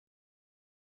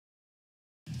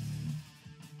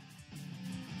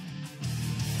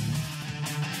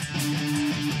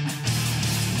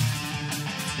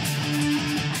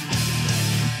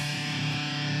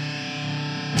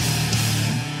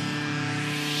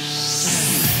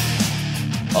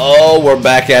Oh, we're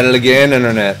back at it again,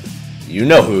 Internet. You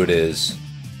know who it is.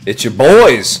 It's your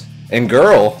boys and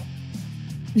girl.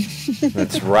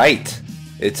 That's right.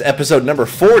 It's episode number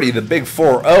 40, the big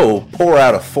 4-0, pour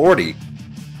out a 40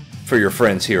 for your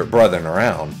friends here at Brotherin'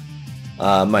 Around.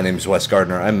 My name is Wes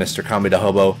Gardner. I'm Mr. Comedy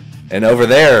Hobo. And over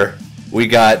there, we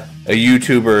got a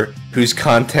YouTuber whose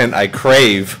content I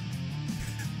crave.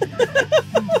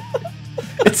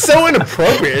 It's so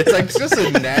inappropriate. It's like just a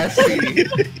nasty...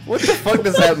 What the fuck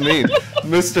does that mean?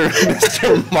 Mr.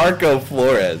 Marco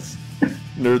Flores.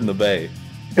 Nerd in the Bay.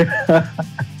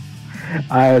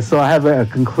 So I have a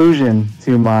conclusion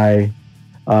to my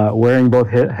wearing both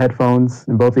headphones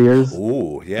in both ears.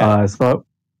 Ooh, yeah. So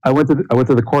I went to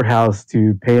the courthouse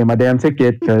to pay my damn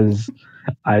ticket because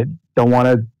I don't want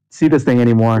to see this thing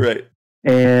anymore. Right.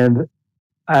 And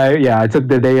I took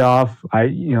the day off. I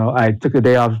took the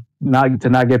day off not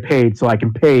get paid so I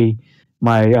can pay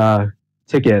my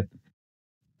ticket.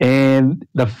 And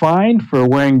the fine for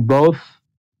wearing both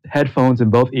headphones in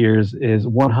both ears is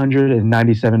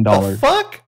 $197. The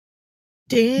fuck?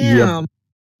 Damn. Yep.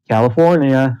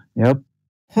 California. Yep.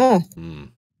 Huh.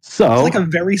 So it's like a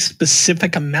very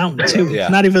specific amount too. Yeah.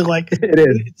 It's not even like it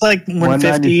is. It's like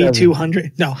 150,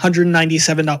 200. No,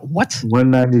 $197. What?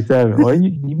 197. Well,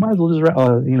 you might as well just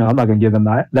I'm not gonna give them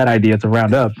that idea to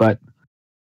round up, but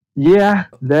yeah,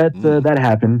 that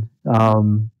happened.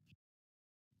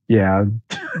 Yeah,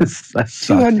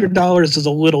 $200 is a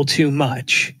little too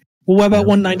much. Well, what about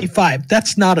 195?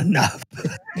 That's not enough.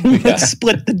 Yeah. Let's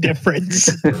split the difference.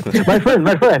 my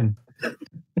friend.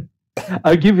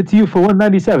 I'll give it to you for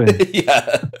 197.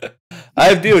 Yeah, I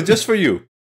have deal just for you.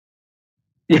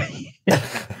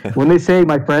 When they say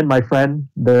my friend,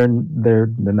 they're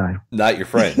not your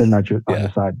friend. They're not on your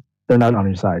side. They're not on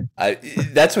your side.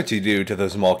 That's what you do to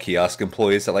those mall kiosk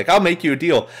employees. That like, I'll make you a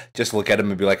deal. Just look at them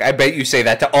and be like, I bet you say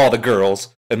that to all the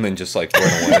girls, and then just like run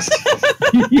away.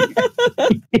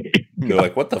 You're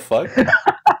like, what the fuck?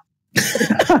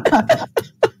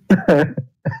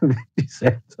 You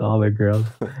said to all the girls.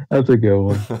 That's a good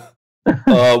one.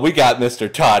 We got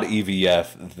Mr. Todd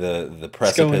EVF, the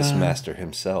precipice master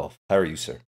himself. How are you,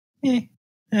 sir?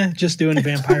 Just doing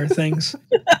vampire things. All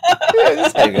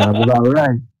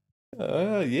right.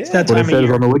 Yeah. It's that time of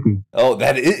year. On the wiki. Oh,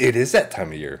 it is that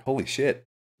time of year. Holy shit.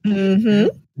 Mm-hmm.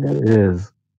 It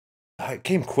is. It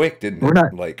came quick, didn't it?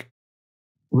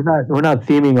 We're not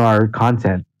theming our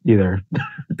content either.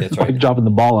 That's right. Like dropping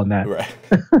the ball on that.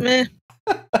 Right.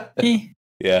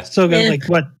 Yeah. Still got like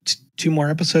what, 2 more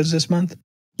episodes this month?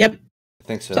 Yep. I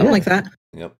think so. Something like that.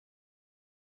 Yep.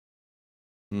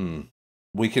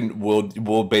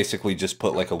 We'll basically just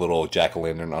put like a little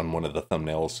jack-o'-lantern on one of the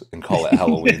thumbnails and call it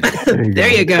Halloween.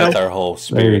 There you go. That's our whole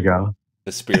spirit. There you go.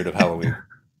 The spirit of Halloween.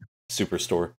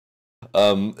 Superstore.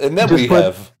 And then we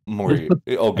have more.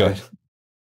 Oh, good.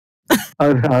 I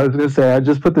was gonna say I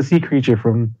just put the sea creature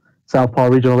from Southpaw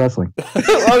Regional Wrestling.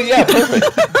 Oh yeah, perfect.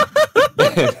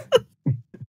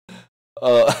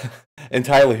 And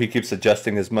Tyler, he keeps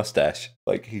adjusting his mustache.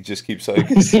 Like he just keeps like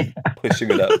pushing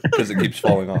it up because it keeps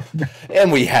falling off.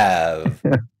 And we have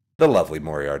the lovely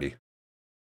Moriartea.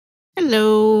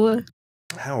 Hello.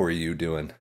 How are you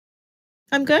doing?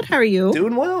 I'm good. How are you?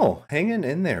 Doing well. Hanging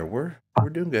in there. We're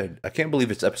doing good. I can't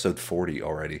believe it's episode 40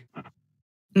 already.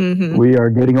 Mm-hmm. We are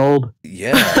getting old.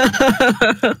 Yeah.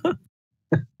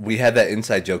 We had that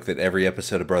inside joke that every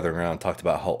episode of Brotherin' Around talked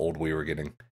about how old we were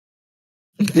getting.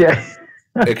 Yeah.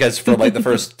 Because for like the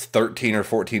first 13 or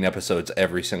 14 episodes,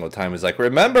 every single time is like,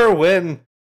 remember when?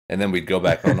 And then we'd go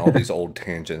back on all these old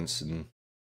tangents. And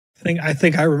I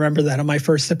think I remember that on my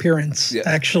first appearance,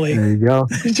 actually. There you go.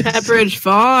 Pepperidge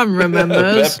Farm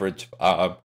remembers. Pepperidge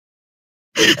Farm.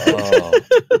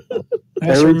 I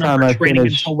also Every remember time I training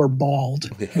finish- until we're bald,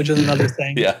 which is another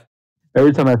thing. Yeah.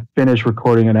 Every time I finish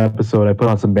recording an episode, I put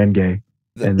on some Bengay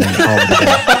and then call it a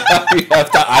day. You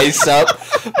have to ice up.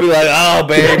 Be like, oh,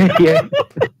 babe. Yeah.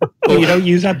 Oh, you don't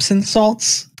use Epsom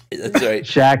salts? That's right.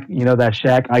 Shaq, that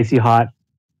Shaq icy hot.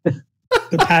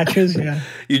 The patches, yeah.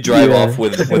 You drive off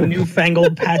with The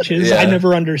newfangled patches. Yeah. I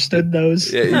never understood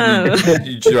those. Yeah,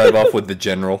 you drive off with the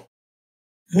general.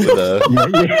 With a...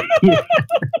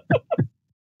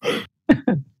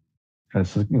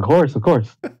 Yes, of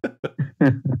course.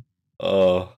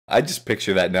 I just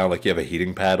picture that now, like you have a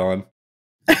heating pad on.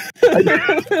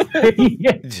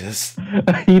 Just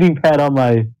a heating pad on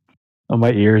my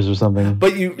ears or something.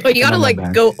 But you gotta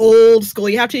like go old school.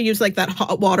 You have to use like that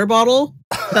hot water bottle,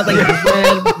 that like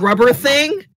red rubber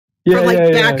thing from like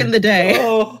back in the day.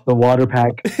 Oh. The water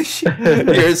pack.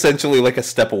 You're essentially like a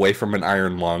step away from an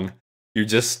iron lung. You're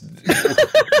just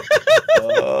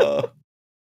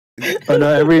Oh no!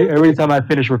 Every time I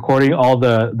finish recording, all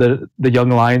the young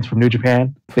lions from New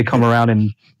Japan, they come around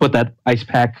and put that ice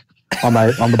pack on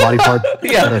the body part.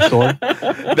 Yeah. That are sore.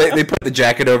 They put the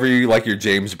jacket over you like you're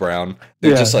James Brown.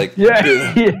 They're just like,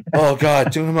 yeah. oh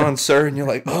God, do him on, sir. And you're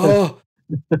like, oh,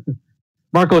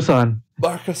 Marco-san,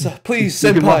 Marcus, please,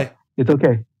 you can senpai. walk. It's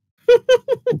okay.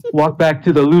 Walk back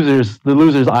to the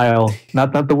losers aisle,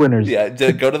 not the winners. Yeah,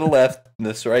 go to the left.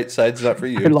 This right side's not for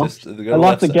you. I lost, Just go to I the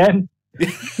lost left again.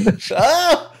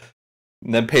 Ah!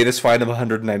 And then pay this fine of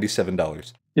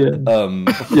 $197. Yeah.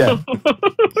 Yeah.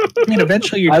 I mean,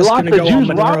 eventually you're I just lost going to the go on Juice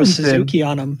Minoru Robinson. Suzuki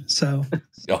on him. So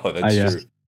Oh, that's Yeah. true.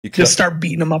 You just start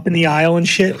beating him up in the aisle and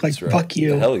shit. Like, That's right. fuck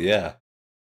you. Hell yeah.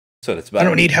 That's what it's about. I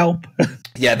don't need help.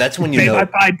 Yeah, that's when you Pay know my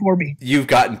fine for me. you've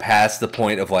gotten past the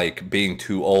point of like being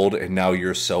too old, and now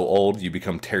you're so old you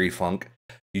become Terry Funk.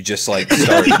 You just like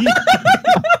start. You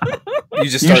You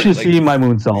should like, see my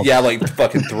moonsault. yeah, like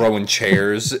fucking throwing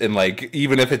chairs, and like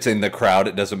even if it's in the crowd,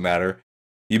 it doesn't matter.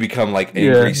 You become like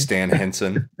angry Yeah. Stan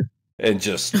Henson and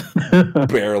just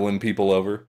barreling people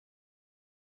over.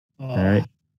 All right.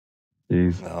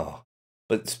 Jeez. Oh,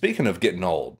 but speaking of getting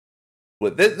old,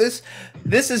 well, this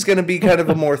is going to be kind of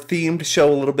a more themed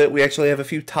show a little bit. We actually have a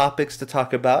few topics to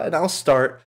talk about, and I'll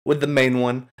start with the main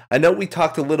one. I know we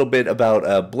talked a little bit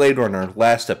about Blade Runner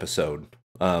last episode.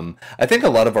 I think a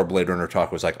lot of our Blade Runner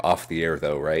talk was like off the air,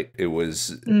 though, right? It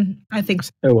was I think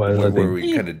so. It was. I where think.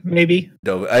 we kind of Maybe.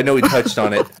 dove. I know we touched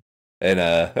on it, and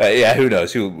yeah, who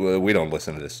knows? We don't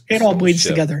listen to this. It all bleeds show.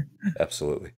 together.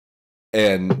 Absolutely.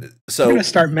 And so We're going to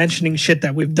start mentioning shit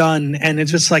that we've done, and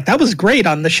it's just like, that was great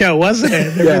on the show, wasn't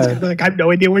it? Yeah. Everyone's gonna be like, I have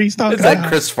no idea what he's talking is that about.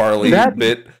 Chris Farley That-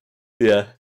 bit? Yeah,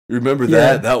 remember Yeah,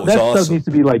 that? That was that stuff awesome. needs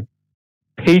to be like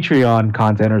Patreon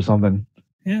content or something.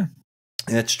 Yeah.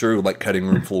 That's true, like cutting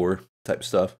room floor type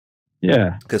stuff.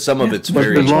 Yeah. Because some of Yeah, it's But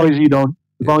very. as long as you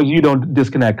don't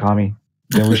disconnect, Kami,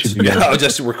 then we should be good. I'll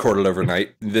just record it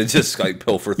overnight. Then just like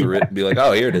pilfer through it and be like,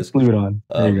 "Oh, here it is." Leave it on.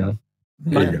 There you go.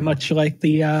 Yeah. Much like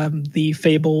the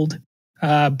fabled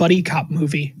buddy cop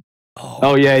movie.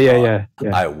 Oh yeah.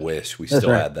 I wish we That's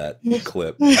still right. had that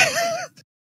clip.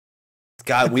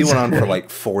 God, we went on for like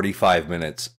 45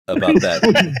 minutes about that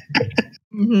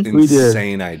Mhm. We did.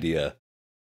 insane idea.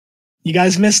 You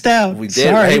guys missed out. We did.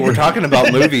 Sorry. Hey, we're talking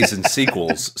about movies and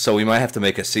sequels, so we might have to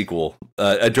make a sequel,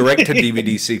 a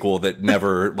direct-to-DVD sequel that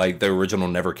never, like, the original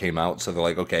never came out. So they're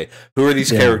like, okay, who are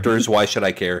these Yeah. characters? Why should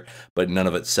I care? But none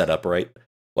of it's set up right.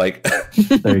 Like,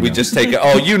 There you we go. just take it.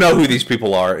 Oh, you know who these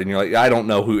people are, and you're like, I don't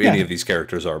know who any of these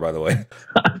characters are, by the way.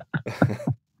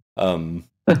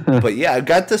 But yeah, I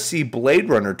got to see Blade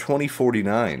Runner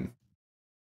 2049,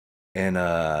 and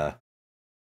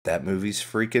that movie's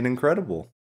freaking incredible.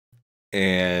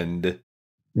 And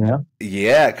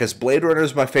yeah. because Blade Runner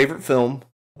is my favorite film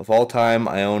of all time.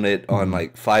 I own it on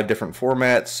like 5 different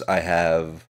formats. I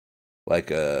have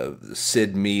like a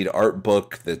Sid Mead art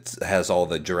book that has all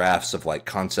the giraffes of like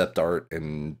concept art,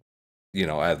 and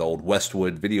I have the old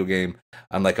Westwood video game.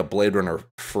 I'm like a Blade Runner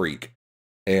freak.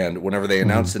 And whenever they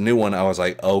announced a new one, I was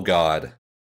like, oh God,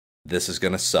 this is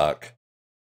going to suck.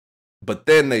 But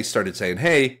then they started saying,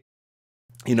 hey,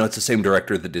 it's the same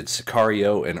director that did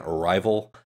Sicario and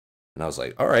Arrival. And I was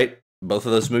like, all right, both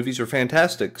of those movies are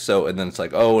fantastic. So, and then it's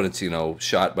like, oh, and it's,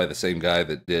 shot by the same guy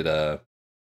that did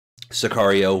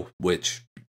Sicario, which,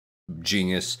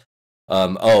 genius.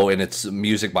 And it's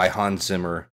music by Hans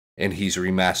Zimmer, and he's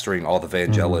remastering all the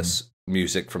Vangelis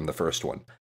music from the first one.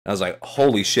 I was like,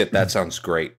 holy shit, that sounds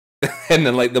great. And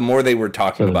then, like, the more they were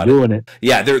talking about doing it.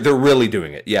 yeah, they're really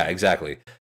doing it. Yeah, exactly.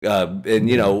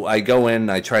 And I go in,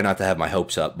 I try not to have my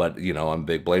hopes up, but I'm a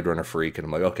big Blade Runner freak, and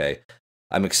I'm like, okay,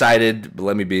 I'm excited. But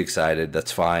let me be excited.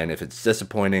 That's fine. If it's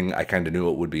disappointing, I kind of knew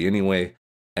it would be anyway.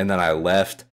 And then I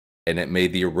left, and it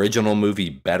made the original movie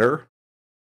better.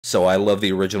 So I love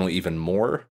the original even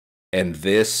more. And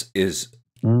this is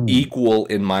equal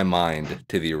in my mind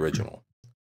to the original.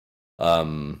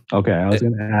 Okay, I was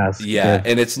going to ask. Yeah,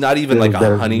 and it's not even it like was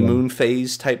better a than honeymoon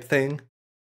phase type thing.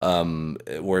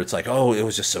 Where it's like, oh, it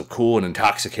was just so cool and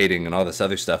intoxicating and all this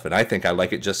other stuff, and I think I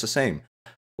like it just the same.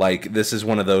 Like, this is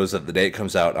one of those that the day it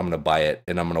comes out, I'm going to buy it,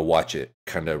 and I'm going to watch it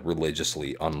kind of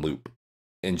religiously on loop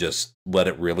and just let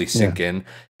it really sink in,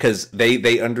 because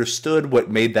they understood what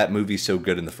made that movie so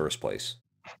good in the first place.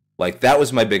 Like, that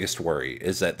was my biggest worry,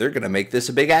 is that they're going to make this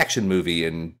a big action movie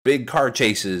and big car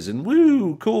chases and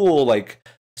woo, cool, like,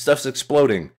 stuff's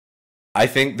exploding. I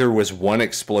think there was one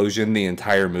explosion the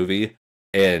entire movie,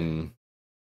 and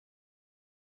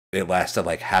it lasted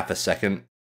like half a second,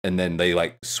 and then they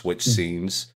like switched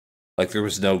scenes. Like, there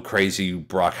was no crazy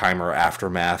Brockheimer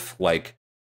aftermath. Like,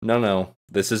 no,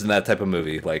 this isn't that type of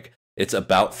movie. Like, it's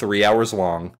about 3 hours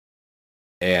long.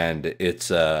 and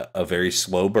it's a very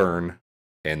slow burn,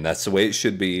 and that's the way it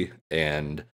should be.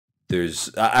 And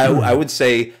I would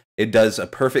say it does a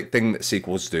perfect thing that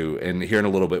sequels do. And here in a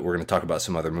little bit, we're going to talk about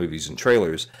some other movies and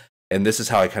trailers. And this is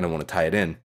how I kind of want to tie it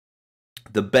in.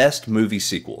 The best movie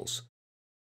sequels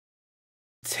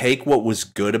take what was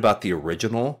good about the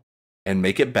original and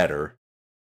make it better,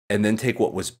 and then take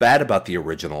what was bad about the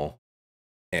original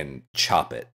and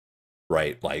chop it,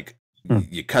 right? Like,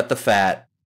 you cut the fat,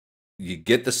 you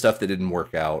get the stuff that didn't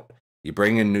work out, you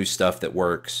bring in new stuff that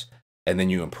works, and then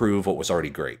you improve what was already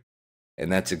great.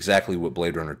 And that's exactly what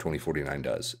Blade Runner 2049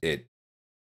 does. It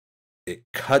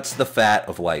cuts the fat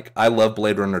of, like, I love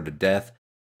Blade Runner to death,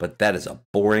 but that is a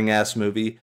boring-ass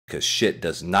movie, because shit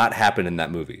does not happen in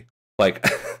that movie. Like,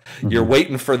 you're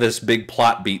waiting for this big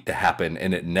plot beat to happen,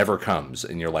 and it never comes.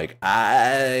 And you're like,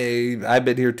 I've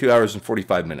been here 2 hours and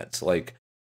 45 minutes. Like,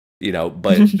 you know,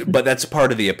 but that's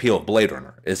part of the appeal of Blade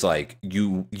Runner. Is like,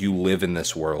 you live in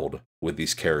this world with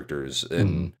these characters,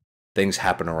 and things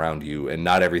happen around you, and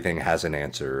not everything has an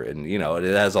answer. And, you know, it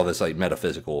has all this, like,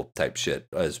 metaphysical type shit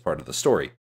as part of the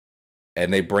story.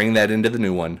 And they bring that into the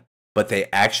new one, but they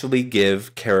actually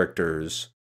give characters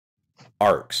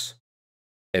arcs.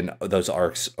 And those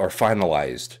arcs are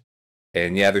finalized.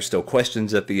 And yeah, there's still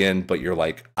questions at the end, but you're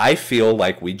like, I feel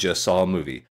like we just saw a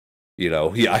movie. You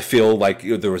know, I feel like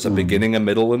there was a beginning, a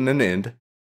middle, and an end.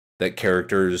 That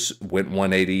characters went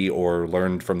 180 or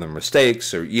learned from their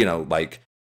mistakes, or, you know, like,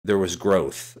 there was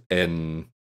growth. And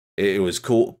it was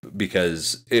cool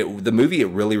because the movie it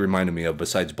really reminded me of,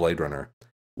 besides Blade Runner,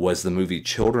 was the movie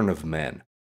Children of Men,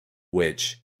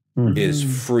 which is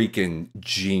freaking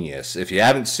genius. If you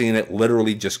haven't seen it,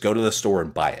 literally just go to the store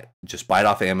and buy it. Just buy it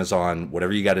off Amazon,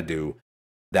 whatever you got to do.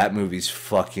 That movie's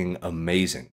fucking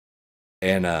amazing.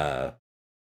 And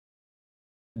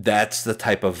that's the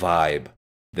type of vibe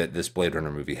that this Blade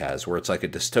Runner movie has, where it's like a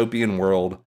dystopian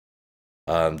world,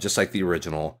 just like the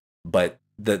original. But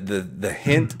the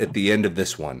hint at the end of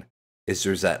this one is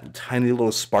there's that tiny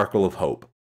little sparkle of hope.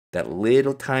 That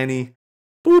little tiny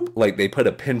boop, like they put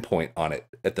a pinpoint on it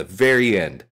at the very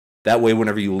end. That way,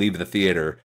 whenever you leave the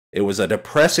theater, it was a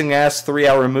depressing ass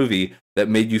 3-hour movie that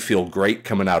made you feel great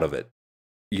coming out of it,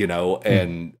 you know.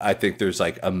 And I think there's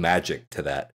like a magic to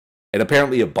that. And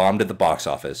apparently, it bombed at the box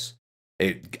office.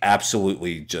 It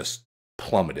absolutely just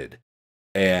plummeted,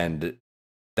 and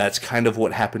that's kind of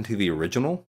what happened to the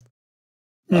original,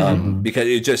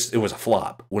 because it was a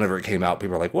flop. Whenever it came out,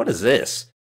 people were like, "What is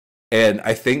this?" And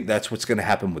I think that's what's going to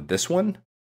happen with this one.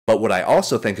 But what I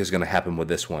also think is going to happen with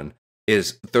this one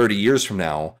is 30 years from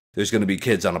now, there's going to be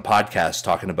kids on a podcast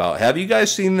talking about, have you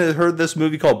guys heard this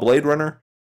movie called Blade Runner?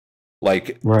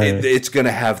 Like, it's going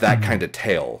to have that kind of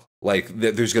tale. Like,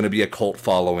 there's going to be a cult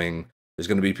following. There's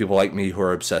going to be people like me who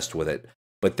are obsessed with it.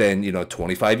 But then,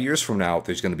 25 years from now,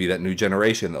 there's going to be that new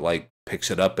generation that, like,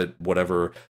 picks it up at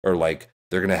whatever, or, like,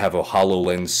 they're going to have a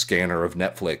HoloLens scanner of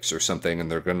Netflix or something, and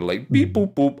they're going to, like, beep,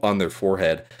 boop, boop on their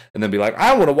forehead, and then be like,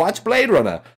 I want to watch Blade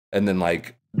Runner. And then,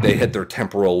 like, they hit their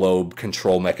temporal lobe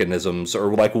control mechanisms,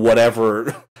 or, like,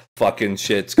 whatever fucking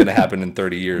shit's going to happen in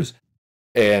 30 years.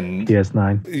 And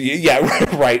DS9.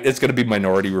 Yeah, right. It's going to be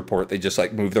Minority Report. They just,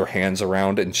 like, move their hands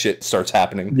around and shit starts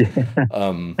happening.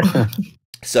 Yeah.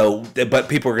 So, but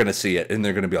people are going to see it, and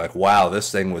they're going to be like, wow,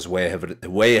 this thing was way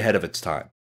ahead of its time.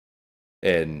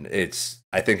 And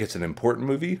I think it's an important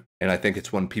movie, and I think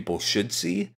it's one people should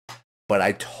see. But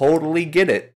I totally get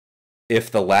it if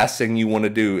the last thing you want to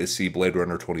do is see Blade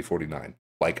Runner 2049.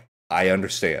 Like, I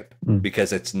understand,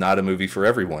 because it's not a movie for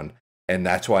everyone. And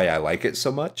that's why I like it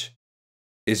so much,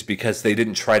 is because they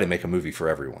didn't try to make a movie for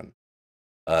everyone.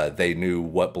 They knew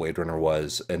what Blade Runner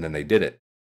was, and then they did it.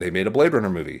 They made a Blade Runner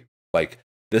movie. Like,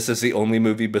 this is the only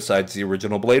movie besides the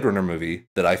original Blade Runner movie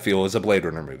that I feel is a Blade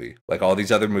Runner movie. Like, all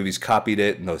these other movies copied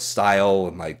it, and the style,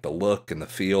 and, like, the look, and the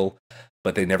feel,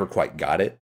 but they never quite got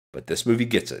it. But this movie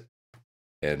gets it.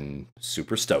 And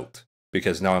super stoked.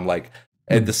 Because now I'm like,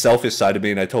 and the selfish side of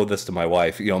me, and I told this to my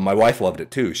wife, my wife loved it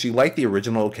too. She liked the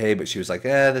original okay, but she was like,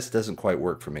 this doesn't quite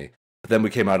work for me. But then we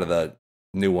came out of the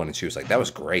new one, and she was like, that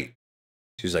was great.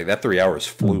 She was like, that 3 hours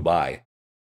flew by.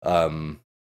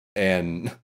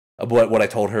 And what I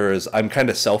told her is, I'm kind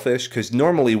of selfish, because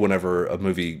normally whenever a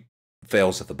movie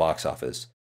fails at the box office,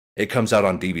 it comes out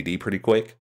on DVD pretty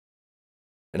quick.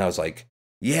 And I was like,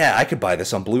 yeah, I could buy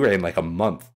this on Blu-ray in like a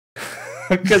month.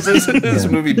 Because this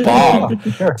movie bombed.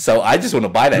 So I just want to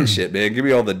buy that shit, man. Give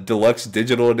me all the deluxe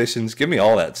digital editions. Give me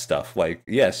all that stuff. Like,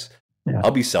 yes,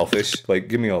 I'll be selfish. Like,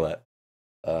 give me all that.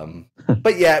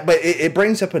 But it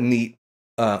brings up a neat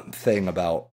thing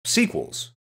about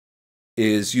sequels.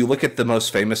 Is you look at the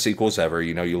most famous sequels ever.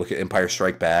 You look at Empire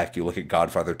Strike Back. You look at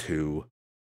Godfather 2.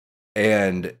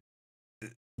 And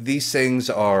these things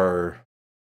are,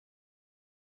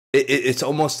 it's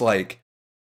almost like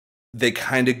they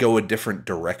kind of go a different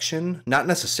direction. Not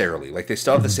necessarily, like they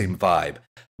still have the same vibe,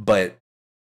 but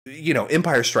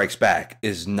Empire Strikes Back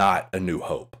is not A New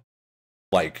Hope,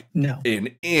 like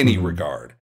in any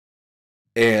regard.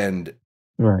 And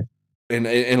right. In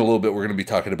a little bit, we're going to be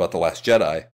talking about The Last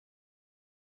Jedi.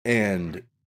 And,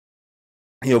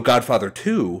 Godfather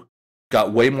 2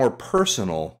 got way more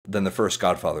personal than the first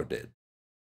Godfather did.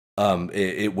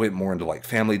 It went more into like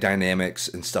family dynamics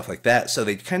and stuff like that. So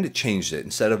they kind of changed it.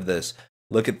 Instead of this,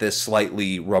 look at this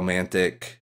slightly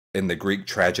romantic in the Greek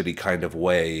tragedy kind of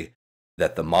way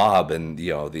that the mob and,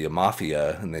 the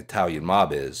mafia and the Italian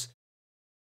mob is.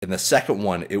 In the second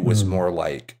one, it was more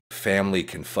like family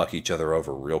can fuck each other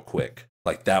over real quick.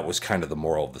 Like that was kind of the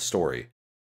moral of the story.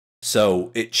 So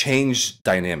it changed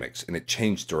dynamics and it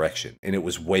changed direction, and it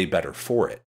was way better for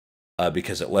it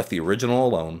because it left the original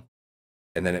alone,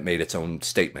 and then it made its own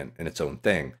statement and its own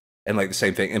thing. And like the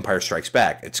same thing, Empire Strikes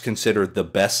Back, it's considered the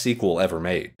best sequel ever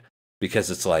made because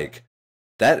it's like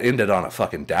that ended on a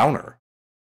fucking downer.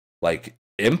 Like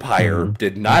Empire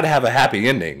did not have a happy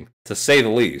ending, to say the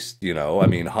least. I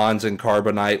mean, Han's in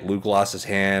carbonite, Luke lost his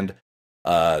hand,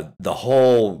 the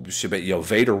whole shit.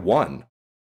 Vader won.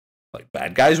 Like,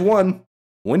 bad guys won.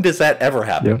 When does that ever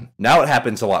happen? Yep. Now it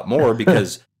happens a lot more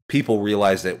because people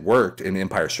realized it worked in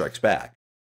Empire Strikes Back.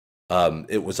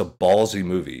 It was a ballsy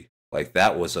movie. Like,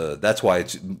 that's why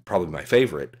it's probably my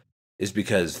favorite, is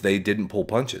because they didn't pull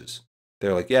punches.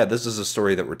 They're like, yeah, this is a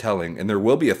story that we're telling, and there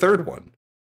will be a third one.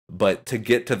 But to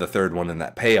get to the third one and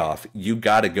that payoff, you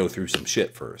got to go through some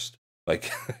shit first. Like,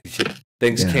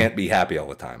 things can't be happy all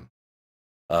the time.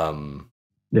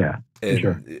 Yeah, and,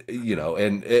 sure.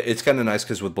 And it's kind of nice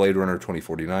because with Blade Runner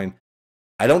 2049,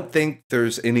 I don't think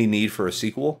there's any need for a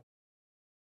sequel.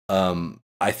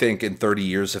 I think in 30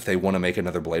 years, if they want to make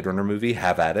another Blade Runner movie,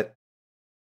 have at it.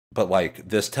 But like,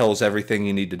 this tells everything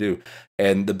you need to do.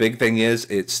 And the big thing is,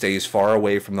 it stays far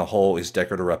away from the whole is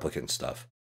Deckard a replicant stuff.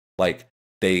 Like,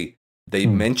 they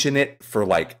mention it for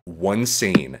like one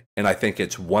scene, and I think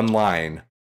it's one line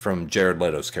from Jared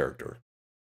Leto's character,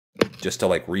 just to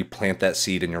like replant that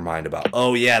seed in your mind about,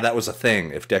 oh yeah, that was a thing,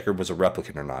 if Deckard was a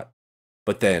replicant or not.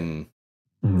 But then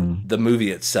the movie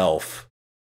itself,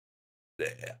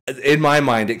 in my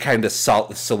mind, it kind of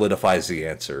solidifies the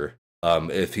answer,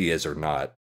 if he is or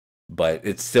not. But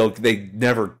it's still, they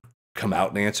never come out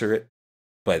and answer it.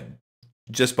 But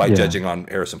just by judging on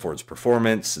Harrison Ford's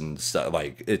performance and stuff,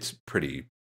 like, it's pretty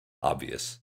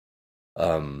obvious.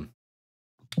 But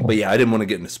yeah, I didn't want to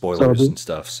get into spoilers and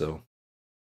stuff, so.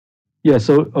 Yeah,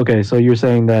 so okay, so you're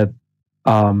saying that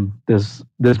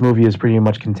this movie is pretty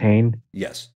much contained?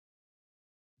 Yes.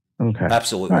 Okay.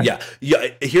 Absolutely. Right. Yeah.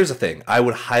 Here's the thing. I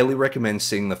would highly recommend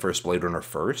seeing the first Blade Runner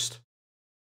first,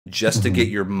 just to get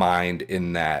your mind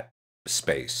in that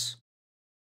space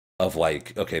of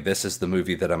like, okay, this is the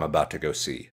movie that I'm about to go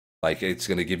see. Like, it's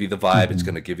going to give you the vibe, it's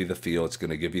going to give you the feel, it's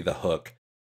going to give you the hook.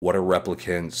 What are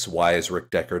replicants? Why is Rick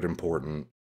Deckard important?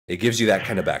 It gives you that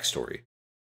kind of backstory.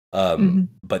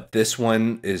 But this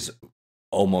one is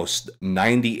almost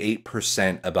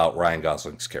 98% about Ryan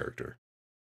Gosling's character,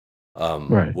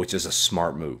 which is a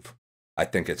smart move. I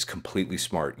think it's completely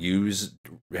smart. Use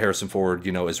Harrison Ford,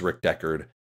 as Rick Deckard,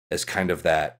 as kind of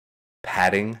that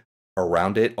padding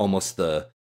around it. Almost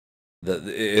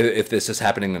if this is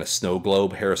happening in a snow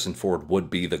globe, Harrison Ford would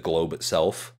be the globe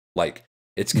itself. Like,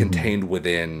 it's contained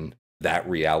within that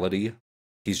reality.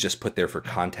 He's just put there for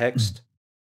context.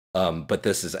 But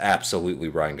this is absolutely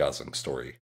Ryan Gosling's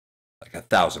story, like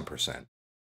 1,000%.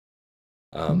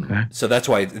 So that's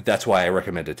why I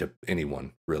recommend it to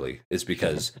anyone, really, is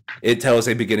because it tells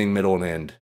a beginning, middle,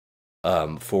 and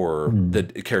end for the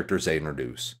characters they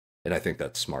introduce, and I think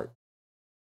that's smart.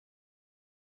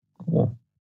 Cool.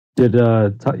 Did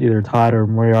either Todd or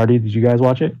Moriarty, did you guys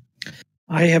watch it?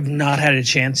 I have not had a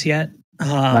chance yet.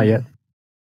 Not yet.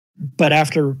 But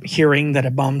after hearing that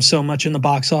it bombed so much in the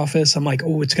box office, I'm like,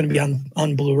 oh, it's going to be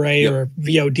on Blu-ray or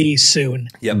VOD soon.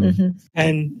 Yep.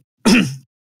 And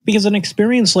because an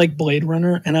experience like Blade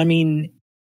Runner, and I mean,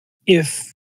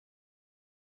 if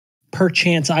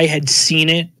perchance I had seen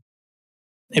it,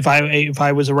 if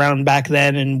I was around back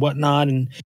then and whatnot, and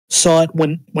saw it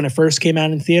when it first came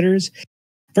out in theaters,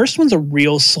 first one's a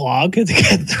real slog to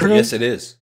get through. Yes, it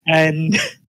is. And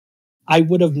I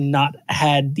would have not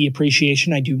had the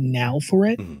appreciation I do now for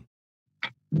it.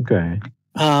 Okay.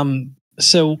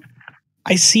 So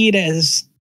I see it as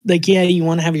like, yeah, you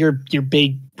want to have your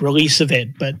big release of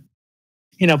it, but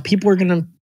people are going to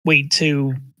wait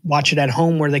to watch it at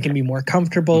home where they can be more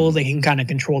comfortable. They can kind of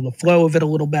control the flow of it a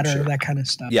little better, that kind of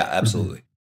stuff. Yeah, absolutely.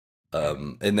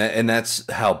 And that's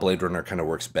how Blade Runner kind of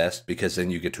works best, because then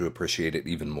you get to appreciate it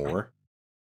even more.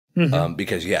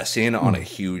 Because seeing it on a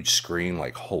huge screen,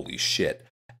 like holy shit.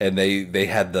 And they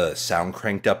had the sound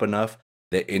cranked up enough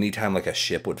that anytime like a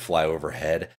ship would fly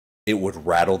overhead, it would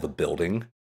rattle the building.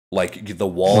 Like the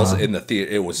walls in the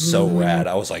theater, it was so rad.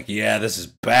 I was like, yeah, this is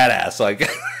badass. Like,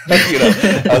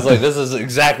 I was like, this is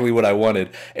exactly what I wanted.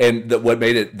 And what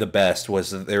made it the best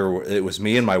was that it was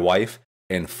me and my wife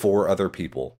and 4 other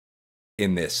people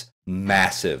in this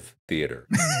massive theater.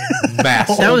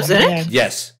 Massive. That was it?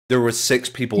 Yes, there was 6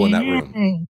 people in that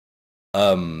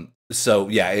room. So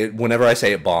yeah, whenever I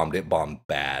say it bombed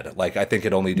bad. Like I think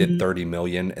it only did 30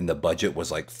 million, and the budget was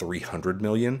like 300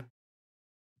 million.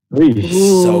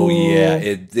 So yeah,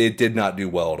 it did not do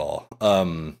well at all.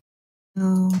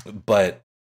 But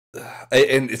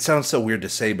and it sounds so weird to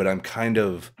say, but I'm kind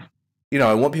of,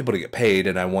 I want people to get paid,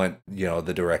 and I want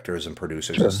the directors and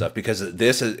producers and stuff, because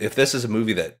if this is a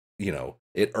movie that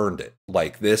it earned it.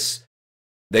 Like this,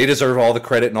 they deserve all the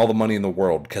credit and all the money in the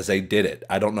world because they did it.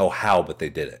 I don't know how, but they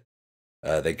did it.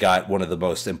 They got one of the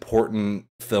most important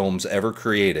films ever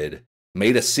created,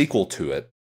 made a sequel to it,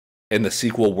 and the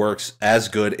sequel works as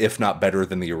good, if not better,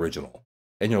 than the original.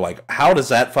 And you're like, how does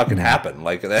that fucking happen?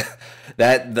 Like the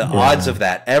odds of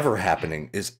that ever happening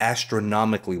is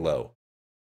astronomically low.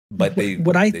 But they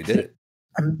did it.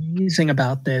 Amazing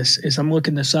about this is I'm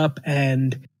looking this up,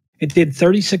 and it did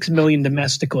 36 million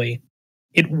domestically.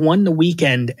 It won the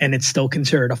weekend, and it's still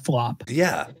considered a flop.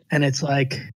 Yeah, and it's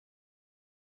like,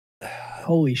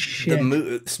 holy shit.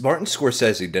 Martin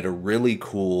Scorsese did a really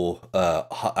cool,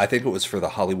 I think it was for the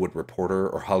Hollywood Reporter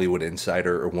or Hollywood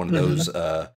Insider or one of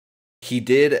those. He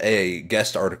did a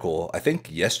guest article, I think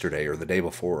yesterday or the day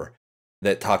before,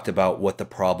 that talked about what the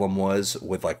problem was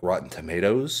with like Rotten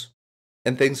Tomatoes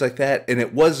and things like that. And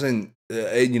it wasn't,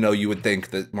 you would think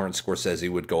that Martin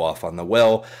Scorsese would go off on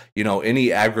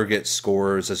any aggregate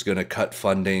scores is going to cut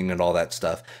funding and all that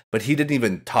stuff. But he didn't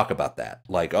even talk about that.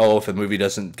 Like, oh, if a movie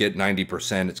doesn't get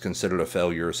 90%, it's considered a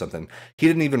failure or something. He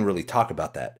didn't even really talk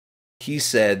about that. He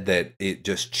said that it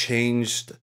just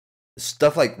changed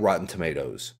stuff like Rotten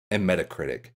Tomatoes and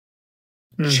Metacritic.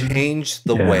 Changed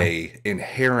the way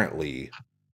inherently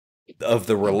of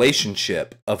the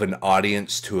relationship of an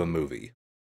audience to a movie.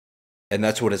 And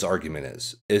that's what his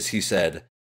argument is he said,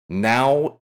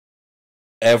 now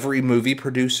every movie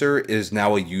producer is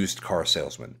now a used car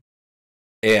salesman.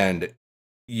 And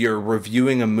you're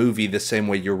reviewing a movie the same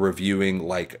way you're reviewing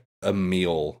like a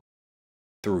meal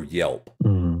through Yelp.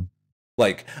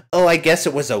 Like, oh, I guess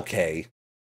it was okay.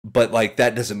 But like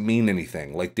that doesn't mean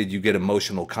anything. Like, did you get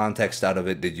emotional context out of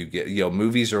it? Did you get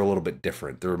movies are a little bit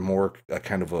different. They're more a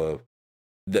kind of a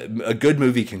good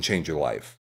movie can change your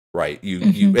life, right?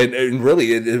 And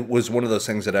really it was one of those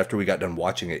things that after we got done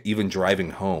watching it, even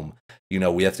driving home,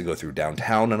 we have to go through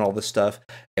downtown and all this stuff.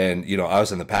 And I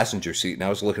was in the passenger seat and I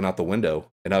was looking out the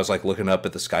window and I was like looking up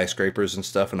at the skyscrapers and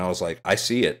stuff, and I was like, I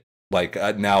see it. Like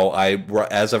now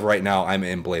as of right now, I'm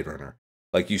in Blade Runner.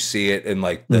 Like you see it in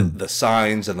like the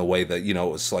signs and the way that, it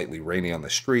was slightly rainy on the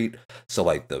street. So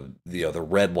like the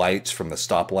red lights from the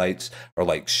stoplights are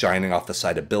like shining off the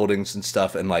side of buildings and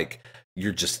stuff. And like,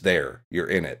 you're just there, you're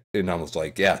in it. And I was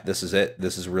like, yeah, this is it.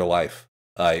 This is real life.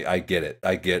 I get it.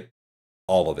 I get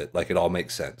all of it. Like it all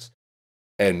makes sense.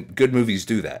 And good movies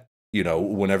do that.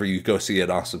 Whenever you go see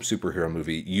an awesome superhero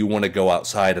movie, you want to go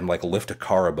outside and like lift a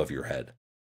car above your head.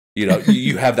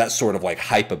 You have that sort of like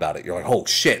hype about it. You're like, oh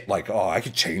shit, like, oh, I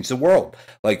could change the world.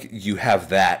 Like you have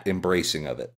that embracing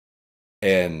of it.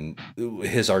 And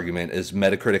his argument is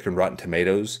Metacritic and Rotten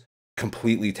Tomatoes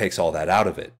completely takes all that out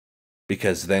of it,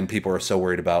 because then people are so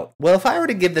worried about, well, if I were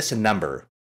to give this a number,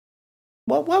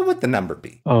 well, what would the number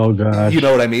be? Oh god, you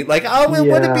know what I mean? Like, oh, well,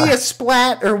 would it be a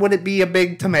splat or would it be a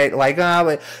big tomato?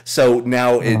 Like, so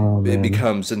now it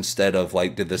becomes, instead of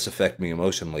like, did this affect me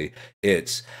emotionally?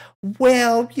 It's,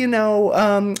 well,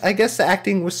 I guess the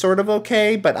acting was sort of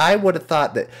okay, but I would have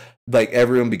thought that, like,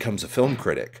 everyone becomes a film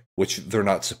critic, which they're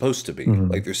not supposed to be.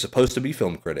 Like, they're supposed to be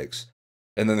film critics,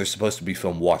 and then they're supposed to be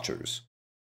film watchers,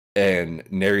 and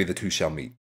nary the two shall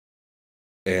meet.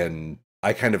 And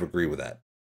I kind of agree with that.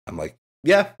 I'm like,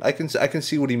 yeah, I can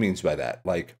see what he means by that.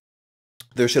 Like,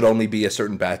 there should only be a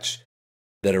certain batch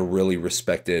that are really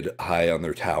respected, high on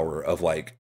their tower of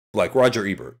like Roger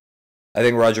Ebert. I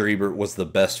think Roger Ebert was the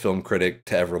best film critic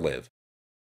to ever live.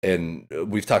 And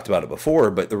we've talked about it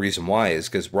before, but the reason why is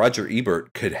because Roger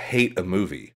Ebert could hate a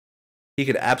movie. He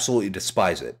could absolutely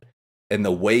despise it. And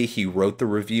the way he wrote the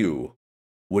review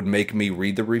would make me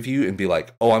read the review and be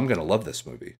like, oh, I'm going to love this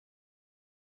movie.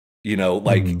 You know,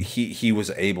 like he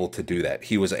was able to do that.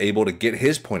 He was able to get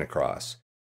his point across,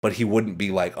 but he wouldn't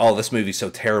be like, "Oh, this movie's so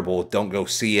terrible, don't go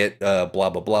see it." Blah blah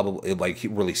blah blah. Like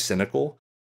really cynical.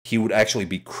 He would actually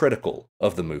be critical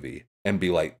of the movie and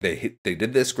be like, "They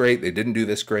did this great, they didn't do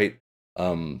this great."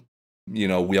 You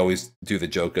know, we always do the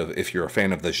joke of if you're a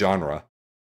fan of the genre,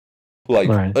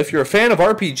 like if you're a fan of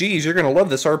RPGs, you're gonna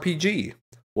love this RPG.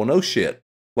 Well, no shit.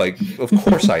 Like, of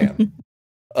course I am.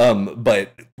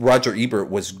 But Roger Ebert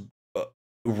was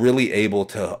really able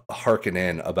to hearken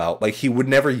in about, like, he would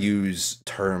never use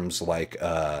terms like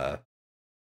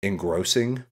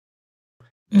engrossing.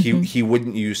 He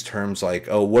wouldn't use terms like,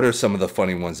 oh, what are some of the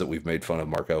funny ones that we've made fun of,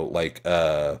 Marco? Like,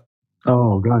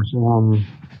 oh gosh,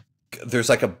 there's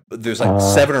like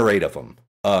 7 or 8 of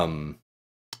them.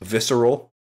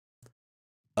 Visceral.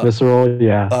 Visceral,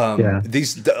 yeah. Yeah.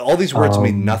 All these words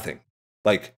mean nothing.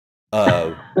 Like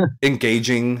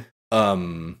engaging,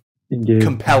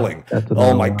 compelling.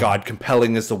 Oh my god,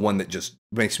 compelling is the one that just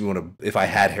makes me want to. If I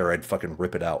had hair, I'd fucking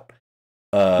rip it out.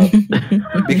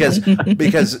 Because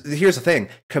here's the thing: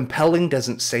 compelling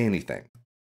doesn't say anything.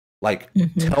 Like,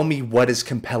 tell me what is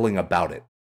compelling about it.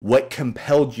 What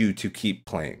compelled you to keep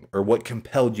playing, or what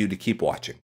compelled you to keep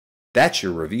watching? That's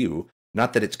your review,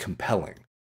 not that it's compelling.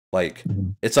 Like,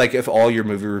 it's like if all your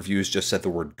movie reviews just said the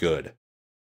word good.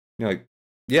 You're like,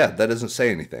 yeah, that doesn't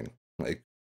say anything. Like,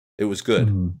 it was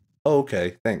good. Oh,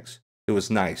 okay, thanks. It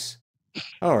was nice.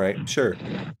 All right, sure.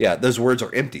 Yeah, those words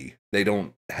are empty. They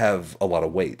don't have a lot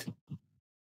of weight.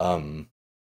 But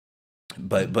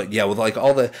yeah, with like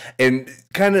all the, and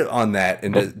kind of on that,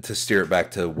 and to steer it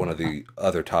back to one of the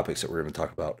other topics that we're going to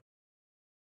talk about.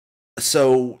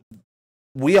 So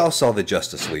we all saw the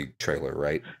Justice League trailer,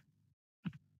 right?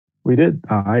 We did.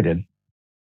 I did.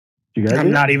 You guys?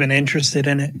 I'm not even interested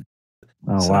in it.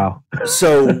 Oh wow.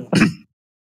 So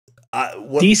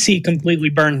DC completely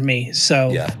burned me.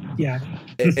 So yeah.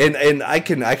 And I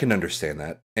can understand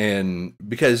that, and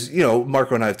because, you know,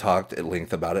 Marco and I have talked at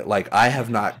length about it. Like, I have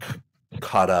not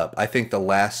caught up. I think the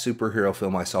last superhero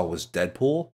film I saw was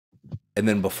Deadpool, and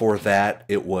then before that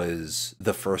it was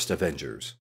the first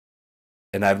Avengers,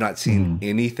 and I've not seen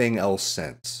anything else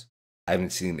since. I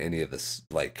haven't seen any of this,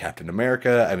 like Captain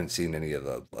America. I haven't seen any of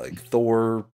the, like,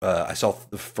 Thor. I saw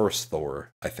the first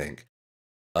Thor, I think,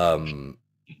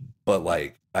 but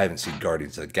like I haven't seen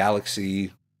Guardians of the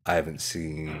Galaxy. I haven't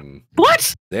seen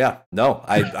what? Yeah, no,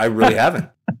 I really haven't.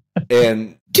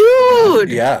 And dude,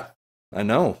 yeah, I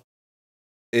know.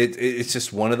 It's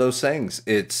just one of those things.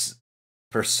 It's,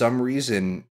 for some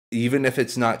reason, even if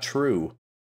it's not true,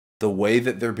 the way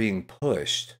that they're being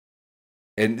pushed,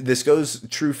 and this goes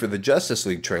true for the Justice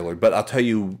League trailer, but I'll tell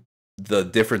you the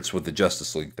difference with the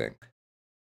Justice League thing.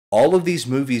 All of these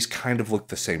movies kind of look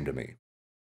the same to me.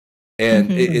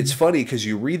 And it's funny because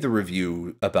you read the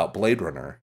review about Blade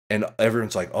Runner, and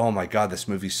everyone's like, oh my god, this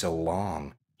movie's so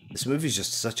long. This movie's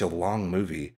just such a long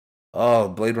movie. Oh,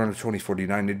 Blade Runner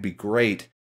 2049, it'd be great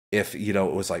if, you know,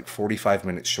 it was like 45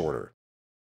 minutes shorter.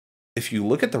 If you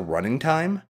look at the running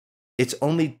time, it's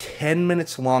only 10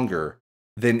 minutes longer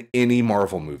than any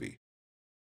Marvel movie.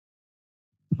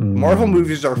 Marvel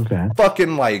movies are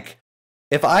fucking like,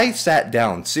 if I sat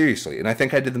down, seriously, and I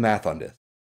think I did the math on this,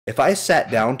 if I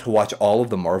sat down to watch all of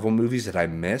the Marvel movies that I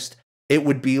missed, it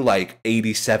would be like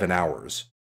 87 hours.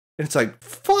 And it's like,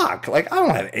 fuck, like, I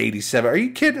don't have 87. Are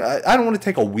you kidding? I don't want to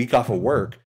take a week off of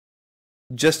work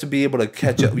just to be able to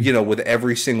catch up, you know, with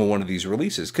every single one of these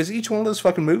releases. Because each one of those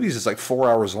fucking movies is like 4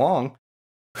 hours long.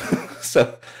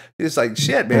 So it's like,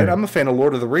 shit, man, I'm a fan of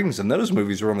Lord of the Rings, and those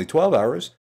movies were only 12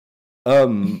 hours.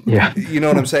 Yeah. You know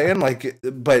what I'm saying? Like,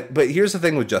 but here's the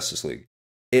thing with Justice League.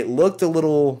 It looked a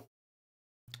little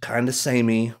kind of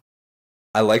samey.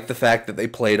 I like the fact that they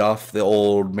played off the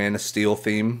old Man of Steel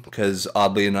theme, because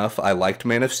oddly enough, I liked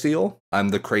Man of Steel. I'm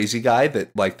the crazy guy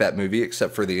that liked that movie,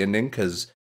 except for the ending,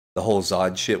 because the whole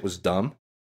Zod shit was dumb.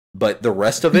 But the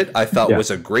rest of it, I thought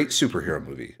was a great superhero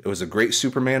movie. It was a great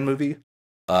Superman movie.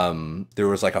 There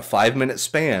was like a 5-minute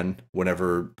span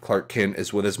whenever Clark Kent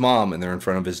is with his mom and they're in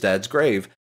front of his dad's grave.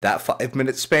 That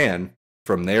 5-minute span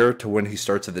from there to when he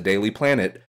starts at the Daily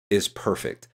Planet is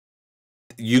perfect.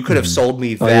 You could have sold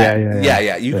me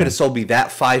that. You could have sold me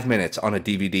that 5 minutes on a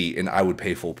DVD and I would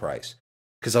pay full price.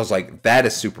 Because I was like, that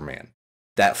is Superman.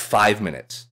 That 5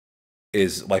 minutes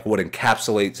is like what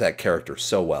encapsulates that character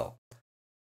so well.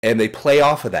 And they play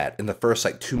off of that in the first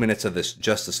like 2 minutes of this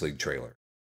Justice League trailer.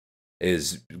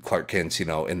 Is Clark Kent's, you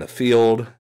know, in the field,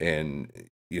 and,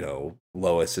 you know,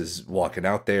 Lois is walking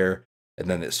out there, and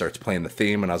then it starts playing the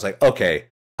theme, and I was like, okay,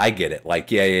 I get it. Like,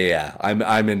 yeah.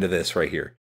 I'm into this right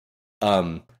here.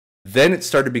 Then it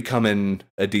started becoming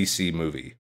a DC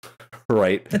movie,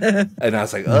 right? And I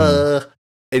was like,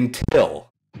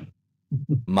 until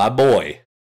my boy,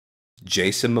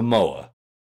 Jason Momoa,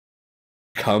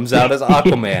 comes out as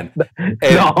Aquaman. And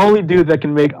the only dude that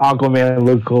can make Aquaman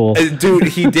look cool. Dude,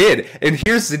 he did. And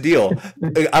here's the deal.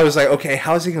 I was like, okay,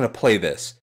 how's he going to play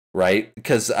this? Right?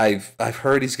 Because I've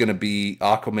heard he's going to be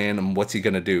Aquaman, and what's he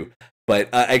going to do?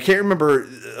 But I can't remember.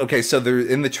 Okay, so they're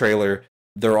in the trailer.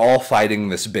 They're all fighting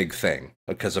this big thing.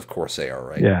 Because of course they are,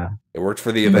 right? Yeah. It worked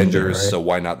for the Avengers, right. So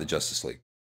why not the Justice League?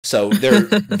 So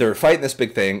they're fighting this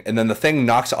big thing, and then the thing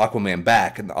knocks Aquaman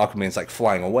back, and Aquaman's like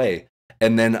flying away.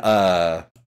 And then,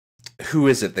 who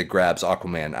is it that grabs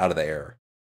Aquaman out of the air?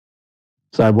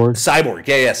 Cyborg.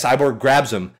 Yeah. Cyborg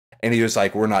grabs him, and he was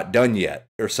like, "We're not done yet,"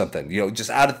 or something. You know, just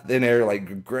out of thin air,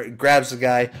 like grabs the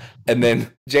guy, and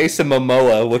then Jason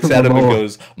Momoa looks at him and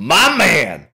goes, "My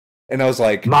man." And I was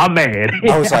like, "My man."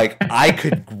 I was like, I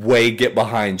could way get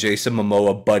behind Jason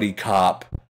Momoa buddy cop,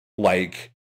 like.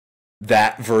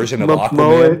 That version of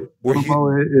Aquaman, where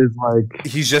Momoa is like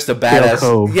he's just a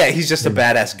badass. Yeah, he's just a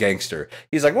badass gangster.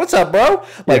 He's like, "What's up, bro?"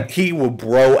 Like he will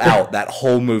bro out that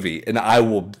whole movie, and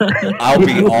I'll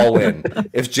be all in.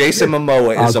 If Jason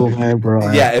Momoa is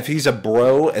Aquaman, if he's a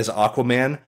bro as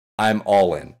Aquaman, I'm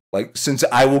all in. Like, since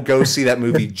I will go see that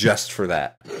movie just for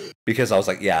that, because I was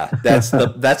like, yeah, that's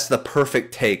the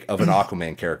perfect take of an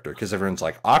Aquaman character. Because everyone's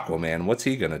like, Aquaman, what's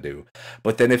he gonna do?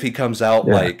 But then if he comes out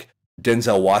like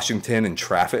Denzel Washington in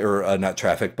Traffic, or not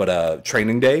Traffic, but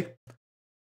Training Day.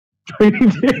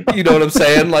 You know what I'm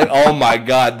saying? Like, oh my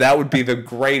god, that would be the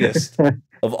greatest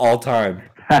of all time.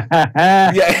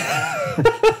 Yeah.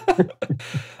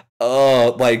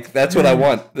 Oh, like that's what I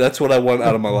want. That's what I want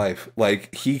out of my life.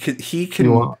 Like he can.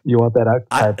 You want that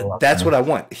type of that's what I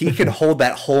want. He can hold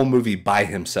that whole movie by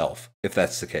himself if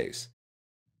that's the case.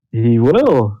 He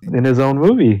will in his own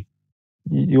movie.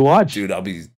 You watch, dude. I'll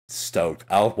be stoked.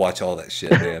 I'll watch all that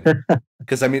shit, man.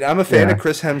 Because I mean, I'm a fan of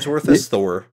Chris Hemsworth as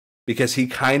Thor because he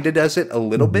kind of does it a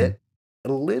little bit.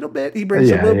 A little bit. He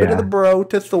brings a little bit of the bro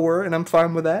to Thor, and I'm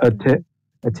fine with that.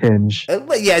 A tinge.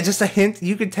 Yeah, just a hint.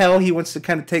 You could tell he wants to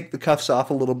kind of take the cuffs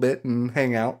off a little bit and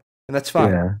hang out, and that's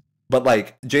fine. Yeah. But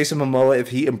like Jason Momoa, if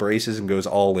he embraces and goes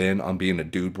all in on being a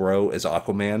dude bro as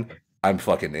Aquaman, I'm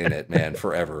fucking in it, man,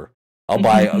 forever. I'll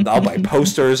buy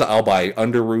posters. I'll buy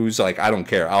underoos. Like, I don't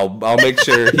care. I'll make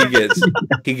sure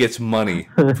he gets money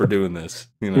for doing this.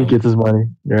 You know, he gets his money.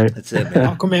 Right. That's it,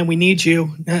 man. Aquaman, we need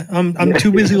you. I'm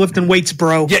too busy lifting weights,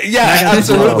 bro. Yeah,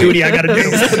 absolutely. Duty I gotta do.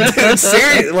 Dude,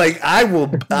 seriously, like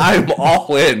I'm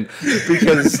all in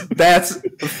because that's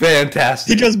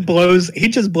fantastic. He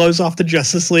just blows off the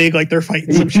Justice League like they're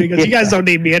fighting some shit. He goes, you guys don't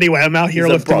need me anyway. I'm out here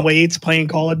lifting weights, playing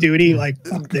Call of Duty. Like,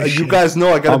 fuck this shit. Guys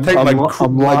know I gotta take my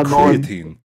creatine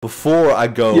before I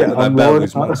go and I battle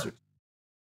these monsters.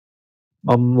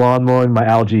 I'm lawnmowing my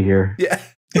algae here. Yeah,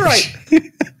 right.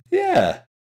 Yeah,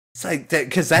 it's like that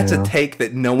because that's a take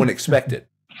that no one expected,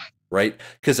 right?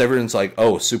 Because everyone's like,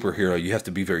 "Oh, superhero, you have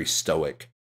to be very stoic.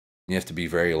 You have to be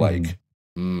very like,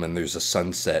 and there's a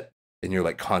sunset, and you're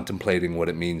like contemplating what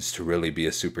it means to really be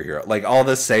a superhero. Like all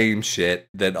the same shit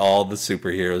that all the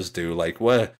superheroes do. Like,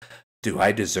 what? Do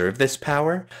I deserve this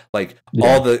power? Like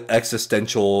all the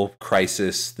existential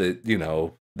crisis that, you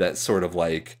know, that sort of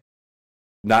like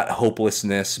not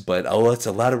hopelessness, but it's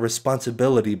a lot of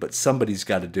responsibility, but somebody's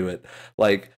got to do it.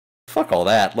 Like, fuck all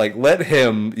that. Like, let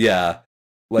him,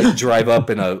 like drive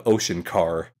up in an ocean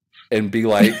car and be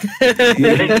like,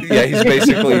 he's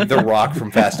basically The Rock from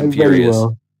Fast and Furious.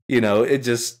 Well. You know,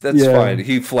 that's fine.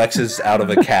 He flexes out of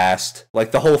a cast,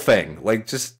 like the whole thing. Like,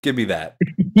 just give me that.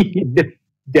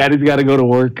 Daddy's got to go to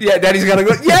work. Yeah, Daddy's got to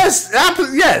go. Yes,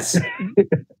 yes.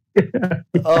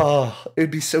 Oh,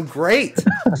 it'd be so great.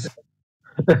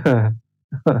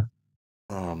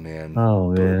 Oh man.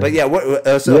 But yeah,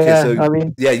 I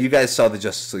mean, you guys saw the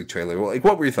Justice League trailer. Well, like,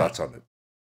 what were your thoughts on it?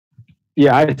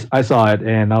 Yeah, I saw it,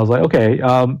 and I was like, okay.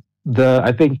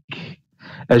 I think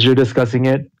as you're discussing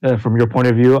it from your point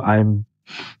of view, I'm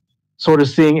sort of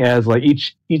seeing as like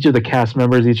each of the cast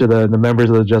members, each of the members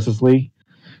of the Justice League.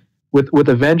 With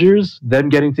Avengers, them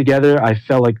getting together, I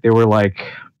felt like they were like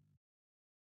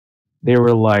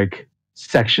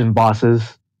section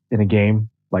bosses in a game,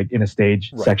 like in a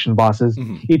stage, section bosses.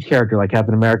 Mm-hmm. Each character, like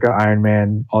Captain America, Iron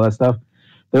Man, all that stuff,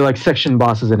 they're like section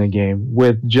bosses in a game.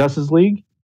 With Justice League,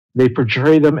 they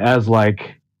portray them as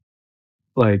like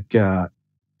end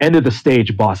of the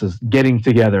stage bosses getting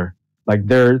together. Like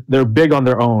they're big on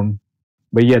their own.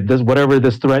 But yet, whatever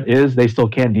this threat is, they still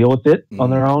can't deal with it on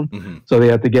their own. Mm-hmm. So they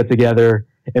have to get together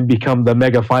and become the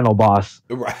mega final boss,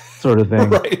 sort of thing.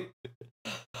 Right.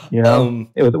 You know,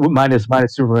 minus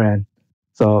Superman.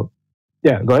 So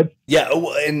Yeah, go ahead. Yeah,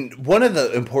 and one of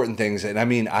the important things, and I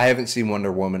mean, I haven't seen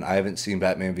Wonder Woman, I haven't seen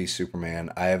Batman v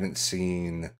Superman, I haven't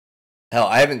seen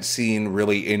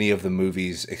really any of the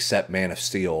movies except Man of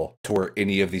Steel to where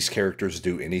any of these characters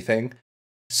do anything.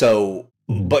 So,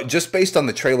 but just based on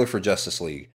the trailer for Justice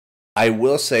League, I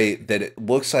will say that it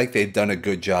looks like they've done a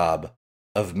good job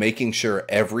of making sure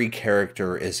every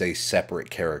character is a separate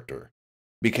character.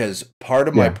 Because part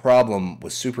of my problem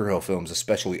with superhero films,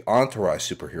 especially entourage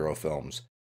superhero films,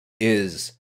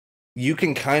 is you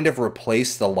can kind of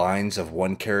replace the lines of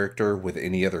one character with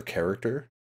any other character.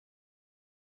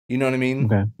 You know what I mean?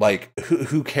 Okay. Like,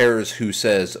 who cares who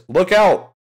says, look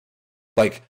out?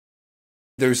 Like,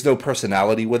 there's no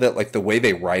personality with it. Like, the way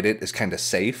they write it is kind of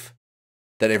safe.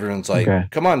 That everyone's like,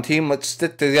 come on, team, let's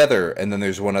stick together. And then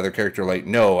there's one other character like,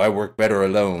 no, I work better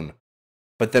alone.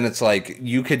 But then it's like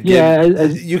you could give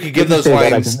those lines you could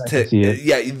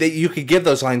give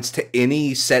those lines to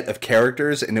any set of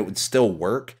characters and it would still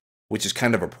work, which is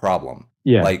kind of a problem.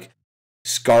 Yeah, like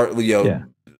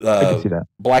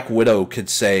Black Widow could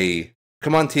say,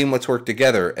 "Come on, team, let's work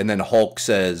together," and then Hulk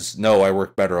says, "No, I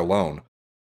work better alone,"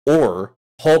 or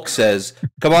Hulk says,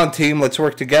 "Come on, team, let's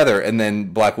work together," and then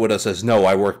Black Widow says, "No,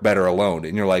 I work better alone,"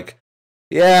 and you're like.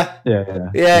 Yeah.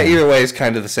 Either way is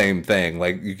kind of the same thing.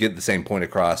 Like you get the same point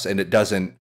across, and it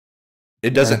doesn't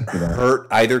hurt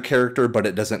either character, but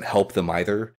it doesn't help them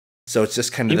either. So it's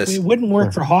just kind of this. It wouldn't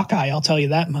work for Hawkeye, I'll tell you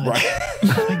that much. Right.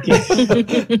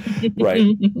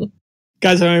 Right.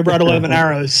 Guys, I only brought 11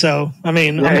 arrows, so I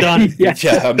mean, I'm done.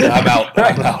 I'm out.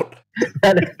 I'm out.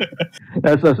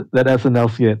 That SNL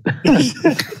skit.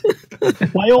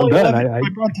 Why only 11? I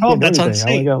brought 12. That's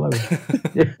unsafe.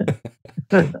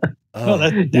 Oh,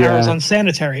 that arrow's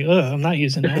unsanitary. Ugh, I'm not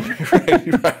using that.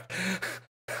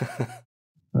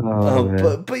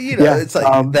 right. But you know, it's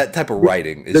like that type of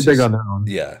writing. They're big on their own.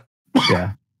 Yeah.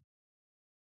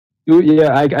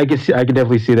 I guess I can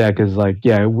definitely see that because, like,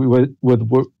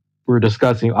 we're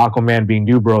discussing Aquaman being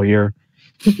new bro here.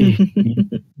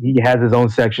 He has his own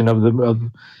section of the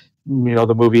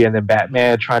the movie, and then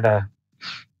Batman trying to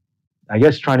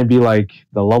be like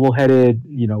the level-headed.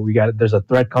 There's a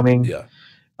threat coming. Yeah.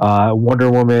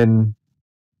 Wonder Woman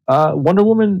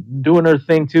doing her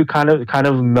thing too, kind of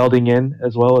melding in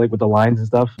as well, like with the lines and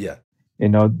stuff. Yeah.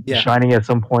 Shining at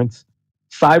some points.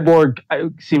 Cyborg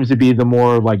seems to be the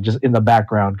more like just in the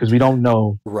background because we don't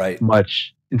know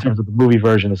much in terms of the movie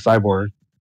version of Cyborg,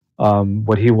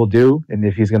 what he will do and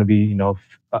if he's going to be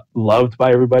loved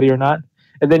by everybody or not.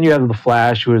 And then you have the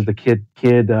Flash, who is the kid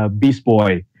Beast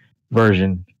Boy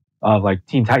version of like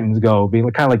Teen Titans Go, being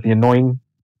kind of like the annoying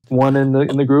one in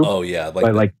the group. Oh yeah,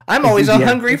 like I'm always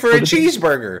hungry for a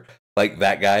cheeseburger, like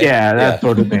that guy. Yeah, that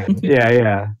sort of thing.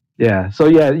 Yeah. So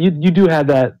yeah, you do have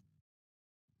that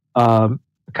kind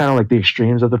of like the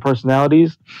extremes of the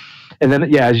personalities, and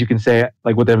then as you can say,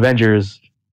 like with the Avengers,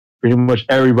 pretty much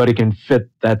everybody can fit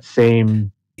that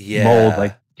same mold.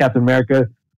 Like Captain America,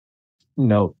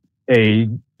 a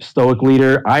stoic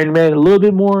leader. Iron Man, a little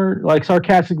bit more like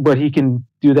sarcastic, but he can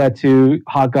do that too.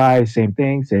 Hawkeye, same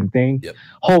thing. Yep.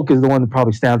 Hulk is the one that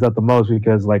probably stands out the most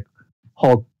because like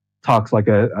Hulk talks like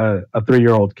a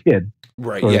 3-year-old kid.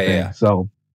 Right. Yeah. So,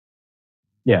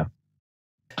 yeah.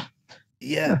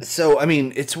 So, I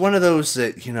mean, it's one of those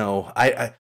that,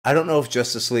 I don't know if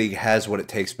Justice League has what it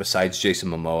takes besides Jason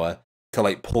Momoa to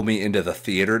like pull me into the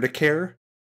theater to care.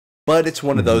 But it's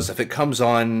one of those, if it comes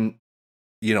on,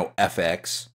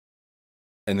 FX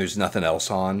and there's nothing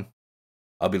else on,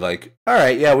 I'll be like, all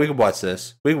right, yeah, we can watch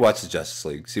this. We can watch the Justice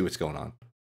League, see what's going on.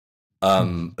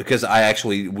 Because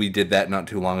we did that not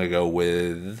too long ago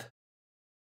with,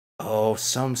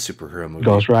 some superhero movie.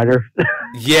 Ghost Rider.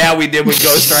 Yeah, we did with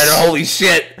Ghost Rider. Holy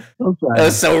shit. That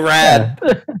was so rad.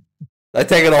 Yeah. I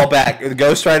take it all back.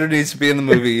 Ghost Rider needs to be in the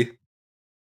movie.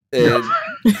 And...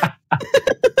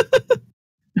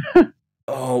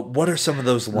 what are some of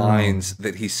those lines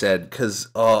that he said? Because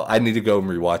I need to go and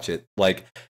rewatch it. Like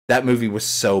that movie was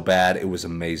so bad, it was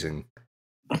amazing.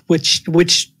 Which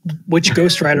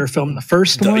Ghost Rider film? The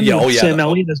first one? Sam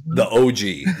Elliott as well? The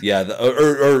OG. Yeah,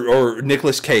 or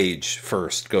Nicolas Cage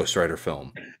first Ghost Rider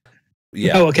film.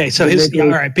 Yeah. Oh, okay. So all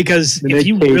right, because if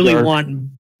you really want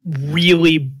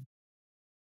really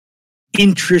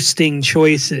interesting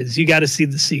choices, you got to see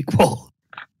the sequel.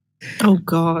 Oh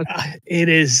God, it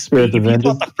is. If you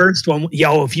thought the first one,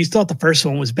 if you thought the first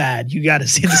one was bad, you got to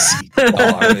see the sequel.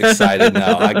 I'm excited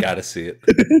now. I got to see it.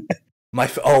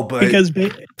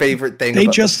 Favorite thing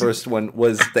about the first one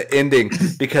was the ending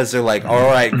because they're like, "All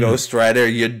right, Ghost Rider,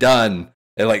 you're done."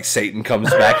 And like Satan comes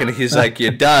back and he's like,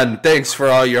 "You're done. Thanks for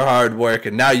all your hard work,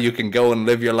 and now you can go and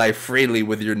live your life freely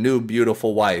with your new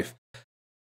beautiful wife."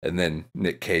 And then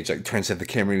Nick Cage like turns to the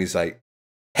camera and he's like,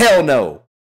 hell no.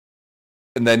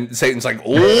 And then Satan's like,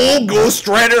 oh, Ghost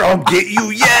Rider, I'll get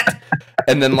you yet.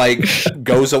 And then like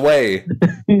goes away.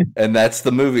 And that's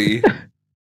the movie.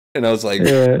 And I was like,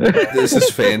 this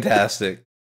is fantastic.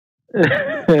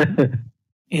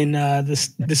 In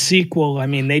the sequel, I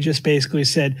mean, they just basically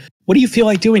said, what do you feel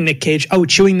like doing, Nick Cage? Oh,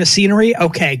 chewing the scenery?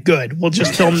 Okay, good. We'll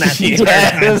just film that the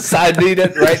entire time. Yes, I need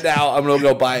it right now. I'm going to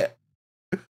go buy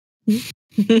it.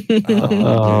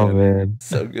 Oh, man.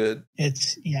 So good.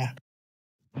 It's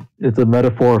It's a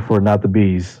metaphor for not the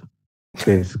bees,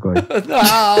 basically.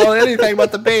 No, anything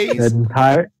but the bees. In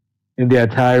the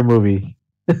entire movie.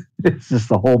 It's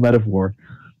just a whole metaphor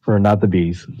for not the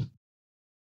bees.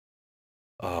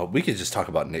 We could just talk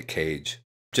about Nick Cage.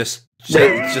 Just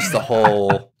the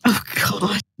whole. Oh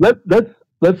God.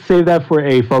 Let's save that for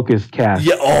a focused cast.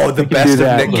 Yeah. Oh, the best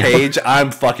of Nick Cage.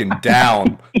 I'm fucking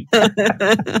down. Let's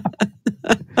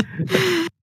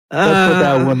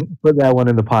put that one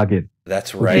in the pocket.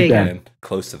 That's right, man.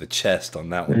 Close to the chest on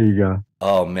that one. There you go.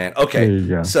 Oh man. Okay. There you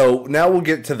go. So now we'll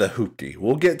get to the hoopty.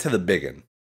 We'll get to the biggin.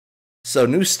 So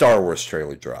new Star Wars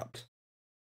trailer dropped.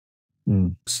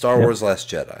 Star Wars Last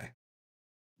Jedi.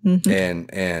 Mm-hmm.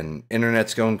 And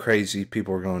internet's going crazy.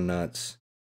 People are going nuts.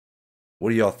 What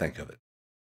do y'all think of it?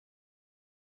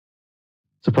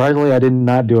 Surprisingly, I did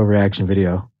not do a reaction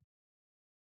video,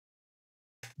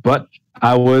 but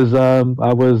I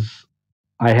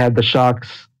had the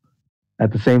shocks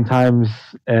at the same times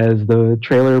as the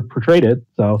trailer portrayed it,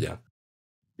 so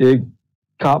it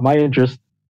caught my interest.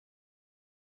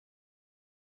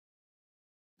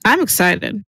 I'm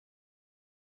excited.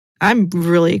 I'm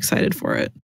really excited for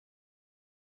it.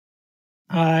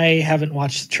 I haven't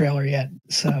watched the trailer yet,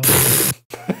 so.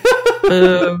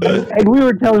 And we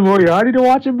were telling Moriartea to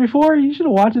watch it before. You should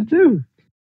have watched it too.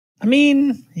 I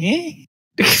mean,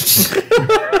 It's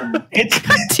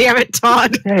damn it,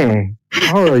 Todd. Hey,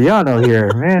 Yano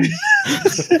here, man.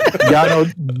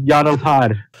 Yano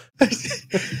Todd.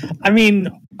 I mean,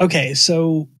 okay,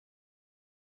 so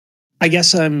I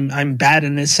guess I'm bad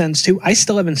in this sense too. I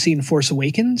still haven't seen Force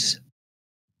Awakens.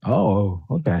 Oh,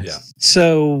 okay. Yeah.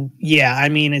 So yeah, I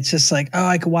mean, it's just like, oh,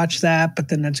 I could watch that, but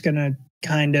then that's gonna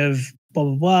kind of blah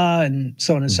blah blah and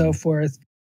so on and so forth.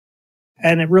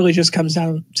 And it really just comes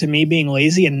down to me being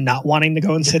lazy and not wanting to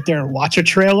go and sit there and watch a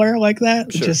trailer like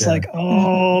that. Sure, just like,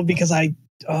 because I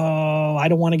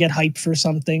don't want to get hyped for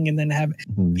something and then have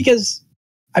because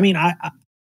I mean, I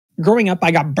growing up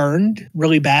I got burned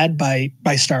really bad by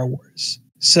Star Wars.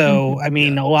 So I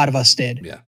mean, a lot of us did.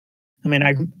 Yeah. I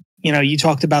mean, you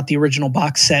talked about the original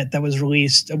box set that was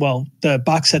released. Well, the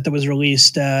box set that was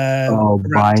released around the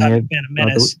time of Phantom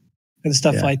Menace and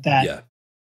stuff like that. Yeah.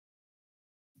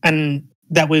 And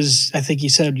that was, I think you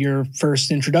said, your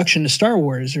first introduction to Star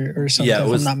Wars or something, yeah,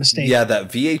 if I'm not mistaken. Yeah, that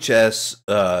VHS,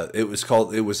 it was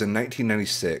in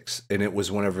 1996, and it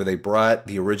was whenever they brought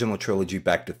the original trilogy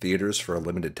back to theaters for a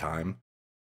limited time.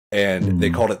 And they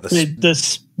called it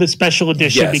the special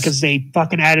edition because they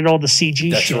fucking added all the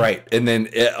CG That's shit. right. And then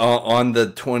on the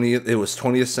 20th, it was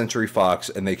 20th Century Fox,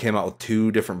 and they came out with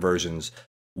two different versions.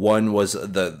 One was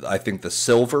I think the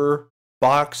silver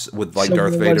box with like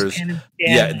Darth Vader's.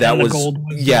 That was gold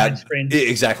was widescreen.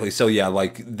 Exactly. So yeah,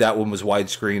 like that one was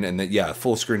widescreen, and then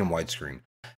full screen and widescreen.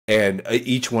 And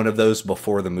each one of those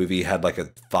before the movie had like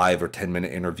a 5 or 10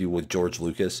 minute interview with George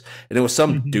Lucas. And it was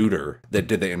some duder that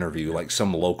did the interview, like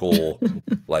some local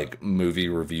like movie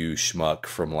review schmuck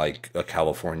from like a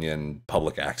Californian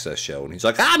public access show. And he's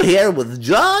like, I'm here with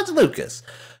George Lucas.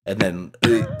 And then,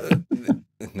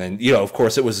 of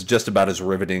course, it was just about as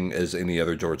riveting as any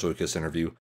other George Lucas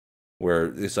interview.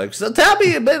 Where it's like, so tell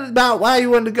me a bit about why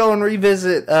you wanted to go and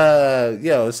revisit,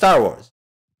 Star Wars.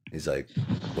 He's like,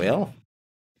 well...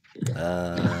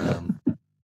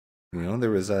 there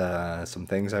was some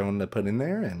things I wanted to put in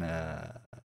there, and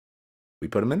we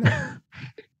put them in there.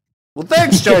 Well,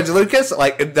 thanks, George Lucas.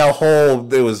 Like it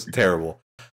was terrible,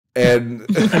 and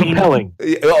compelling.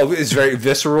 It's very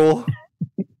visceral,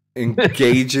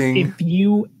 engaging. If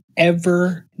you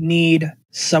ever need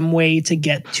some way to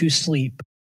get to sleep,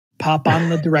 pop on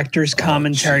the director's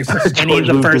commentary for any of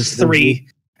the first 3.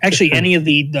 Actually, any of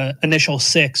the initial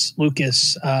 6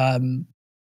 Lucas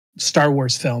Star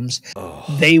Wars films,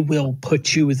 they will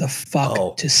put you the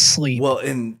fuck to sleep. Well,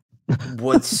 and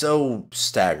what's so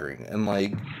staggering, and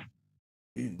like,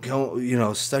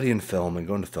 studying film and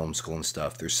going to film school and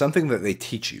stuff, there's something that they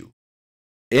teach you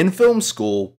in film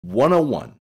school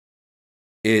 101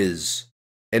 is,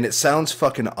 and it sounds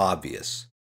fucking obvious.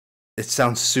 It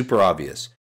sounds super obvious,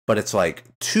 but it's like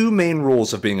 2 main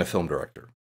rules of being a film director.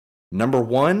 Number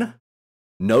 1,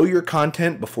 know your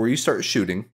content before you start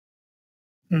shooting.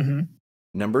 Mm-hmm.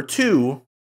 Number 2,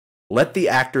 let the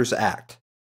actors act.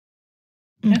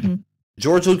 Mm-hmm.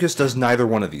 George Lucas does neither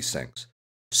one of these things.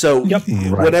 So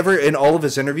whenever in all of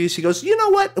his interviews, he goes, you know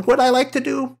what I like to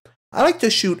do? I like to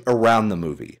shoot around the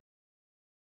movie.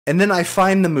 And then I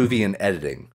find the movie in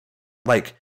editing.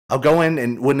 Like, I'll go in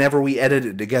and whenever we edit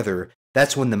it together,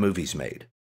 that's when the movie's made.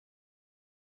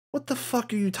 What the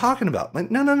fuck are you talking about?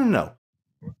 Like, no.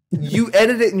 You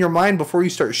edit it in your mind before you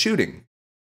start shooting.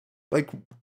 Like,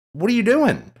 what are you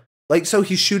doing? Like, so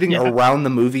he's shooting around the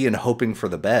movie and hoping for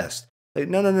the best. Like,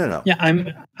 no. Yeah,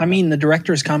 I mean, the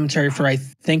director's commentary for, I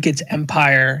think it's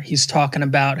Empire. He's talking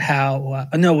about how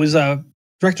no, it was a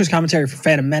director's commentary for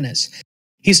Phantom Menace.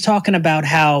 He's talking about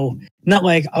how not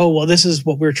like, oh well, this is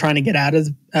what we're trying to get out of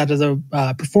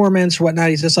the performance or whatnot.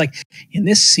 He's just like, in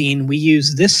this scene, we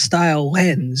use this style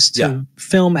lens to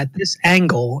film at this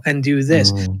angle and do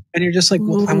this, and you're just like,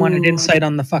 well, I wanted insight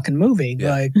on the fucking movie,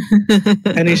 like,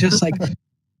 and he's just like.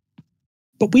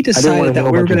 But we decided that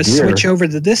we were going to switch over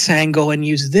to this angle and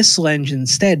use this lens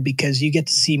instead because you get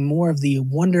to see more of the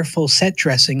wonderful set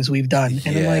dressings we've done.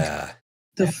 And I'm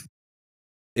like,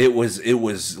 it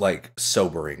was like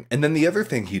sobering. And then the other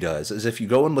thing he does is if you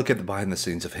go and look at the behind the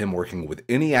scenes of him working with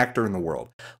any actor in the world,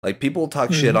 like people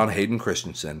talk shit on Hayden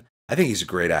Christensen. I think he's a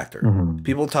great actor.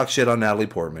 People talk shit on Natalie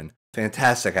Portman.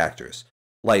 Fantastic actress.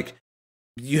 Like,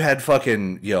 you had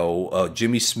fucking,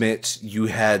 Jimmy Smits, you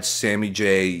had Sammy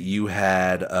J, you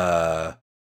had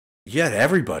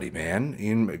everybody, man.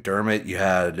 Ian McDermott, you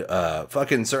had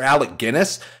fucking Sir Alec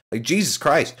Guinness. Like, Jesus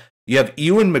Christ. You have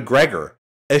Ewan McGregor,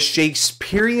 a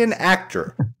Shakespearean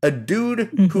actor, a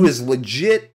dude who is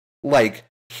legit, like,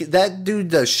 that dude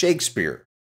does Shakespeare.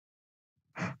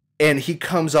 And he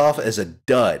comes off as a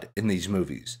dud in these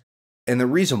movies. And the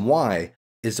reason why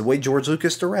is the way George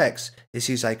Lucas directs is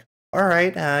he's like, all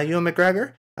right, Ewan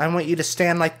McGregor, I want you to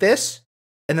stand like this,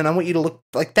 and then I want you to look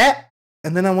like that,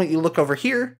 and then I want you to look over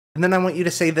here, and then I want you to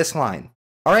say this line.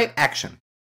 All right, action.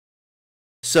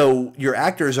 So your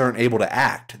actors aren't able to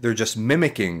act. They're just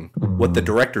mimicking what the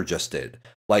director just did.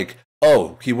 Like,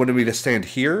 oh, he wanted me to stand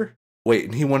here? Wait,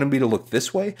 and he wanted me to look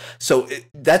this way? So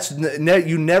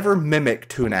you never mimic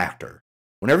to an actor.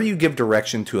 Whenever you give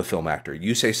direction to a film actor,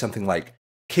 you say something like,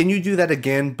 can you do that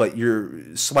again, but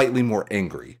you're slightly more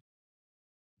angry?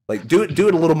 Like, do it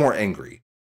a little more angry.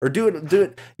 Or do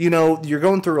it, you're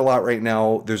going through a lot right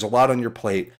now. There's a lot on your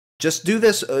plate. Just do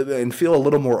this and feel a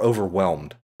little more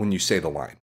overwhelmed when you say the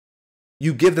line.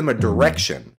 You give them a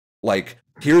direction. Like,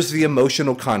 here's the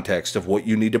emotional context of what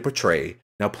you need to portray.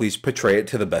 Now, please portray it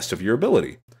to the best of your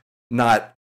ability.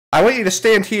 Not, I want you to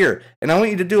stand here, and I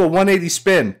want you to do a 180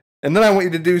 spin, and then I want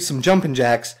you to do some jumping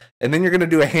jacks, and then you're going to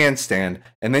do a handstand,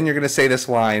 and then you're going to say this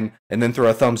line, and then throw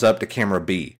a thumbs up to camera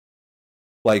B.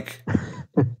 Like,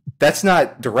 that's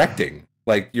not directing.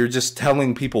 Like, you're just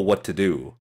telling people what to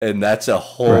do. And that's a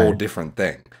whole different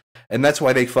thing. And that's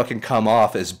why they fucking come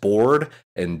off as bored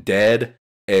and dead.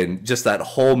 And just that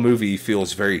whole movie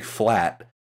feels very flat.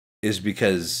 Is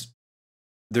because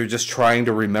they're just trying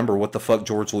to remember what the fuck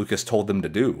George Lucas told them to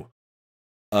do.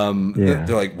 They're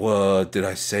like, well, did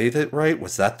I say that right?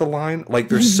 Was that the line? Like,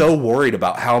 they're so worried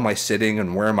about how am I sitting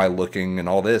and where am I looking and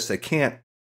all this. They can't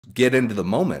get into the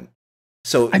moment.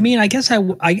 So I mean, I guess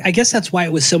that's why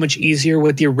it was so much easier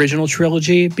with the original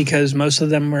trilogy, because most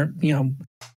of them were,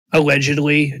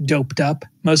 allegedly doped up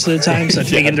most of the time. So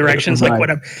taking directions like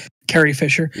whatever, Carrie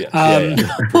Fisher. For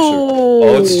sure.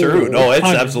 Oh, it's true. No, it's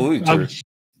absolutely true.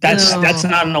 That's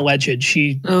not an alleged.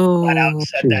 She flat out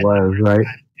said that. Was right.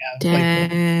 Yeah,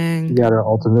 Dang. She got her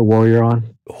Ultimate Warrior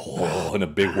on. Oh, in a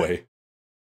big way.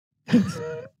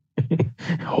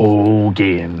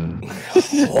 Hogan.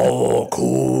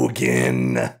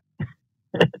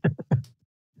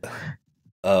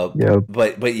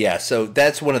 But yeah, so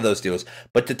that's one of those deals.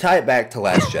 But to tie it back to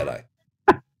Last Jedi,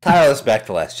 tie us back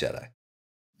to Last Jedi.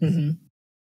 Mm-hmm.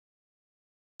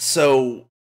 So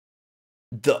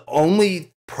the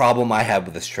only problem I have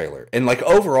with this trailer, and like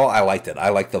overall, I liked it. I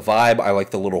like the vibe. I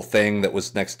like the little thing that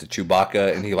was next to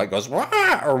Chewbacca, and he like goes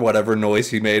Wah! Or whatever noise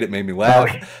he made. It made me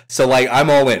laugh. So like, I'm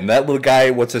all in. That little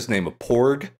guy, what's his name? A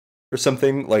porg or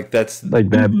something? Like that's like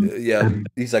that. Yeah,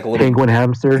 he's like a little penguin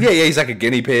hamster. Yeah, he's like a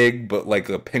guinea pig, but like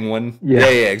a penguin. Yeah,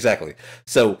 exactly.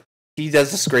 So he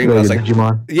does the scream. And I was like,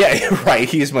 Digimon. Yeah, right.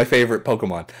 He's my favorite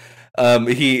Pokemon.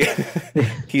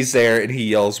 He's there and he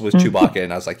yells with Chewbacca,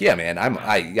 and I was like, yeah, man,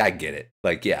 I get it.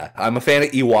 Like, yeah, I'm a fan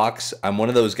of Ewoks. I'm one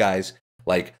of those guys.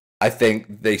 Like, I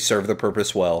think they serve the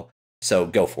purpose well, so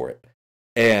go for it.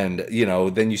 And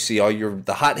then you see all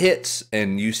the hot hits,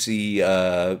 and you see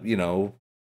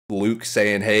Luke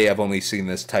saying, hey, I've only seen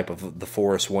this type of the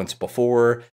Force once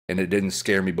before, and it didn't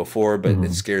scare me before, but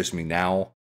it scares me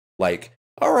now. Like,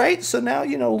 all right, so now,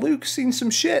 Luke's seen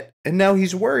some shit, and now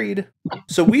he's worried,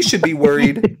 so we should be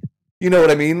worried. You know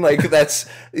what I mean? Like, that's,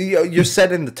 you're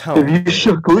setting the tone. If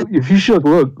you shook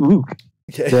Luke,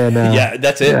 then, yeah,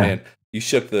 that's it, man. You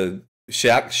shook the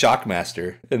shock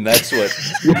master, and that's what...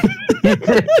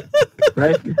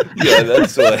 right? Yeah,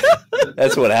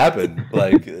 that's what happened.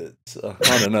 Like, it's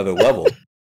on another level.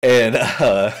 And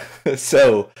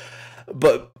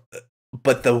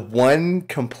but the one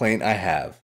complaint I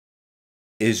have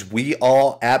is we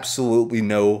all absolutely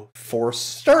know for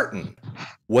certain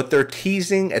what they're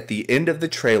teasing at the end of the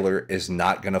trailer is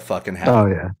not gonna fucking happen. Oh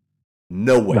yeah.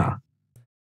 No way. Nah.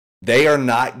 They are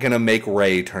not gonna make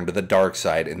Rey turn to the dark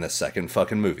side in the second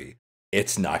fucking movie.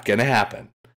 It's not gonna happen.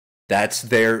 That's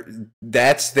their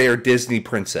Disney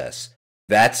princess.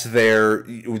 They're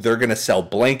gonna sell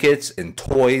blankets and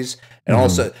toys, and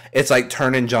also it's like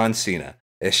turning John Cena.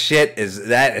 This shit is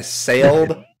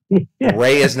sailed.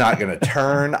 Rey is not gonna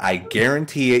turn. I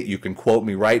guarantee it. You can quote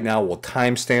me right now. We'll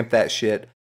timestamp that shit,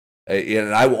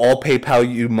 and I'll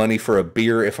PayPal you money for a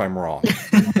beer if I'm wrong.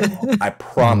 I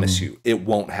promise you, it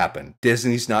won't happen.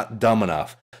 Disney's not dumb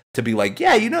enough to be like,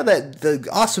 yeah, that the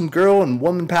awesome girl and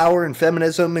woman power and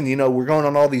feminism, and we're going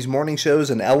on all these morning shows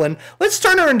and Ellen. Let's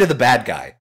turn her into the bad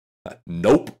guy.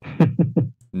 Nope.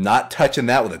 Not touching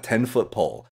that with a 10-foot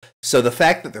pole. So the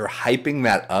fact that they're hyping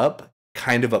that up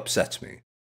kind of upsets me.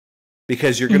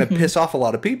 Because you're going to piss off a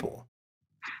lot of people.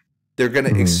 They're going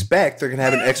to they're going to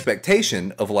have an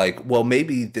expectation of like, well,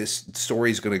 maybe this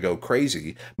story's going to go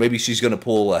crazy. Maybe she's going to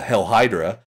pull a Hell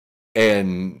Hydra,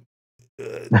 and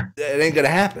it ain't going to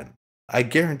happen. I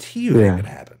guarantee you it ain't going to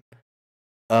happen.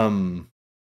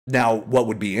 Now, what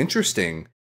would be interesting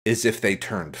is if they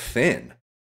turned Finn.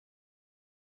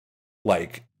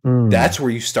 Like, that's where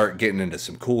you start getting into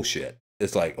some cool shit.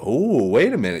 It's like, oh,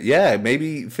 wait a minute. Yeah,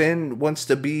 maybe Finn wants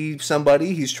to be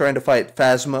somebody. He's trying to fight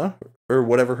Phasma, or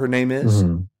whatever her name is.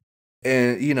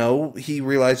 And, he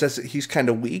realizes that he's kind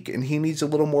of weak and he needs a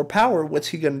little more power. What's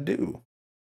he going to do?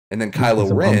 And then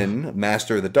Kylo Ren,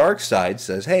 master of the dark side,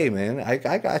 says, hey, man,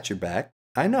 I got your back.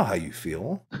 I know how you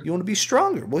feel. You want to be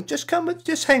stronger. Well, just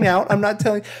hang out. I'm not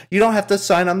telling you don't have to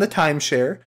sign on the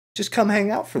timeshare. Just come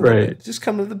hang out for a little bit. Just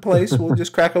come to the place. We'll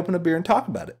just crack open a beer and talk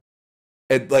about it.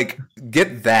 And like,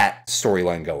 get that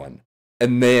storyline going,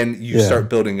 and then you start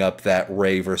building up that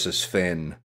Rey versus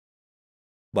Finn.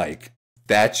 Like,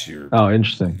 that's your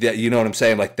interesting. Yeah, you know what I'm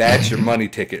saying? Like, that's your money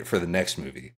ticket for the next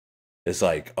movie. It's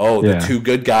like, the two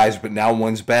good guys, but now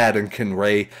one's bad, and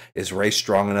is Rey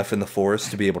strong enough in the Force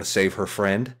to be able to save her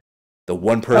friend? The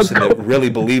one person that really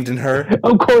believed in her.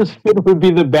 Of course, Finn would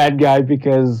be the bad guy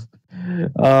because,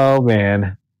 oh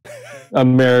man,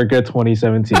 America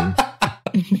 2017.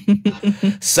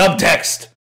 Subtext.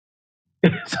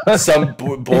 Some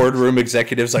boardroom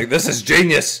executives like, this is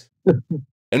genius,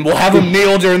 and we'll have him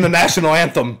kneel during the national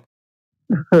anthem.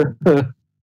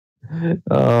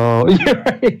 Oh, you're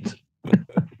right.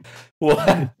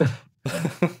 What?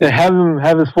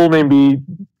 have his full name be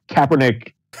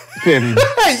Kaepernick Finn.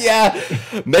 Yeah,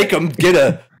 make him get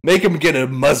a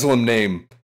Muslim name.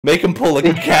 Make him pull a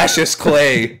Cassius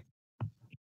Clay.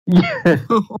 Yeah.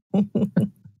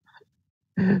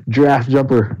 Draft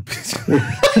jumper.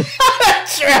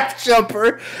 Draft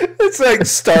jumper. It's like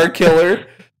Star Killer.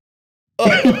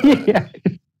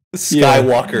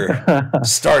 Skywalker.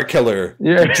 Star Killer.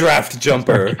 Draft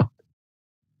jumper.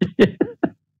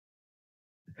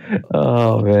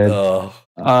 Oh man.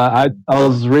 I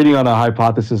was reading on a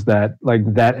hypothesis that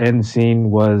like that end scene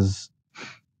was,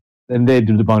 and they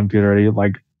debunked it already,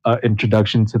 like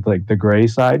introduction to like the gray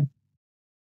side.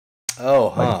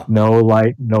 Oh, like, no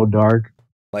light, no dark.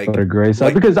 Like a gray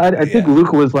side, because I think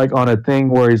Luke was like on a thing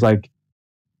where he's like,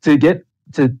 to get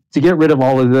rid of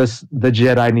all of this, the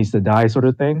Jedi needs to die, sort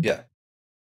of thing. Yeah.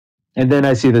 And then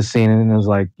I see this scene, and it was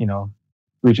like,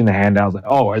 reaching the hand out. I was like,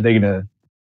 oh, are they gonna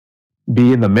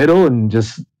be in the middle and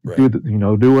just do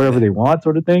whatever they want,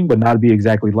 sort of thing, but not be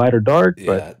exactly light or dark? Yeah,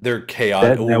 but they're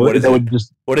chaotic.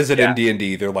 What is it in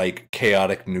D&D? They're like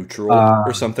chaotic neutral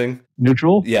or something.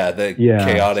 Neutral? Yeah,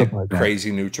 chaotic, like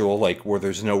crazy neutral, like where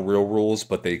there's no real rules,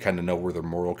 but they kind of know where their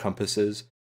moral compass is.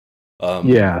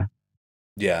 Yeah.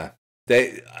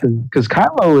 Because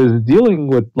Kylo is dealing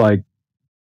with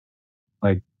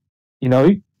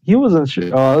he wasn't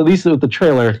sure. At least with the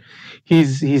trailer,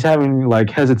 he's having like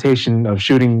hesitation of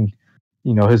shooting,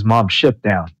 his mom's ship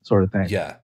down, sort of thing.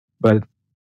 Yeah. But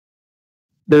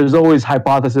there's always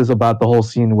hypothesis about the whole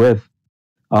scene with,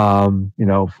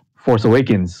 Force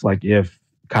Awakens, like if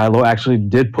Kylo actually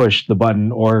did push the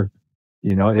button, or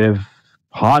if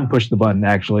Han pushed the button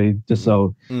actually, just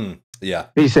so Yeah.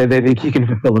 He said they think he can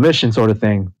fulfill the mission, sort of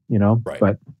thing, you know. Right.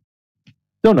 But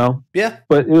don't know. Yeah.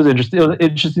 But it was interesting. It was an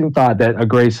interesting thought that a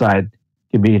gray side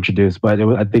can be introduced, but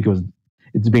I think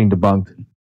it's being debunked.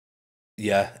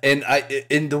 Yeah, and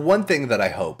the one thing that I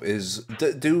hope is,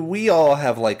 do we all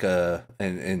have like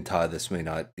and Todd, this may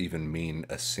not even mean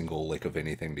a single lick of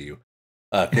anything to you,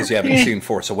 because you haven't seen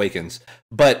Force Awakens,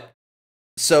 but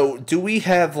so do we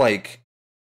think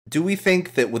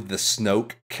that with the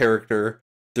Snoke character,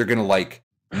 they're gonna like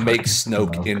make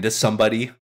Snoke into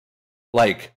somebody?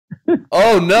 Like,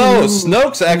 oh no,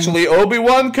 Snoke's actually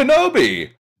Obi-Wan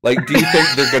Kenobi. Like, do you think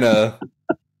they're gonna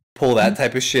pull that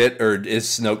type of shit, or is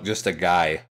Snoke just a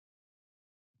guy?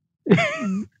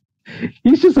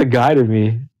 He's just a guy to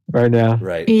me right now.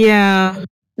 Right. Yeah.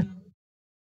 I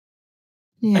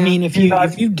mean, if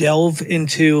you delve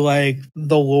into like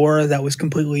the lore that was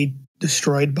completely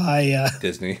destroyed by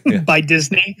Disney, by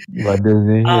Disney,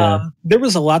 there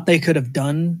was a lot they could have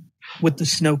done with the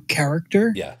Snoke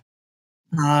character. Yeah.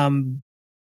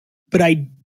 But I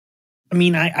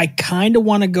mean, I kind of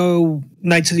want to go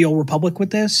Knights of the Old Republic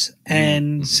with this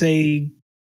and say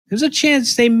there's a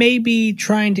chance they may be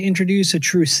trying to introduce a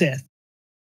true Sith.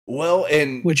 Well,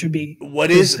 and which would be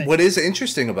what is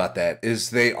interesting about that is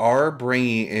they are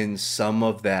bringing in some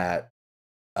of that,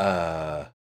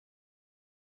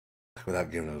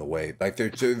 without giving it away, like they're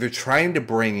trying to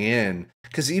bring in,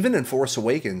 because even in Force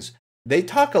Awakens they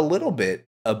talk a little bit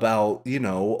about, you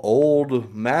know,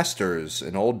 old masters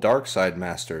and old dark side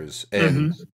masters,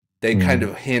 and they kind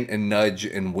of hint and nudge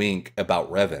and wink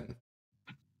about Revan,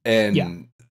 and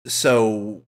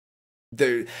so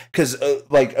there, because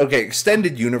like, okay,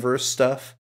 extended universe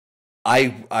stuff,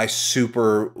 I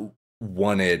super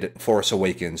wanted Force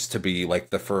Awakens to be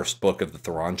like the first book of the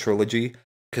Thrawn trilogy,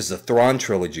 because the Thrawn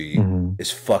trilogy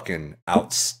is fucking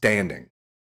outstanding.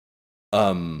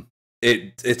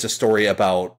 It's a story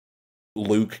about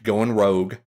Luke going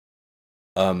rogue.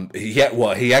 He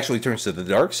actually turns to the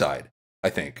dark side, I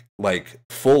think, like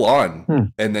full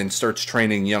on, and then starts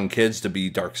training young kids to be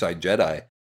dark side Jedi.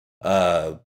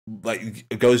 Like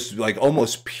it goes like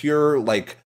almost pure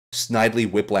like Snidely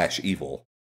Whiplash evil.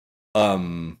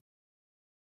 Yeah,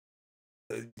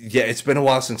 it's been a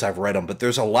while since I've read them, but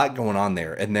there's a lot going on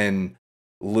there. And then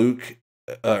Luke,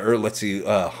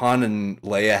 Han and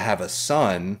Leia have a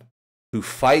son who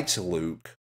fights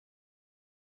Luke.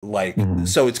 Like,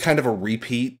 so it's kind of a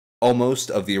repeat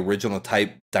almost of the original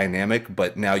type dynamic,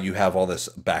 but now you have all this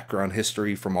background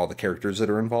history from all the characters that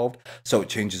are involved, so it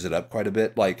changes it up quite a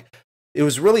bit. Like, it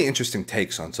was really interesting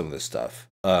takes on some of this stuff,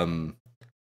 and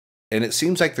it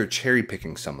seems like they're cherry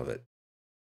picking some of it.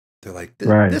 They're like,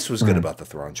 this was good about the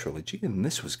Thrawn trilogy, and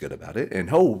this was good about it, and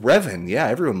Revan, yeah,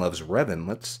 everyone loves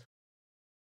Revan.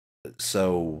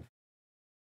 So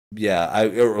yeah,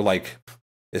 or like,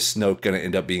 is Snoke gonna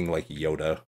end up being like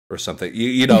Yoda or something?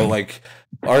 You know, like,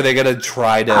 are they gonna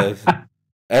try to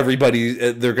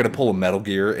everybody? They're gonna pull a Metal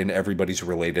Gear, and everybody's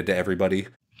related to everybody.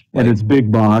 And it's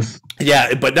Big Boss.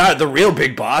 Yeah, but not the real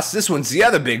Big Boss. This one's the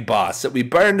other Big Boss that we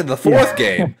burned in the fourth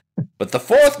game. But the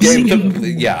fourth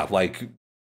game, like.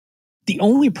 The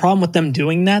only problem with them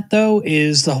doing that, though,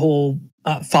 is the whole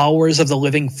followers of the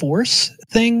living force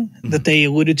thing that they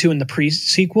alluded to in the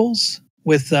pre-sequels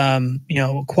with,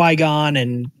 Qui-Gon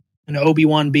and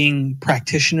Obi-Wan being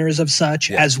practitioners of such,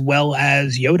 as well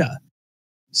as Yoda.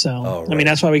 So, I mean,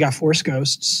 that's why we got Force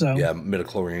Ghosts. So yeah,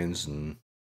 midichlorians and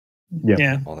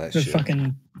all that the shit.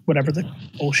 Fucking whatever the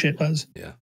bullshit was.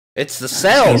 Yeah, it's the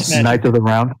cells. Knight of the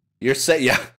Round. Your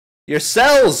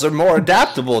cells are more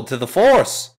adaptable to the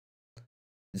Force.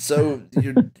 So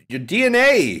your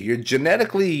DNA, you're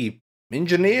genetically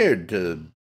engineered to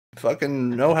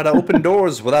fucking know how to open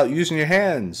doors without using your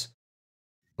hands.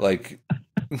 Like,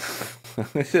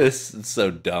 it's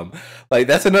so dumb. Like,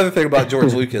 that's another thing about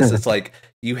George Lucas. It's like,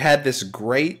 you had this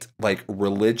great, like,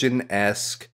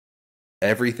 religion-esque,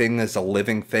 everything is a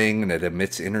living thing and it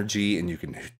emits energy and you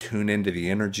can tune into the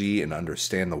energy and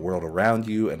understand the world around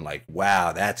you, and like,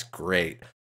 wow, that's great.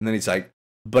 And then he's like,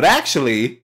 but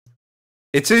actually,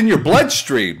 it's in your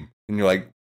bloodstream. And you're like,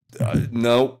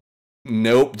 nope,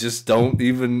 just don't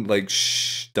even, like,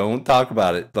 don't talk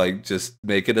about it. Like, just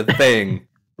make it a thing.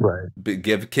 Right.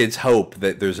 Give kids hope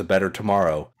that there's a better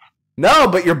tomorrow. No,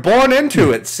 but you're born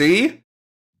into it, see?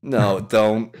 No,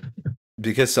 don't.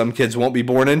 Because some kids won't be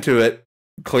born into it.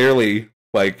 Clearly,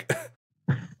 like...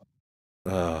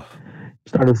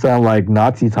 Starting to sound like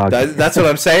Nazi talk. That's what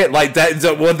I'm saying. Like, that's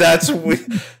the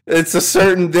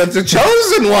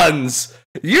chosen ones.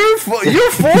 You're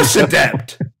Force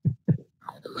adept.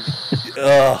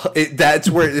 That's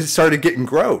where it started getting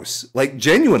gross. Like,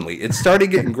 genuinely, it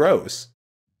started getting gross.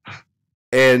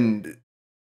 And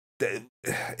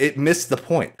it missed the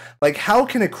point. Like, how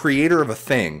can a creator of a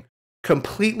thing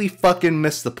completely fucking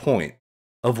miss the point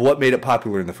of what made it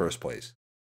popular in the first place?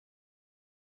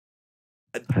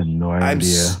 I have no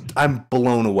idea. I'm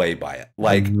blown away by it.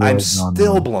 Like, I'm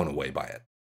still blown away by it.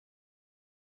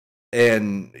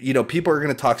 And, you know, people are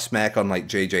going to talk smack on, like,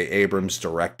 J.J. Abrams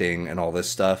directing and all this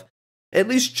stuff. At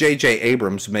least J.J.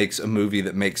 Abrams makes a movie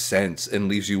that makes sense and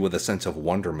leaves you with a sense of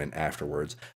wonderment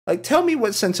afterwards. Like, tell me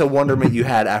what sense of wonderment you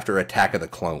had after Attack of the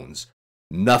Clones.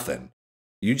 Nothing.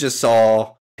 You just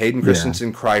saw Hayden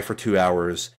Christensen cry for 2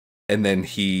 hours, and then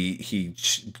he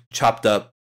chopped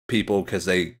up people because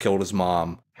they killed his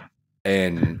mom.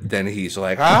 And then he's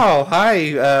like, oh,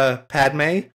 hi,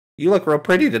 Padme. You look real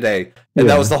pretty today. And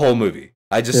that was the whole movie.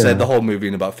 I just said the whole movie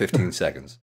in about 15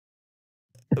 seconds.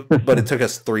 But it took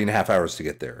us 3.5 hours to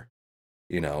get there.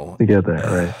 You know? To get there,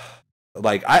 right.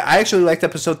 Like, I actually liked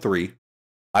episode 3.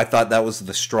 I thought that was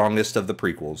the strongest of the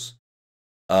prequels.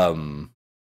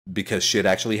 Because shit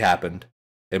actually happened.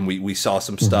 And we saw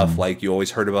some stuff, like you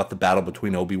always heard about the battle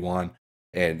between Obi-Wan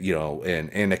and, you know,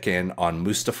 and Anakin on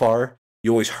Mustafar.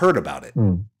 You always heard about it.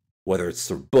 Whether it's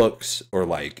through books or,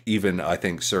 like, even I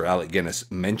think Sir Alec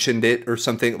Guinness mentioned it or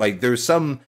something. Like,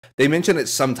 they mentioned it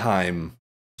sometime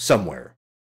somewhere.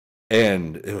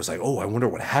 And it was like, oh, I wonder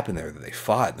what happened there that they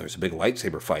fought. And there was a big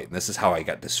lightsaber fight. And this is how I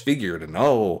got disfigured. And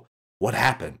oh, what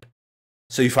happened?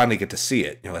 So you finally get to see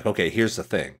it. You're like, okay, here's the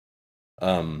thing.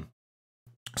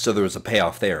 So there was a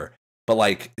payoff there. But,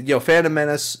 like, you know, Phantom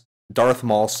Menace, Darth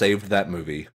Maul saved that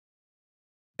movie.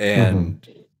 And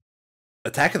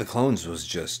Attack of the Clones was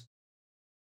just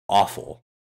awful.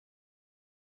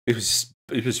 It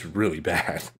was really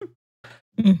bad.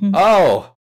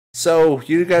 Oh, so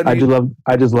you got. I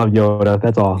just love Yoda.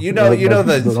 That's all. You know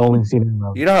the only scene I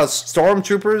love. You know how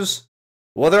stormtroopers?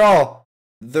 Well,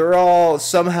 they're all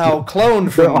somehow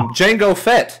cloned from Jango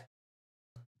Fett.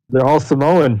 They're all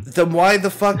Samoan. Then why the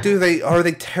fuck are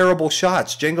they terrible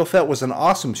shots? Jango Fett was an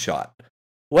awesome shot.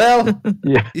 Well,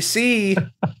 you see.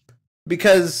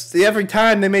 Because every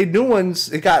time they made new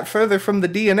ones, it got further from the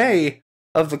DNA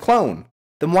of the clone.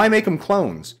 Then why make them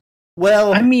clones?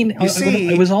 Well, I mean, you see,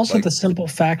 it was also the simple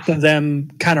fact of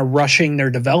them kind of rushing their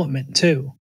development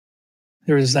too.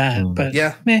 There was that, but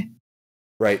meh.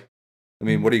 Right. I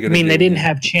mean, what are you going to do? I mean, they didn't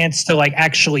have chance to, like,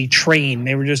 actually train.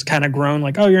 They were just kind of grown,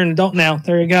 like, oh, you're an adult now.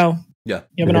 There you go. Yeah.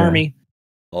 You have an army.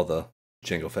 All the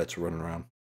Jango Fetts running around.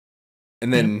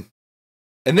 And then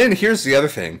here's the other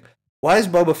thing. Why is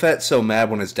Boba Fett so mad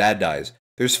when his dad dies?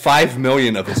 There's 5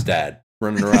 million of his dad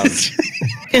running around.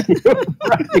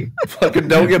 Right. Fucking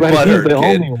don't get butthurt,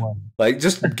 kid. Like,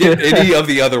 just get any of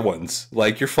the other ones.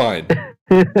 Like, you're fine.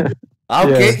 I'll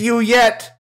get you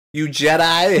yet, you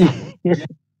Jedi.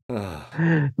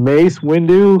 Mace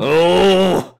Windu.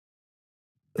 Oh.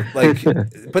 Like,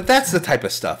 but that's the type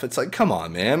of stuff. It's like, come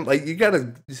on, man. Like, you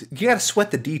gotta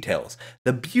sweat the details.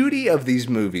 The beauty of these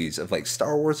movies, of like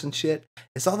Star Wars and shit,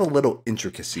 is all the little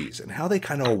intricacies and how they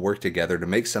kind of all work together to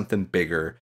make something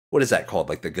bigger. What is that called?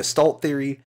 Like the Gestalt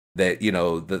theory, that, you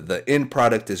know, the end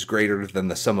product is greater than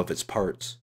the sum of its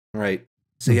parts, right?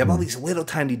 So you have all these little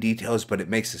tiny details, but it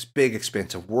makes this big,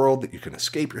 expansive world that you can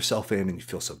escape yourself in, and you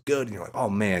feel so good, and you're like, oh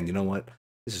man, you know what?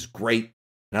 This is great,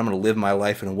 and I'm going to live my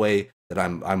life in a way that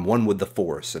I'm one with the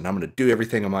Force, and I'm going to do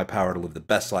everything in my power to live the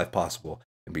best life possible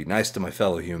and be nice to my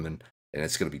fellow human, and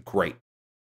it's going to be great.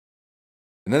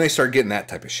 And then they start getting that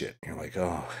type of shit. And you're like,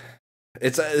 oh,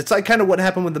 it's like kind of what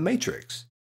happened with the Matrix,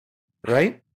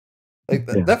 right? Like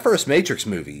that first Matrix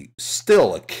movie,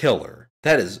 still a killer.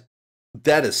 That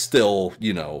is still,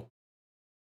 you know,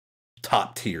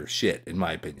 top tier shit in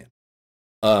my opinion.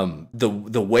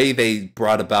 The way they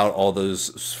brought about all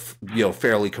those, you know,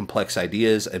 fairly complex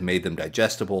ideas and made them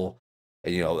digestible,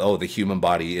 and, you know, oh, the human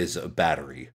body is a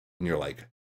battery, and you're like,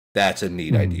 that's a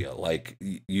neat idea. Like,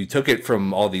 you took it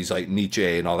from all these, like,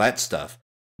 Nietzsche and all that stuff,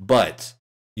 but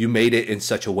you made it in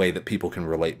such a way that people can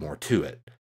relate more to it.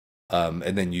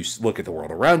 And then you look at the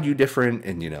world around you different,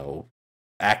 and, you know,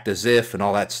 act as if and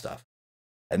all that stuff.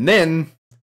 And then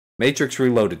Matrix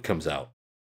Reloaded comes out.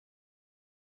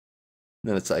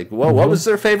 And it's like, well, what was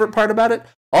their favorite part about it?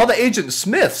 All the Agent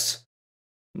Smiths.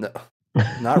 No,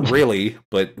 not really,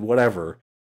 but whatever.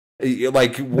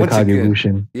 Like, once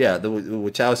again, yeah, the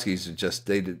Wachowskis just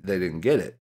they didn't get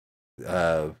it.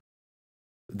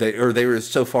 They were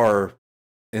so far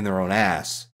in their own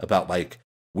ass about, like,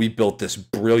 we built this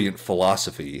brilliant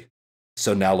philosophy,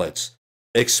 so now let's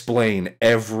explain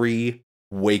every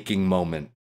waking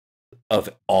moment of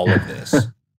all of this.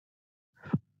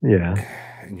 Yeah.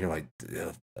 And you're like,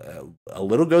 a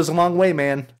little goes a long way,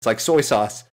 man. It's like soy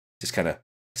sauce. Just kind of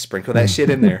sprinkle that shit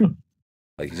in there.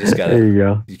 Like you just gotta. There you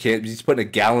go. You can't just put a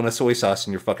gallon of soy sauce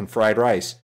in your fucking fried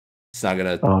rice. It's not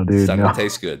gonna. Oh, dude, it's not gonna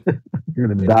taste good. You're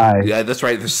gonna die. Yeah, that's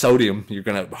right. There's sodium.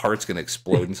 Heart's gonna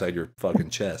explode inside your fucking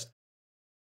chest.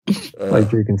 Like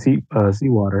drinking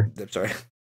seawater. That's right.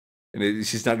 And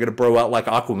she's not gonna bro out like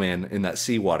Aquaman in that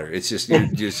seawater. It's just you're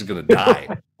just gonna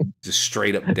die, just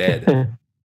straight up dead.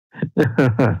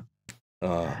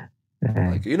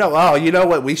 Like you know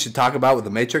what we should talk about with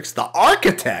the Matrix? The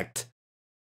architect.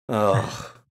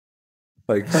 Oh,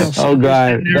 like oh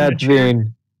god, that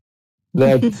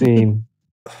scene.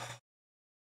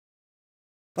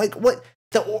 Like what?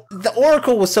 The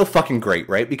Oracle was so fucking great,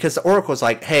 right? Because the Oracle's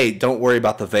like, hey, don't worry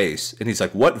about the vase. And he's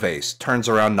like, what vase? Turns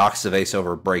around, knocks the vase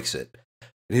over, breaks it.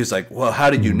 And he was like, well, how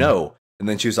did you know? And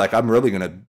then she was like, I'm really going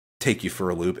to take you for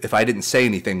a loop. If I didn't say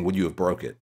anything, would you have broke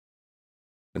it?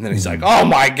 And then he's like, oh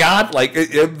my God. Like,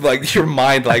 like your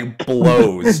mind like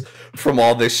blows from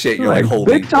all this shit. You're like,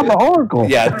 holding. Big time the Oracle.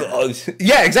 Yeah.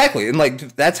 Yeah, exactly. And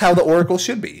like, that's how the Oracle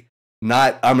should be.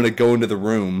 Not, I'm going to go into the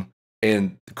room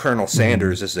and Colonel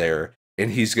Sanders is there.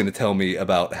 And he's going to tell me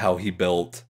about how he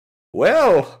built,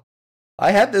 well,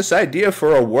 I had this idea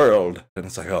for a world. And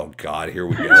it's like, oh, God, here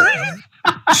we go.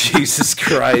 Jesus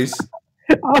Christ.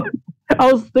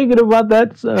 I was thinking about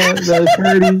that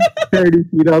parody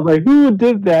scene. I was like, who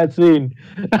did that scene?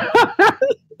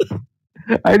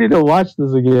 I need to watch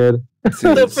this again.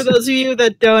 So for those of you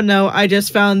that don't know, I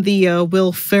just found the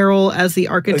Will Ferrell as the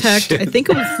architect. I think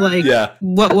it was like,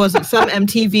 what was it? Some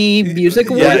MTV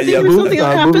Music Award thing or something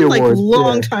that happened like a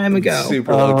long time ago.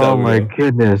 Super long time ago. My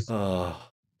goodness.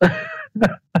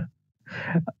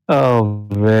 Oh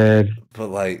man. But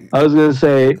like, I was gonna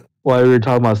say while we were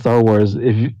talking about Star Wars,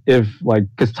 if like,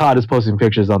 because Todd is posting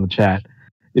pictures on the chat,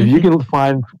 if you can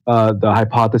find the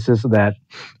hypothesis that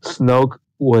Snoke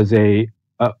was a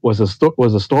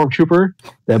stormtrooper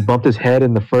that bumped his head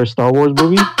in the first Star Wars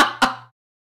movie,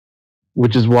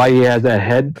 which is why he has that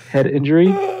head injury.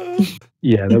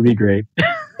 Yeah, that'd be great.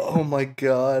 Oh my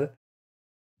God.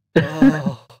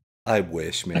 Oh, I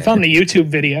wish, man. I found the YouTube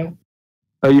video.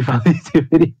 Oh, you found the YouTube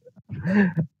video?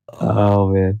 Oh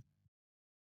man,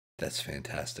 that's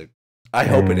fantastic. I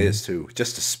hope it is too,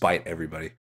 just to spite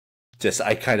everybody.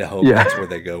 I kind of hope that's where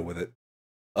they go with it.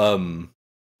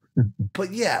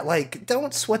 But yeah, like,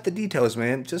 don't sweat the details,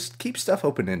 man. Just keep stuff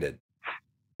open-ended.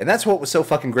 And that's what was so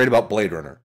fucking great about Blade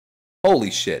Runner.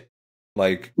 Holy shit.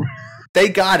 Like, they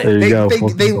got it.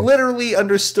 They literally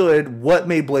understood what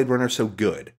made Blade Runner so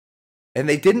good. And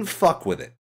they didn't fuck with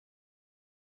it.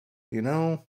 You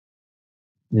know?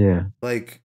 Yeah.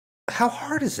 Like, how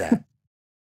hard is that?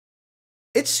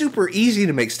 It's super easy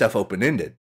to make stuff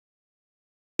open-ended.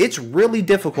 It's really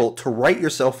difficult to write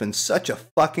yourself in such a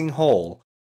fucking hole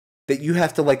that you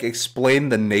have to, like, explain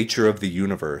the nature of the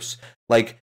universe.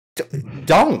 Like,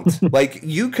 don't. Like,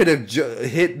 you could have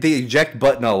hit the eject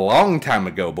button a long time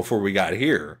ago before we got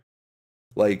here.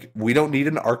 Like, we don't need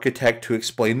an architect to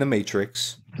explain the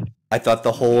Matrix. I thought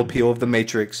the whole appeal of the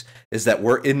Matrix is that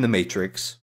we're in the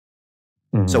Matrix.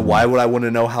 Mm-hmm. So why would I want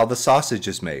to know how the sausage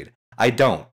is made? I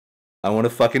don't. I want to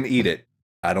fucking eat it.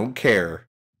 I don't care.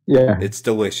 Yeah. It's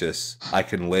delicious. I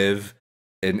can live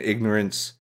in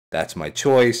ignorance. That's my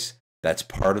choice. That's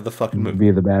part of the fucking movie.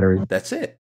 Be the battery. That's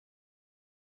it.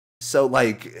 So,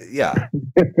 like, yeah.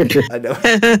 I know.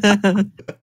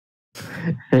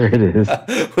 There it is.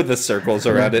 With the circles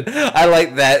around it. I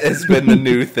like that. It's been the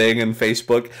new thing in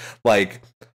Facebook. Like,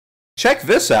 check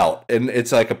this out. And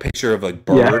it's like a picture of a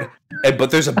bird. Yeah.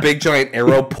 But there's a big giant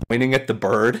arrow pointing at the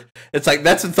bird. It's like,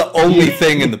 that's the only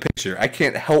thing in the picture. I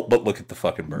can't help but look at the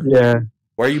fucking bird. Yeah.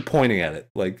 Why are you pointing at it?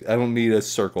 Like, I don't need a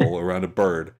circle around a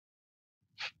bird.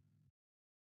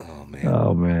 Oh, man.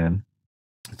 Oh, man.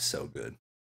 It's so good.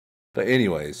 But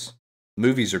anyways,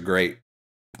 movies are great.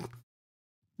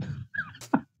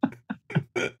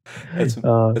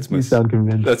 You sound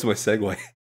convinced. That's my segue.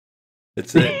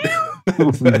 That's it.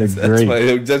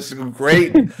 That's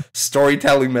great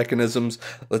storytelling mechanisms.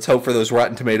 Let's hope for those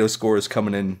Rotten Tomato scores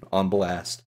coming in on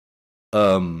blast.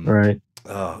 Right.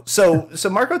 So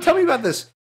Marco, tell me about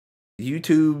this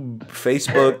YouTube,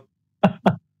 Facebook,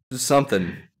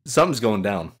 something's going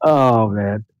down. Oh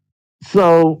man.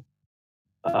 So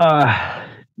I'm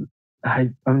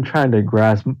trying to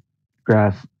grasp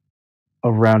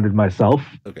around it myself.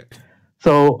 Okay.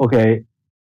 So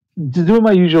just doing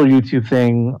my usual YouTube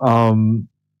thing.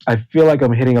 I feel like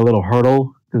I'm hitting a little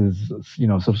hurdle because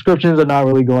subscriptions are not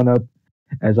really going up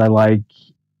as I like,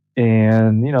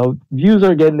 and views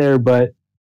are getting there, but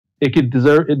it could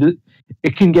deserve it.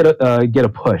 It can get a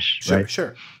push. Sure, right?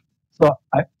 Sure. So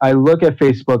I look at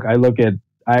Facebook. I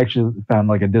actually found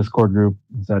like a Discord group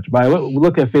and such, but I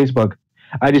look at Facebook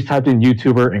I just typed in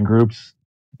YouTuber and groups,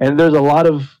 and there's a lot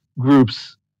of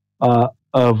groups of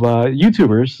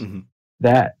YouTubers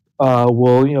that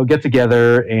will get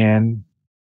together, and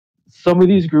some of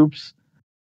these groups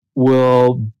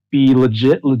will be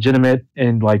legitimate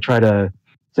and like try to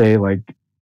say like,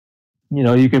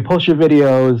 you can post your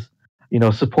videos,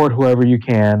 support whoever you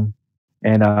can,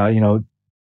 and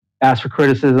ask for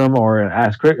criticism or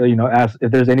ask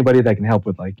if there's anybody that can help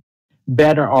with like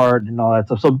banner art and all that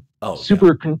stuff. So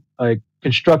super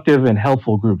constructive and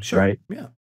helpful groups, right? Yeah.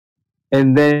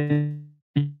 And then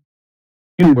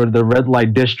you were the red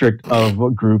light district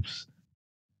of groups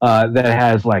that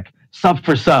has like sub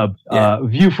for sub,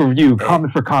 view for view,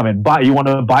 comment for comment. You want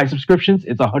to buy subscriptions?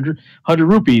 It's 100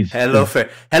 rupees. Hello,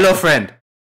 friend.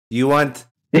 You want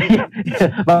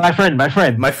my friend?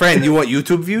 You want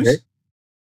YouTube views?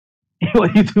 You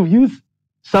want YouTube views?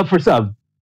 Sub for sub,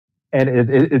 and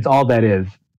it's all that is.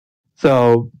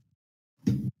 So,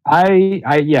 like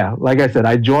I said,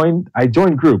 I joined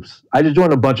groups. I just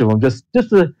joined a bunch of them.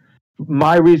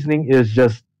 My reasoning is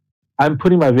just I'm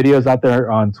putting my videos out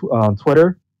there on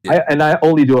Twitter. Yeah. And I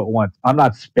only do it once. I'm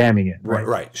not spamming it.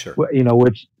 Right, sure.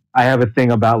 Which I have a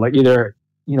thing about, like either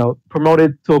promote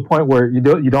it to a point where you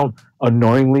don't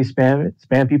annoyingly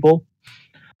spam people.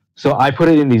 So I put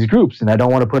it in these groups, and I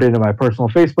don't want to put it in my personal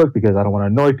Facebook because I don't want to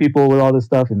annoy people with all this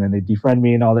stuff, and then they defriend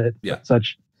me and all that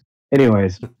such.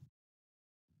 Anyways,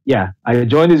 I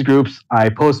join these groups. I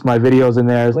post my videos in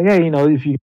there. It's like, hey, if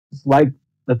you like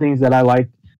the things that I like,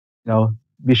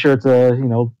 be sure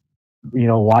to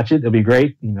watch it. It'll be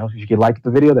great. If you can like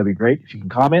the video, that'd be great. If you can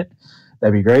comment,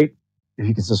 that'd be great. If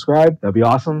you can subscribe, that'd be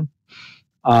awesome.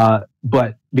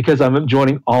 But because I'm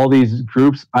joining all these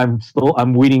groups, I'm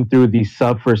weeding through the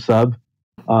sub for sub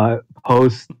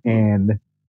posts and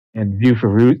view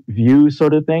for view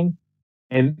sort of thing.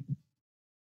 And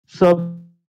sub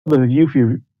and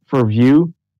view for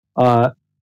view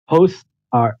posts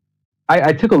are.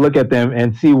 I took a look at them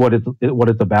and see what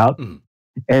it's about,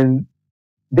 and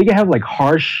they can have like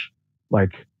harsh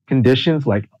like conditions.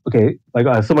 Like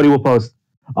somebody will post,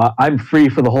 "I'm free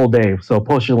for the whole day, so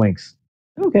post your links."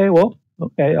 Okay,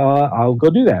 I'll go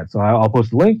do that. So I'll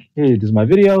post a link. Hey, this is my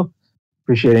video.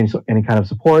 Appreciate any kind of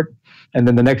support. And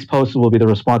then the next post will be the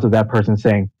response of that person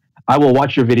saying, "I will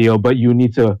watch your video, but you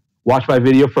need to watch my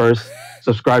video first.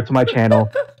 Subscribe to my channel.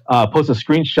 Post a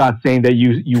screenshot saying that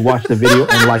you watched the video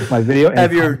and liked my video. And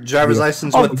have your driver's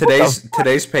license with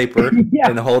today's paper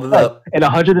and hold it up. And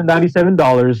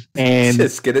 $197 and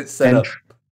just get it set up.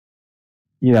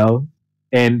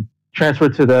 And transfer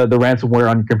to the ransomware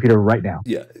on your computer right now.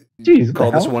 Yeah. Jeez,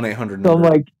 call this 1-800 number. So I'm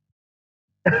like,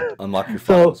 unlock your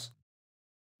files.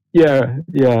 Yeah.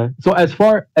 So as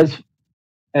far as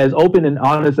open and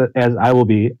honest as I will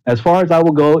be, as far as I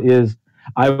will go is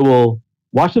I will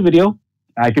watch the video.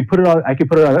 I could put it on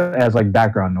as like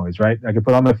background noise, right? I could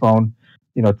put it on my phone,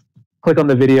 click on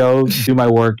the video, do my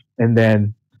work, and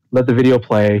then let the video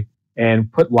play and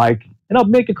and I'll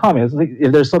make a comment.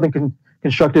 If there's something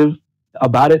constructive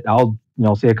about it, I'll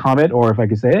say a comment, or if I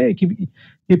can say, hey,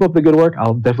 keep up the good work,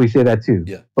 I'll definitely say that too.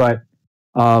 Yeah. But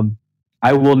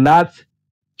I will not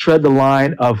tread the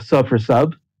line of sub for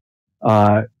sub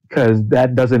because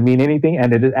that doesn't mean anything,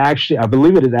 and I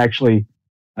believe it is actually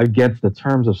against the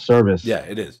terms of service. Yeah,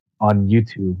 it is on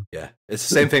YouTube. Yeah, it's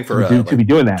the same thing for to be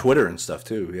doing that. Twitter and stuff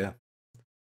too.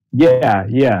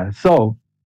 Yeah. So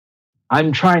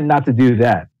I'm trying not to do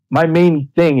that. My main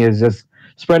thing is just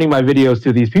spreading my videos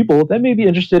to these people that may be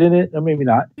interested in it or maybe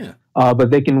not. Yeah.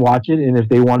 But they can watch it, and if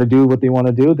they want to do what they want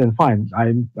to do, then fine.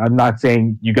 I'm not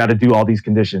saying you got to do all these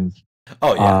conditions.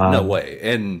 Oh yeah, no way.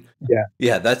 And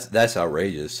that's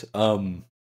outrageous.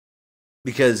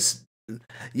 Because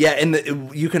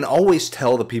you can always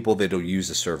tell the people that will use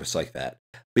a service like that.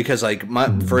 Because like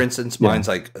for instance, mine's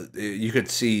like you could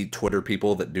see Twitter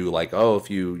people that do like, oh, if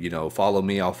you follow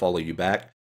me, I'll follow you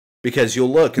back. Because you'll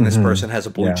look and this person has a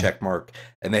blue check mark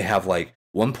and they have like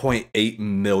 1.8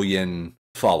 million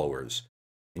followers.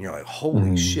 And you're like,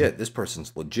 holy shit, this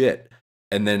person's legit.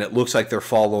 And then it looks like they're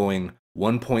following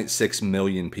 1.6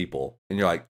 million people. And you're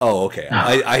like, oh, okay,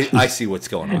 I see what's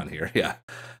going on here. Yeah.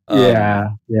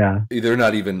 Yeah. They're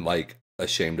not even like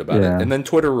ashamed about it. And then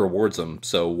Twitter rewards them,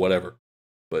 so whatever.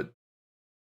 But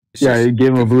you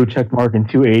give them a blue check mark and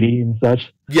 280 and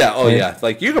such. Yeah, yeah.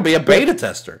 Like you could be a beta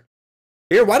tester.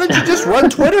 Here, why don't you just run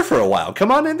Twitter for a while?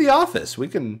 Come on in the office. We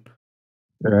can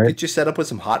get you set up with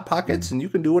some Hot Pockets, and you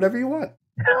can do whatever you want.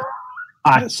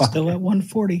 Still at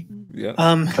 140. Yeah.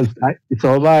 It's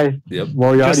all right. Yep.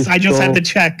 I just had to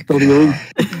check.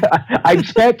 I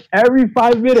check every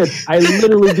 5 minutes. I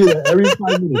literally do that every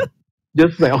 5 minutes.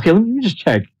 Just like, okay, let me just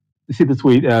check. see the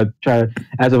tweet. Try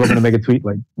as if I'm going to make a tweet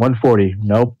like 140.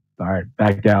 Nope. All right,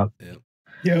 back out.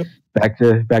 Yep. Back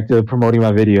to promoting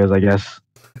my videos, I guess.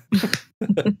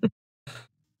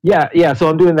 Yeah. So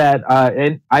I'm doing that,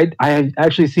 and I have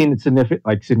actually seen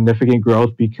significant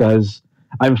growth because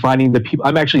I'm finding the people.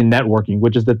 I'm actually networking,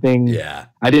 which is the thing. Yeah.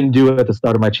 I didn't do at the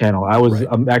start of my channel.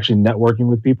 I'm actually networking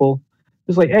with people.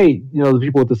 It's like, hey, the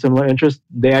people with the similar interest,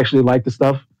 they actually like the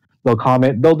stuff. They'll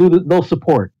comment. They'll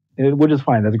support, which is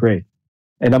fine. That's great.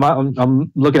 And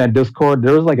I'm looking at Discord.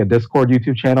 There was like a Discord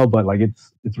YouTube channel, but like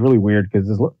it's really weird because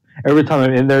every time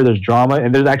I'm in there, there's drama,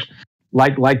 and there's actually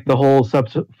like the whole sub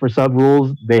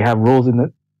rules. They have rules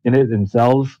in it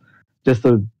themselves just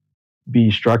to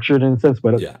be structured in a sense.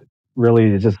 But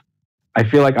really, it's just I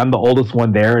feel like I'm the oldest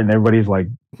one there, and everybody's like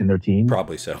in their teens.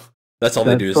 Probably so. That's all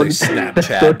they do is they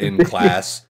Snapchat in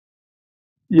class.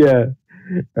 Yeah.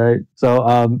 Right. So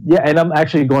and I'm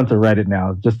actually going to Reddit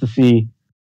now just to see.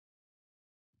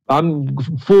 I'm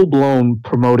full blown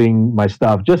promoting my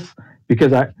stuff just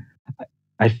because I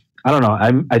don't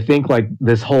know. I think like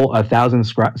this whole 1,000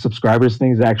 subscribers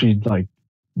thing is actually like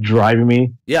driving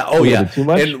me. Yeah. Oh yeah. Too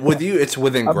much. And with you, it's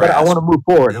within grasp. But I want to move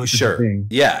forward. Sure.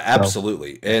 Yeah.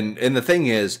 Absolutely. So. And the thing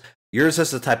is, yours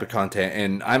is the type of content,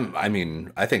 and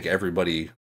I think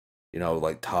everybody,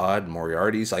 like Todd,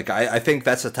 Moriarty's, like I think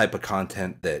that's the type of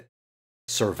content that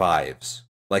survives.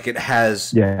 Like it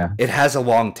has a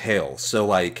long tail. So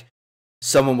like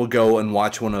someone will go and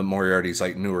watch one of Moriarty's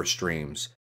like newer streams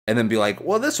and then be like,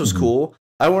 well, this was cool.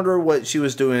 I wonder what she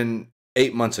was doing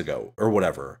 8 months ago or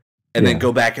whatever. And then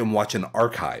go back and watch an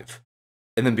archive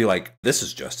and then be like, this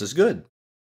is just as good.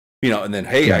 And then,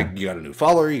 hey, you got a new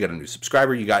follower, you got a new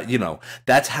subscriber, you got,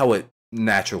 that's how it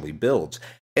naturally builds.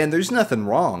 And there's nothing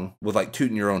wrong with like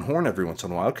tooting your own horn every once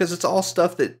in a while because it's all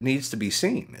stuff that needs to be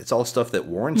seen. It's all stuff that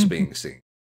warrants being seen.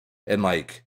 And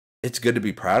like, it's good to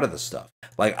be proud of this stuff.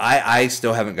 Like I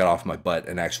still haven't got off my butt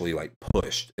and actually like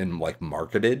pushed and like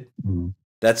marketed.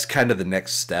 That's kind of the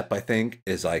next step, I think,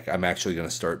 is like, I'm actually going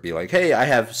to start be like, hey, I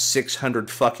have 600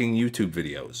 fucking YouTube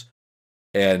videos.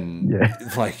 And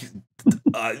like,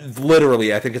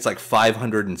 literally, I think it's like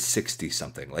 560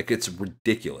 something. Like it's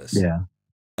ridiculous. Yeah.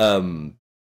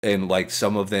 And like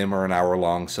some of them are an hour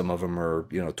long, some of them are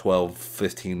 12,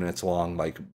 15 minutes long,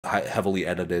 like heavily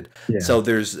edited. So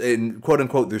there's, in quote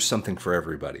unquote, there's something for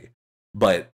everybody,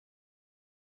 but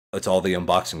it's all the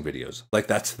unboxing videos. Like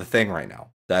that's the thing right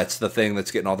now. That's the thing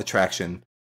that's getting all the traction,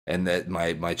 and that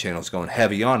my channel's going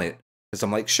heavy on it because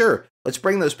I'm like, sure, let's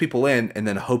bring those people in and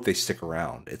then hope they stick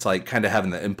around. It's like kind of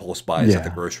having the impulse buys at the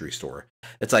grocery store.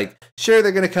 It's like, sure,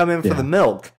 they're going to come in for the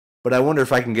milk, but I wonder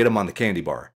if I can get them on the candy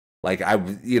bar. Like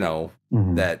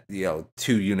that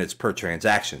 2 units per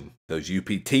transaction, those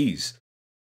UPTs,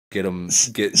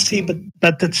 see, but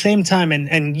at the same time,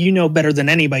 and better than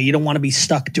anybody, you don't want to be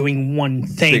stuck doing one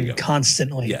thing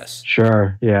constantly. Yes,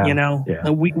 sure, yeah.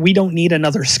 We don't need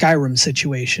another Skyrim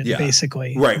situation,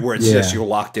 basically, right? Where it's just you're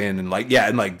locked in and like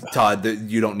Todd,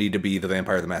 you don't need to be the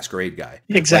Vampire the Masquerade guy.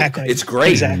 Exactly, like, it's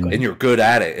great, and you're good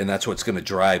at it, and that's what's going to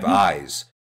drive eyes.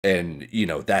 And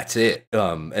that's it.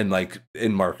 And like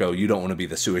in Marco, you don't want to be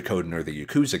the Suikoden or the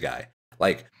Yakuza guy.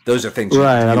 Like those are things,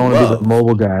 right? I don't want to be the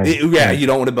mobile guy. You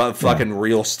don't want to be fucking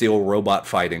real steel robot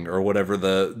fighting or whatever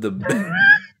the.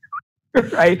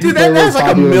 Right, dude, that has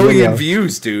like 1 million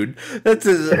views, dude. That's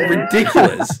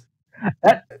ridiculous.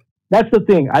 That's the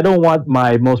thing. I don't want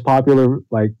my most popular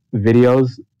like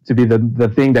videos to be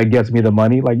the thing that gets me the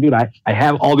money. Like, dude, I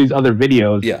have all these other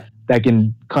videos that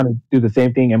can kind of do the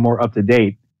same thing and more up to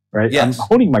date. Right. Yes. I'm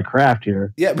honing my craft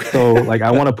here. Yeah. So like,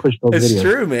 I want to push those videos. It's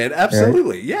true, man.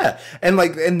 Absolutely. Right? Yeah. And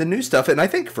like, and the new stuff. And I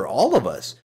think for all of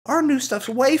us, our new stuff's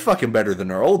way fucking better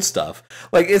than our old stuff.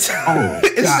 Like it's,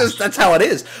 just, that's how it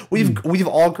is. We've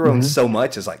all grown so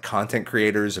much as like content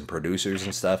creators and producers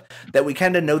and stuff that we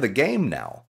kind of know the game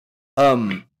now.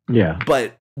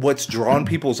 But what's drawn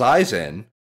people's eyes in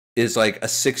is like a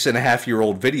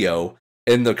 6.5-year-old video.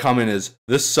 And the comment is,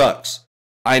 this sucks.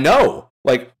 I know.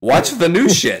 Like, watch the new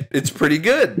shit. It's pretty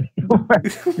good.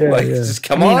 Just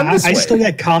come on this way. I still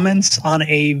get comments on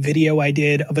a video I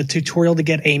did of a tutorial to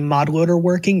get a mod loader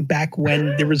working back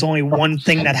when there was only one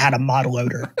thing that had a mod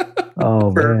loader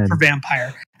for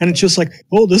Vampire. And it's just like,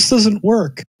 oh, this doesn't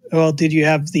work. Well, did you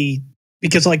have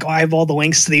because like I have all the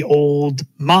links to the old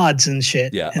mods and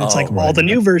shit. Yeah. And it's all the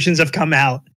new versions have come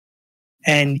out.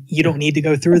 And you don't need to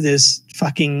go through this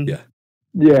fucking...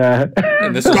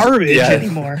 And this garbage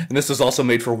anymore. And this was also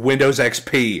made for Windows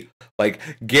XP. Like,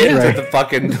 get to the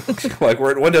fucking like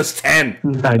we're at Windows 10.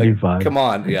 95. Like, come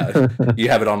on, you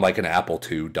have it on like an Apple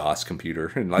II DOS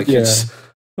computer, and like it's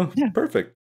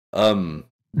perfect.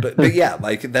 but yeah,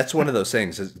 like that's one of those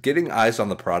things. Is getting eyes on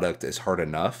the product is hard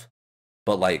enough,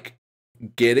 but like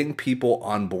getting people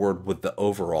on board with the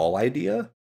overall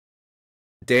idea,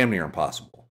 damn near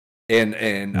impossible. And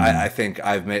I think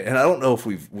I've made, and I don't know if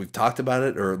we've talked about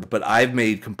it but I've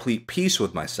made complete peace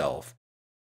with myself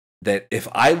that if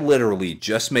I literally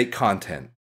just make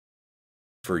content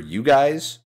for you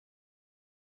guys,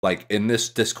 like in this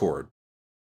Discord,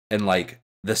 and like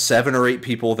the 7 or 8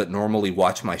 people that normally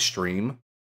watch my stream,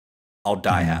 I'll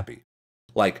die happy.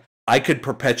 Like I could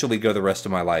perpetually go the rest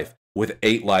of my life with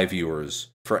 8 live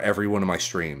viewers for every one of my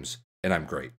streams, and I'm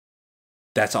great.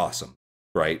 That's awesome.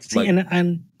 Right. See,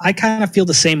 and I kind of feel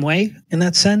the same way in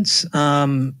that sense.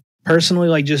 Personally,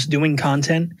 like just doing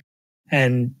content,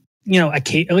 and I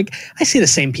see the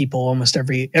same people almost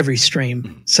every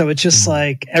stream. So it's just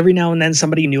like every now and then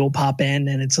somebody new will pop in,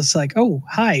 and it's just like, oh,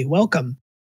 hi, welcome.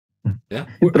 Yeah.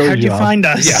 How'd you find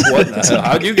us? Yeah.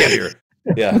 How'd you get here?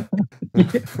 Yeah.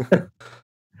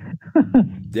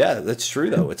 Yeah, that's true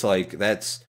though. It's like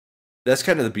that's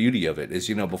kind of the beauty of it is,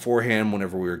 beforehand,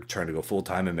 whenever we were trying to go full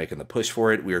time and making the push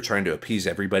for it, we were trying to appease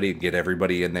everybody and get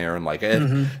everybody in there. And like,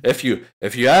 if you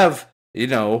have,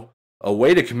 a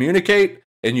way to communicate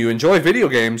and you enjoy video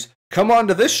games, come on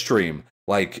to this stream.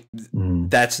 Like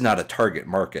that's not a target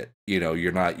market.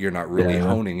 You're not really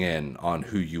honing in on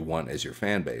who you want as your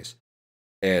fan base.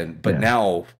 But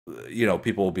now,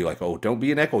 people will be like, oh, don't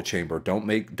be an echo chamber. Don't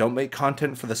make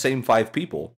content for the same 5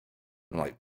 people. I'm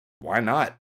like, why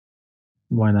not?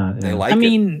 Why not? They like I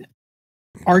mean,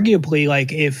 arguably,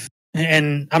 like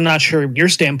and I'm not sure your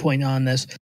standpoint on this,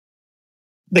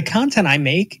 the content I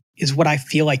make is what I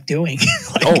feel like doing.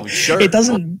 Oh, sure. It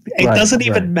doesn't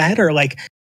even matter. Like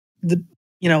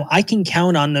I can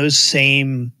count on those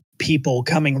same people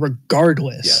coming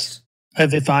regardless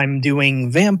of if I'm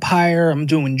doing Vampire, I'm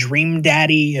doing Dream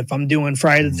Daddy, if I'm doing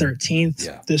Friday the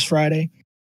 13th this Friday.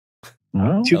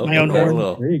 Oh, Toot my own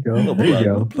horn. There you go.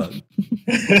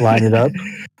 Line it up.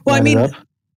 Well, I mean,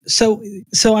 so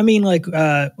I mean, like,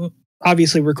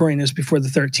 obviously recording this before the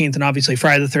 13th, and obviously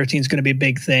Friday the 13th is going to be a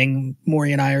big thing.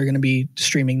 Maury and I are going to be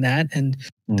streaming that, and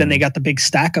then they got the big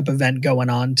stack up event going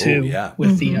on too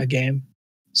with the game.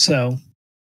 So,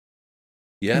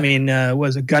 I mean,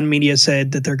 was it Gun Media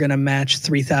said that they're going to match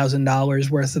 $3,000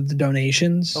 worth of the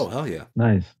donations? Oh, hell yeah!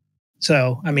 Nice.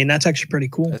 So, I mean, that's actually pretty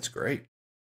cool. That's great.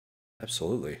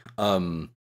 Absolutely. Cool.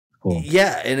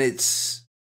 Yeah, and it's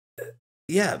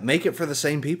make it for the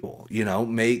same people,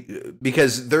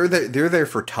 because they're there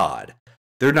for Todd.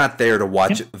 They're not there to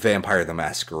watch Vampire the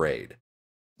Masquerade.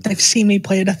 They've seen me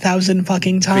play it 1,000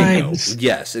 fucking times.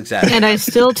 Yes, exactly. And I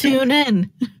still tune in.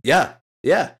 Yeah.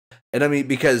 And I mean,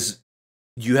 because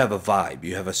you have a vibe,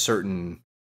 you have a certain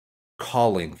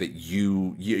calling that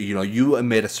you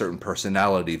emit a certain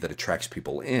personality that attracts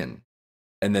people in,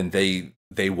 and then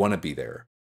they want to be there.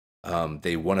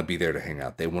 They want to be there to hang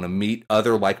out. They want to meet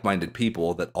other like-minded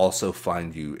people that also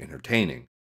find you entertaining,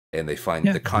 and they find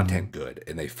the content good,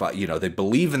 and they they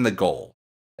believe in the goal,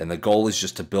 and the goal is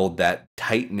just to build that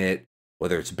tight-knit,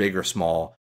 whether it's big or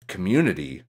small,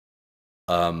 community.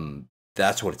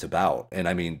 That's what it's about. And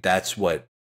I mean, that's what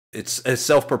it's a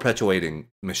self-perpetuating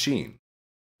machine,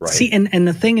 right? See, and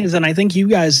the thing is, and I think you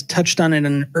guys touched on it in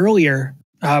an earlier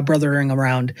brothering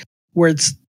around, where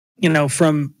it's,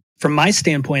 from my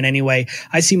standpoint anyway,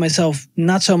 I see myself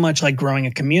not so much like growing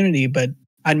a community, but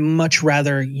I'd much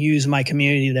rather use my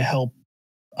community to help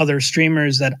other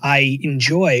streamers that I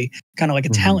enjoy, kind of like a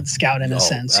talent scout in a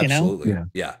sense, absolutely.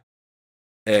 Yeah.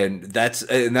 And that's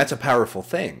a powerful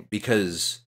thing,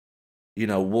 because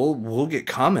we'll get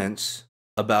comments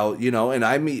about, and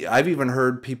I've even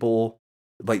heard people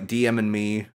like DMing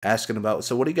me asking about,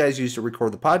 so what do you guys use to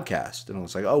record the podcast? And I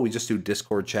was like, oh, we just do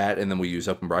Discord chat, and then we use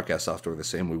open broadcast software the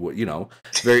same we would,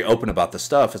 very open about the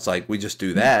stuff. It's like we just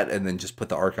do that and then just put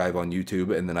the archive on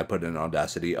YouTube, and then I put it in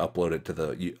Audacity, upload it to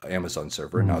the Amazon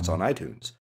server, and now it's on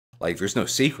iTunes. Like there's no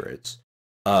secrets.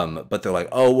 But they're like,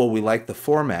 oh, well, we like the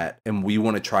format and we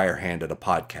want to try our hand at a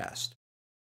podcast.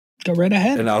 Go right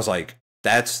ahead. And I was like,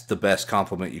 that's the best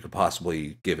compliment you could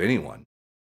possibly give anyone.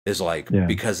 Is like,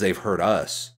 because they've heard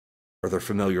us, or they're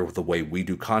familiar with the way we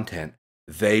do content,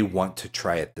 they want to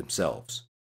try it themselves.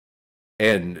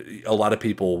 And a lot of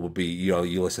people will be, you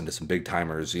listen to some big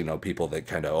timers, people that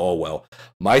kind of, oh, well,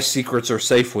 my secrets are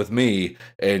safe with me,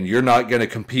 and you're not going to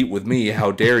compete with me.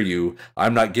 How dare you?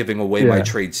 I'm not giving away my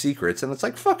trade secrets. And it's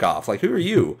like, fuck off. Like, who are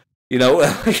you?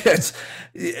 This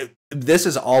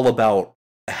is all about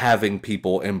having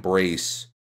people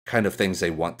embrace kind of things they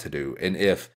want to do. And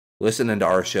if listening to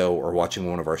our show or watching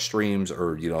one of our streams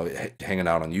or, hanging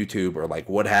out on YouTube or like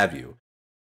what have you,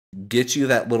 gets you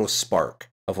that little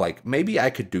spark of like, maybe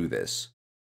I could do this.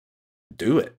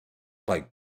 Do it. Like,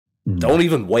 don't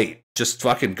even wait. Just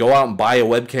fucking go out and buy a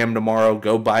webcam tomorrow.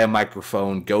 Go buy a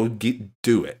microphone. Do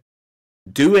it.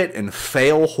 Do it and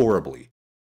fail horribly.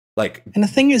 Like, and the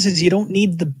thing is you don't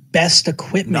need the best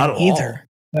equipment either.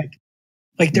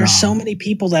 Like there's so many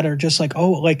people that are just like,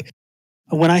 oh, like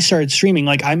when I started streaming,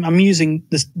 like I'm using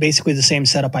this basically the same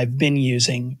setup I've been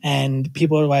using, and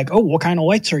people are like, oh, what kind of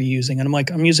lights are you using? And I'm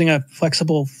like, I'm using a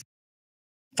flexible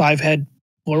 5-head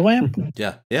floor lamp.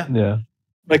 Yeah.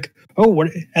 Like, oh,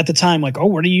 what at the time, like, oh,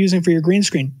 what are you using for your green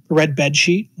screen? A red bed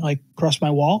sheet, like across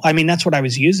my wall. I mean, that's what I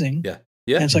was using. Yeah.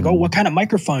 And it's like, oh, what kind of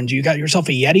microphone? Do you got yourself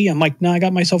a Yeti? I'm like, no, I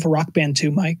got myself a Rock Band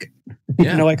 2 mic.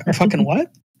 Yeah. And they're like, fucking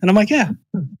what? And I'm like, yeah.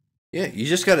 Yeah, you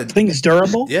just got to. The thing is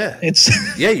durable. Yeah.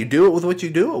 It's you do it with what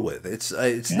you do it with. It's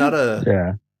not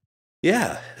a.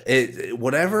 Yeah.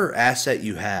 Whatever asset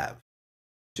you have,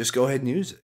 just go ahead and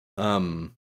use it.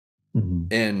 And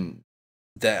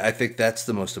that, I think that's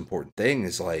the most important thing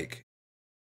is like,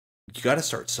 you got to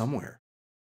start somewhere.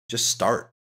 Just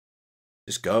start.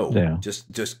 Just go. Yeah.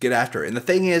 Just get after it. And the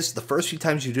thing is, the first few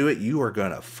times you do it, you are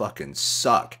gonna fucking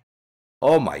suck.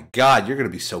 Oh my God, you're gonna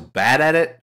be so bad at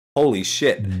it. Holy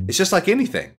shit. It's just like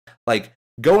anything. Like,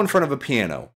 go in front of a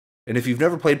piano, and if you've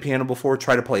never played piano before,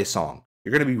 try to play a song.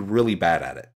 You're gonna be really bad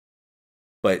at it.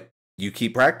 But you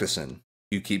keep practicing.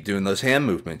 You keep doing those hand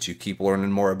movements. You keep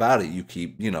learning more about it. You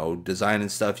keep, designing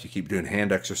stuff. You keep doing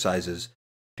hand exercises,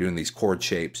 doing these chord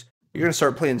shapes. You're gonna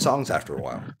start playing songs after a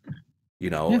while.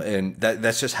 And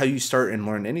that's just how you start and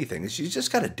learn anything. Is you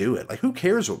just got to do it. Like, who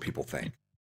cares what people think?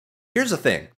 Here's the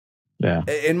thing. Yeah.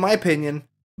 In my opinion,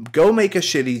 go make a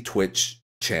shitty Twitch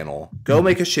channel. Go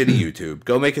make a shitty YouTube.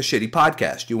 Go make a shitty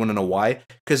podcast. You want to know why?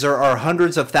 Because there are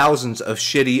hundreds of thousands of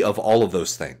shitty of all of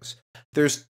those things.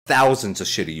 There's thousands of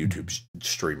shitty YouTube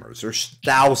streamers. There's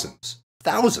thousands.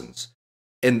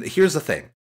 And here's the thing.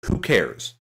 Who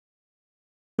cares?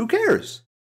 Who cares?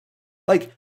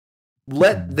 Like,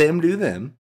 let them do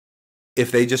them.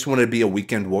 If they just want to be a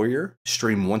weekend warrior,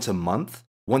 stream once a month,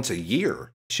 once a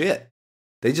year, shit.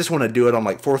 They just want to do it on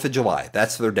like 4th of July.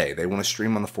 That's their day. They want to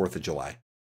stream on the 4th of July.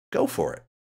 Go for it.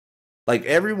 Like,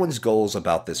 everyone's goals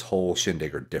about this whole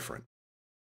shindig are different.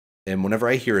 And whenever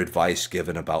I hear advice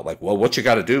given about like, well, what you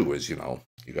got to do is, you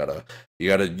gotta,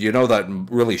 that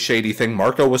really shady thing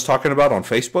Marco was talking about on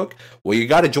Facebook. Well, you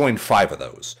got to join 5 of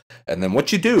those. And then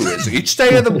what you do is each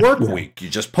day of the work week, you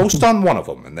just post on one of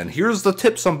them. And then here's the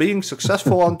tips on being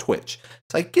successful on Twitch.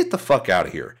 It's like, get the fuck out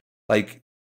of here. Like,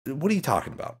 what are you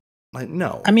talking about? Like,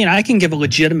 no. I mean, I can give a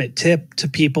legitimate tip to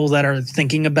people that are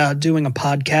thinking about doing a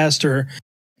podcast or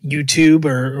YouTube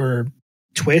or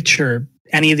Twitch or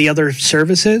any of the other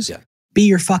services. Yeah. Be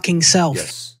your fucking self.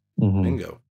 Yes.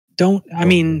 Bingo. Don't, I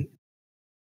mean,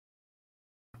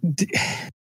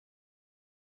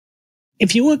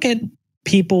 if you look at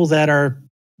people that are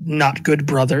not good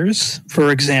brothers,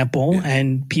 for example,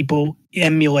 and people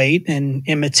emulate and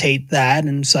imitate that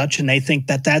and such, and they think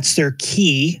that that's their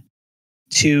key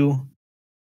to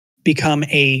become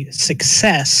a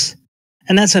success.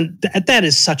 And that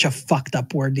is such a fucked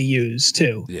up word to use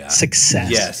too. Yeah. Success.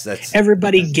 Yes,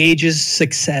 everybody gauges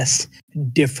success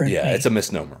differently. Yeah, it's a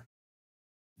misnomer.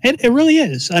 It really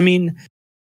is. I mean,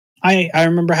 I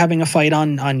remember having a fight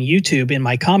on YouTube in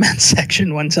my comments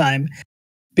section one time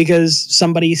because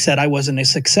somebody said I wasn't a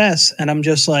success, and I'm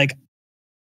just like,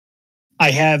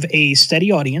 I have a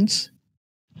steady audience.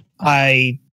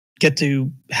 I get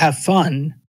to have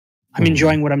fun. I'm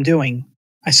enjoying what I'm doing.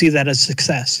 I see that as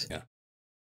success. Yeah.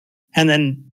 And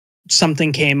then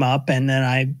something came up, and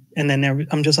then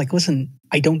I'm just like, listen,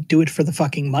 I don't do it for the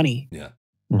fucking money. Yeah.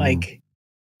 Like,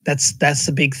 that's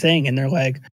the big thing. And they're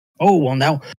like, oh, well,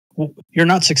 now you're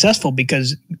not successful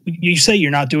because you say you're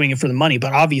not doing it for the money,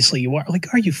 but obviously you are. Like,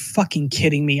 are you fucking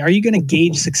kidding me? Are you going to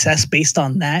gauge success based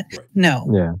on that? Right. No.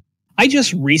 Yeah. I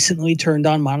just recently turned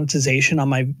on monetization on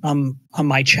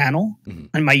my channel,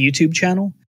 on my YouTube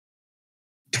channel.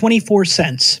 24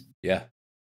 cents. Yeah.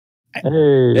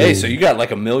 Hey, so you got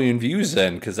like 1 million views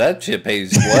then, because that shit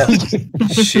pays well.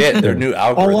 Shit, their new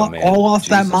algorithm, man. All off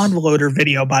that Modloader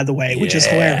video, by the way, which is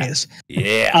hilarious.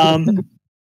 Yeah.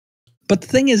 But the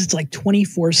thing is, it's like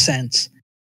 24 cents.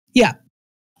 Yeah.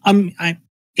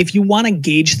 If you want to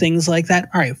gauge things like that,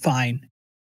 all right, fine.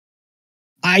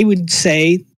 I would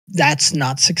say that's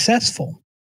not successful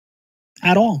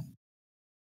at all.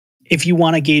 If you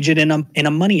want to gauge it in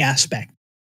a money aspect.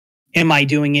 Am I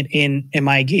gauging it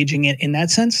in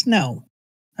that sense? No.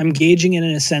 I'm gauging it in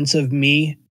a sense of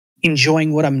me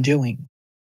enjoying what I'm doing.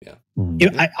 Yeah.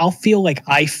 I'll feel like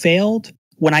I failed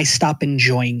when I stop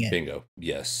enjoying it. Bingo.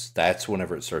 Yes. That's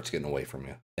whenever it starts getting away from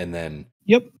you. And then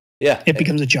Yep. Yeah. It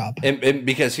becomes a job. And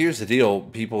because here's the deal,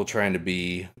 people trying to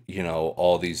be,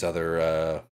 all these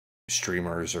other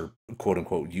streamers or quote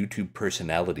unquote YouTube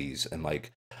personalities, and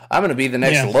like, I'm going to be the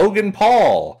next Logan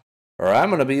Paul, or I'm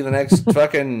going to be the next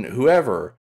fucking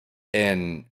whoever.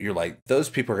 And you're like, those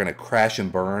people are going to crash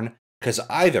and burn, because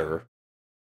either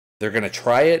they're going to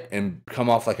try it and come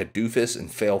off like a doofus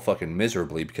and fail fucking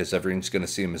miserably because everyone's going to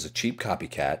see him as a cheap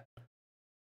copycat,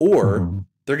 or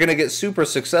they're going to get super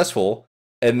successful,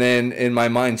 and then in my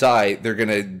mind's eye, they're going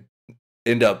to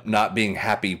end up not being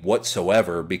happy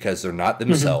whatsoever because they're not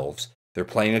themselves. They're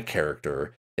playing a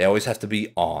character. They always have to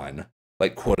be on,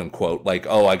 like, quote unquote, like,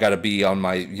 oh, I got to be on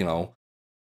my,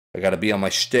 I got to be on my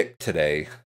shtick today.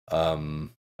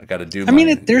 I got to do. I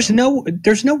mean, there's no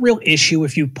real issue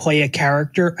if you play a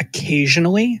character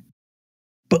occasionally,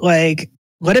 but like,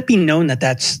 let it be known that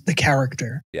that's the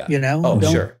character. Yeah. Oh,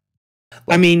 sure.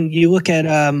 I mean, you look at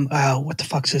what the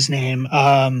fuck's his name?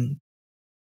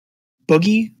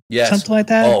 Boogie? Yes. Something like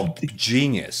that? Oh,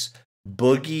 genius.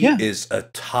 Boogie is a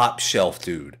top shelf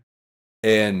dude.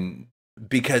 And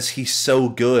because he's so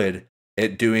good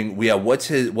at doing, what's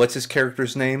his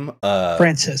character's name?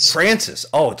 Francis.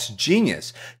 Oh, it's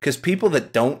genius. Because people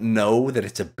that don't know that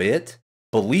it's a bit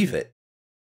believe it.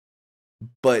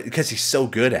 But because he's so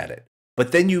good at it.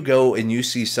 But then you go and you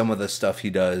see some of the stuff he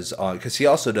does on, because he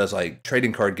also does like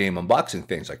trading card game unboxing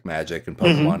things like Magic and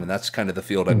Pokemon, and that's kind of the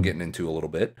field I'm getting into a little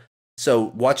bit.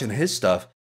 So watching his stuff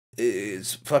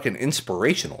is fucking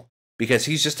inspirational, because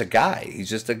he's just a guy.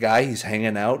 He's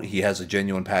hanging out. He has a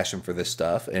genuine passion for this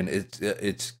stuff, and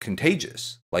it's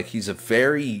contagious. Like he's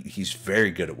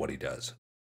very good at what he does.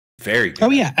 Very good.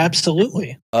 Oh yeah,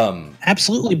 absolutely.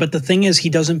 Absolutely. But the thing is, he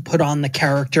doesn't put on the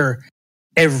character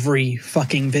every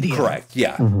fucking video. Correct.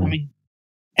 Yeah. I mean,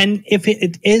 and if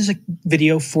it is a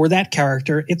video for that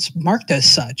character, it's marked as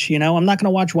such. I'm not going to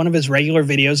watch one of his regular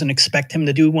videos and expect him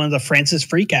to do one of the Francis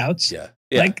freakouts. Yeah.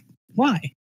 Like,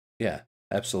 why? Yeah,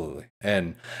 absolutely.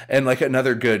 And like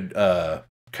another good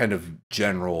kind of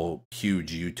general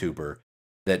huge YouTuber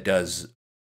that does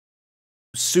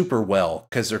super well,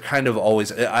 because they're kind of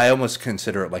always, I almost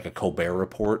consider it like a Colbert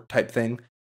Report type thing,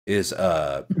 is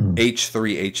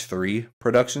H3H3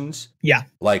 Productions. Yeah.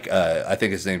 Like I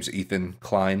think his name's Ethan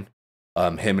Klein.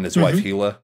 Him and his wife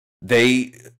Hila.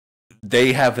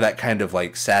 They have that kind of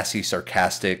like sassy,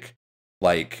 sarcastic,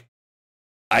 like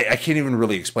I can't even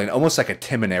really explain, almost like a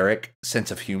Tim and Eric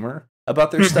sense of humor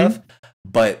about their stuff.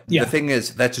 But the thing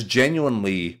is, that's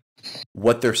genuinely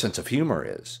what their sense of humor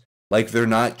is. Like they're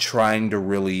not trying to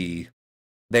really,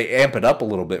 they amp it up a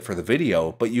little bit for the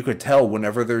video, but you could tell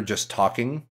whenever they're just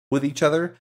talking with each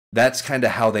other, that's kind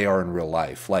of how they are in real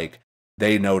life. Like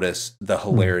they notice the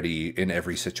hilarity in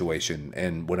every situation,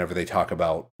 and whenever they talk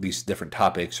about these different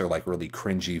topics or like really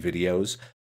cringy videos,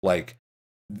 like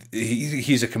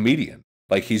he's a comedian.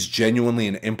 Like he's genuinely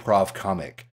an improv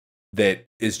comic that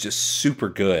is just super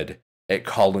good at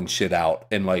calling shit out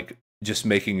and like just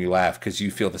making you laugh because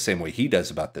you feel the same way he does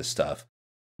about this stuff.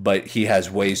 But he has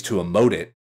ways to emote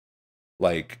it.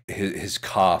 Like his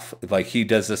cough, like he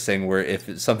does this thing where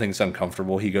if something's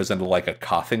uncomfortable, he goes into like a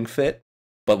coughing fit,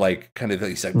 but like kind of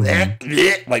he's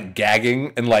like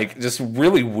gagging and like just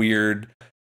really weird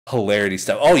hilarity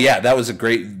stuff. Oh yeah, that was a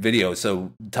great video.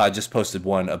 So Todd just posted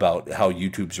one about how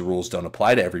YouTube's rules don't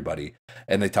apply to everybody,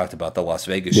 and they talked about the Las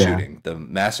Vegas shooting, the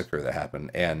massacre that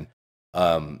happened, and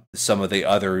some of the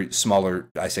other smaller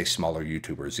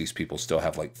YouTubers. These people still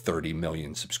have like 30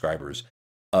 million subscribers.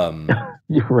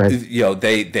 You're right.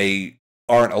 They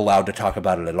aren't allowed to talk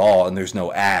about it at all, and there's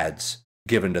no ads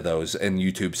given to those. And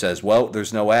YouTube says, well,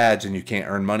 there's no ads, and you can't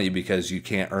earn money because you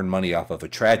can't earn money off of a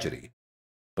tragedy.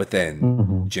 But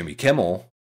then Jimmy Kimmel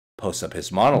posts up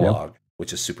his monologue,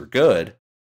 which is super good,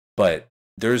 but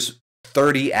there's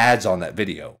 30 ads on that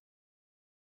video.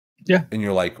 Yeah, and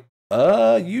you're like,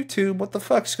 YouTube, what the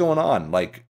fuck's going on?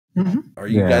 Like, are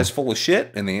you guys full of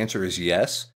shit? And the answer is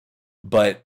yes.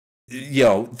 But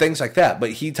things like that.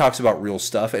 But he talks about real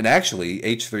stuff. And actually,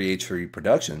 H3H3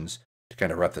 Productions, to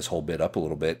kind of wrap this whole bit up a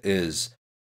little bit, is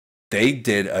they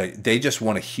just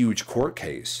won a huge court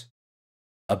case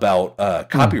about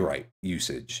copyright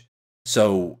usage.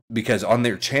 So, because on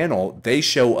their channel, they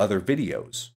show other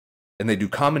videos and they do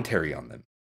commentary on them.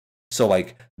 So,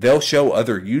 like, they'll show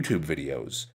other YouTube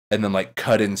videos and then, like,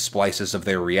 cut in splices of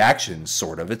their reactions,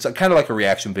 sort of. It's kind of like a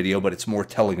reaction video, but it's more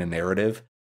telling a narrative.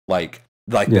 Like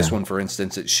this one, for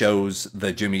instance, it shows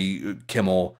the Jimmy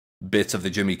Kimmel bits of the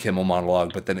Jimmy Kimmel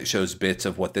monologue, but then it shows bits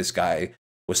of what this guy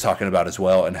was talking about as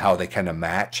well and how they kind of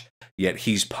match. Yet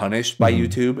he's punished by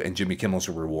YouTube and Jimmy Kimmel's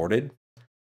rewarded.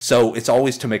 So it's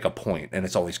always to make a point, and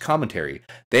it's always commentary.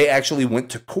 They actually went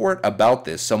to court about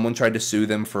this. Someone tried to sue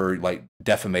them for like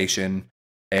defamation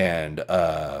and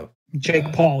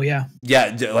Jake Paul, yeah,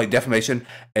 like defamation,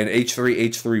 and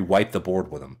H3 wiped the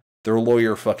board with them. Their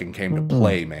lawyer fucking came to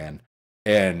play, man,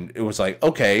 and it was like,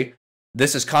 okay,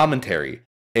 this is commentary,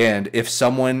 and if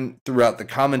someone throughout the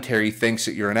commentary thinks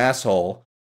that you're an asshole,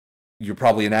 you're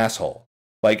probably an asshole.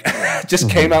 Like, just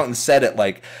came out and said it.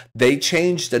 Like, they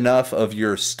changed enough of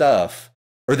your stuff,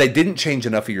 or they didn't change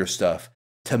enough of your stuff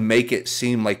to make it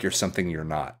seem like you're something you're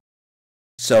not.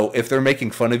 So if they're making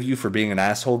fun of you for being an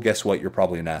asshole, guess what? You're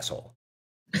probably an asshole.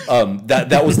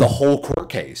 That was the whole court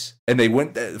case. And they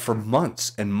went for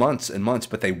months and months and months,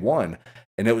 but they won.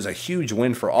 And it was a huge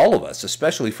win for all of us,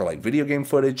 especially for like video game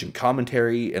footage and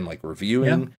commentary and like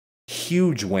reviewing. Yeah.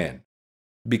 Huge win.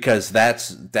 Because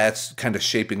that's kind of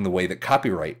shaping the way that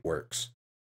copyright works.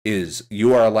 Is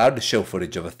you are allowed to show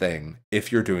footage of a thing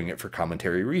if you're doing it for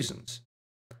commentary reasons.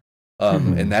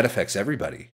 And that affects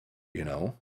everybody, you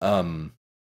know?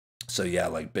 So yeah,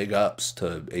 like big ups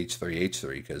to H3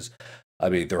 because I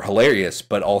mean they're hilarious,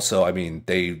 but also I mean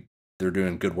they're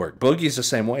doing good work. Boogie's the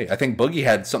same way. I think Boogie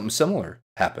had something similar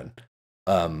happen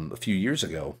a few years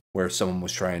ago where someone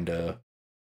was trying to,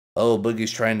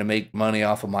 Boogie's trying to make money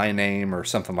off of my name or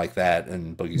something like that,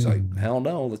 and Boogie's like, hell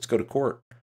no, let's go to court.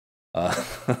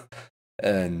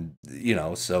 And you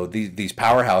know, so these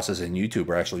powerhouses in YouTube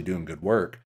are actually doing good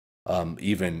work,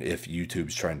 even if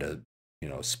YouTube's trying to, you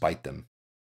know, spite them.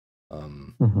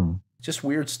 Just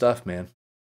weird stuff, man.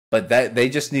 But that they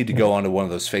just need to go onto one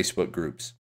of those Facebook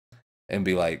groups and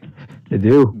be like,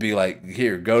 be like,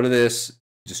 here, go to this,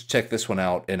 just check this one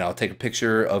out, and I'll take a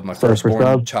picture of my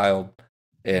firstborn child,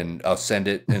 and I'll send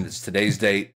it, and it's today's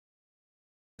date.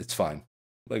 It's fine,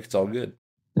 like it's all good.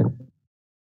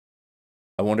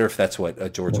 I wonder if that's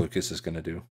what George Lucas is going to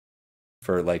do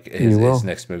for like his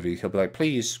next movie. He'll be like,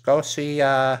 please go see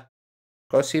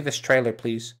this trailer,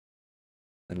 please.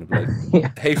 And be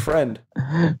like, hey friend,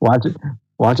 watch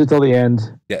it till the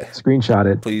end. Yeah, screenshot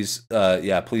it, please.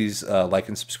 Please like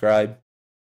and subscribe,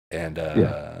 and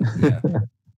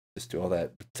just do all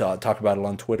that. Talk about it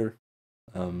on Twitter.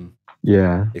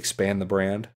 Expand the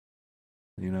brand.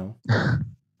 You know,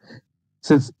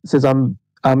 since I'm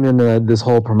in this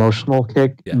whole promotional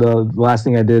kick. The last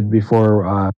thing I did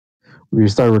before we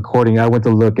started recording, I went to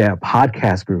look at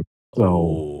podcast groups.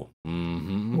 So.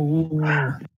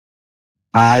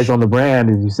 Eyes on the brand,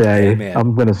 as you say. Hey,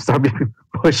 I'm going to start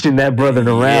pushing that brother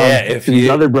around. Yeah, if you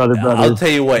other brothers, I'll tell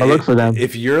you what. I look for them.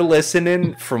 If you're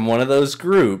listening from one of those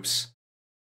groups,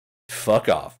 fuck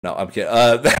off. No, I'm kidding.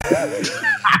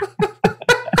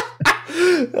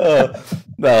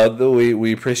 No,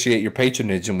 we appreciate your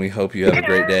patronage, and we hope you have a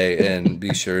great day. And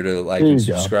be sure to like and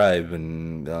subscribe,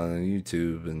 and on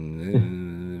YouTube.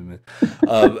 And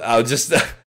I'll just.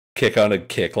 Kick on a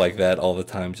kick like that all the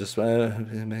time, just like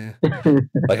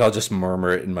I'll just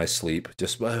murmur it in my sleep,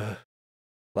 just like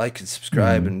and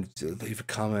subscribe and leave a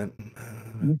comment.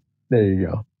 There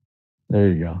you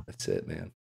go. That's it,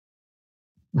 man.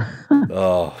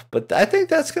 But I think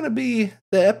that's gonna be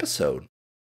the episode.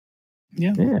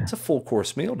 Yeah, it's a full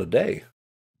course meal today.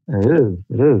 It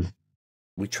is.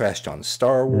 We trashed on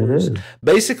Star Wars.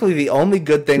 Basically, the only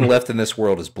good thing left in this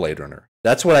world is Blade Runner.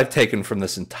 That's what I've taken from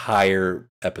this entire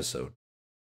episode.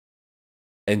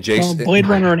 And Jason, Blade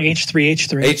Runner and H3,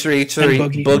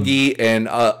 and Boogie, and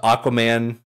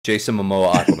Aquaman, Jason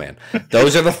Momoa, Aquaman.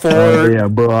 Those are the four.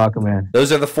 Aquaman.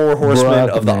 Those are the four horsemen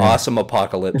of the awesome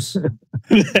apocalypse.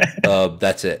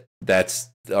 That's it. That's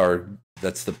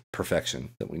the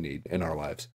perfection that we need in our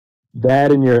lives.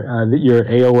 That and your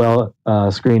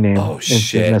AOL screen name. Oh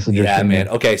shit! Yeah, man.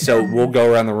 Okay, so we'll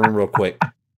go around the room real quick.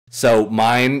 So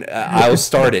mine, I'll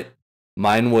start it.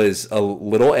 Mine was a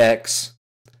little X,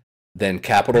 then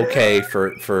capital K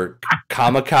for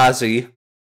kamikaze,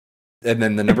 and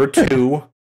then the number 2,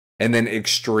 and then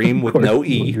extreme with no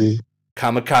E.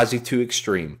 Kamikaze 2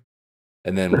 extreme,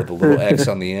 and then with a little X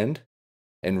on the end.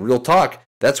 And real talk,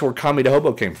 that's where Kami to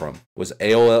Hobo came from. Was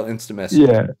AOL Instant Message.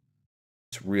 Yeah.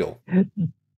 It's real.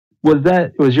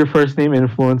 Was your first name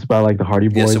influenced by like the Hardy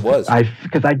Boys? Yes, it was.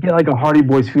 Because I get like a Hardy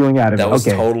Boys feeling out of it. That was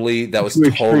totally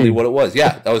what it was.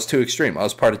 Yeah, that was Too Extreme. I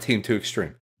was part of Team Too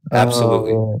Extreme.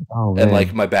 Absolutely. And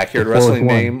like my backyard wrestling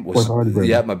name was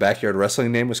my backyard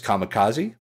wrestling name was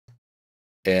Kamikaze,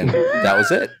 and that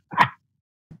was it.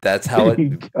 That's how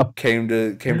it came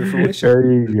to fruition.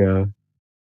 There you go.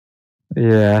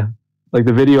 Yeah, like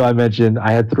the video I mentioned,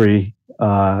 I had 3.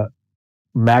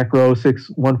 Macro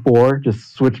 614,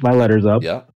 just switched my letters up.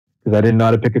 Yeah. Because I didn't know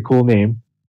how to pick a cool name.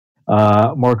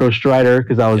 Marco Strider,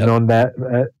 because I was known that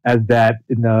as that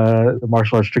in the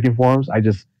martial arts tricking forums. I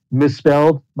just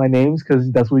misspelled my names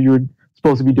because that's what you were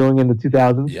supposed to be doing in the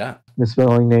 2000s. Yeah,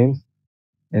 misspelling names.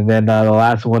 And then the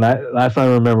last one I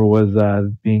remember was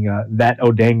being that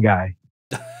Odang guy.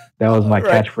 That was my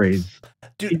catchphrase,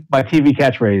 dude. My TV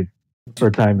catchphrase for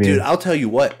a time being. Dude, I'll tell you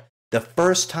what. The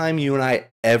first time you and I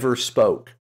ever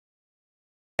spoke,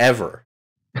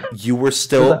 you were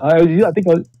still. I think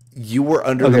you were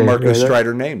under the Marco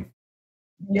Strider name.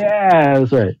 Yeah,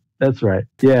 that's right. That's right.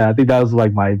 Yeah, I think that was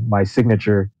like my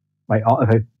signature, my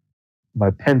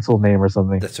pencil name or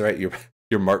something. That's right.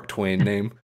 Your Mark Twain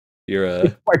name.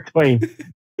 You're Mark Twain.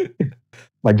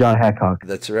 My John Hancock.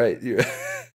 That's right.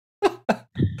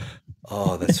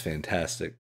 Oh, that's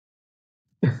fantastic.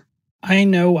 I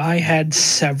know I had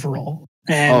several.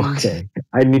 And okay.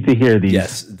 I need to hear these.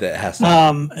 Yes, that has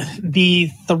to the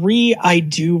 3 I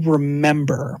do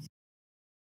remember,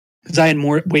 because I had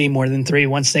way more than 3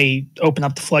 once they opened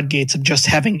up the floodgates of just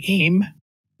having AIM.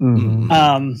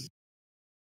 Mm-hmm.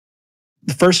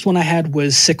 The first one I had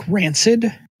was Sick Rancid.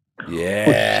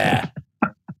 Yeah.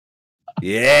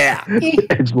 Yeah.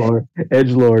 Edgelord.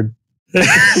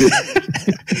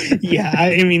 Yeah,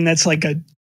 I mean that's like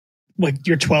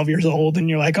you're 12 years old and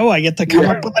you're like, oh, I get to come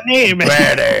up with a name.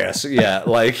 Badass. Yeah,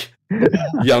 like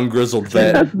young grizzled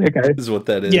vet is what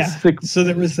that is. Yeah. So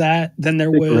there was that. Then there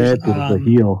was the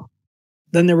heel.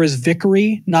 Then there was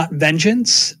Vickery, not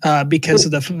Vengeance, because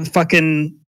of the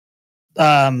fucking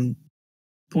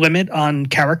limit on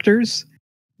characters.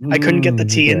 I couldn't get the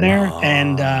T in there,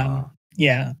 and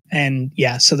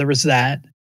so there was that.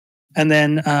 And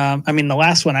then, the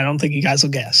last one, I don't think you guys will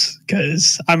guess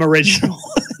because I'm original.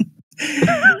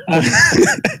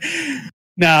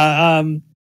 Todd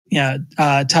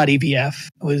EVF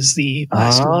was the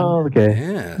last one. Oh, okay.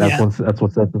 Yeah. That's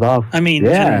what sets it off. I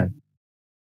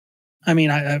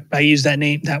used that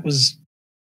name. That was,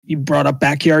 you brought up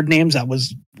backyard names. That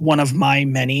was one of my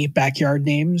many backyard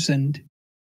names, and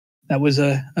that was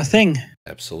a thing.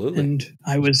 Absolutely. And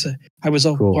I was a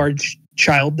large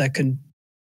child that could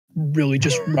really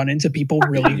just run into people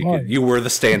really hard. You were the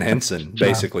Stan Henson,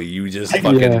 basically. You just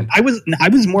fucking. I was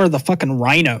more of the fucking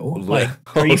Rhino. Like,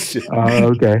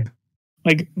 okay.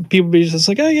 Like people be just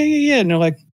like, oh yeah, and they're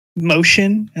like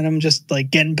motion, and I'm just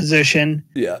like getting position.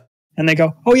 Yeah. And they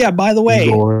go, oh yeah, by the way,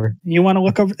 you want to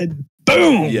look over?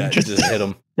 Boom! Yeah, just hit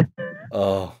them.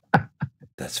 Oh,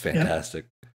 that's fantastic.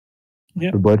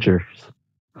 Yeah. The butchers.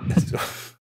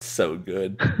 So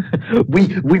good.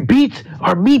 we beat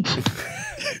our meat.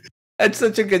 That's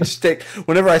such a good shtick.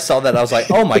 Whenever I saw that, I was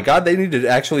like, "Oh my god, they need to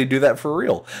actually do that for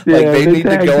real! Like they need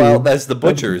to go out as the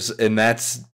butchers, and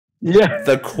that's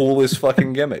the coolest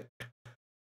fucking gimmick."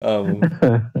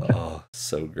 Oh,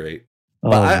 so great!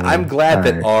 But I'm glad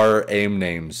that our AIM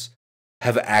names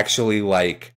have actually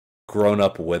like grown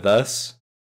up with us.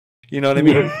 You know what I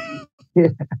mean?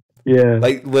 Yeah.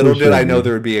 Like little did I know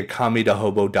there would be a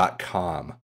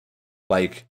commie2hobo.com.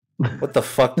 Like, what the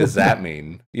fuck does that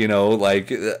mean? You know,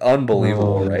 like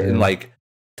unbelievable, right? And like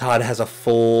Todd has a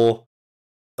full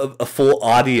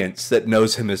audience that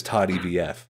knows him as Todd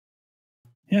EVF.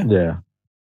 Yeah.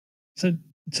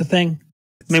 It's a thing.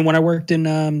 I mean, when I worked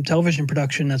in television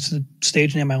production, that's the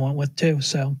stage name I went with too.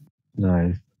 So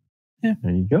nice. Yeah.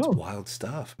 There you go. It's wild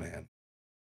stuff, man.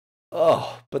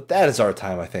 Oh, but that is our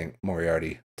time, I think.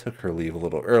 Moriarty took her leave a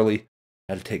little early.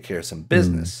 Had to take care of some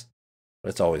business. But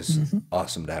it's always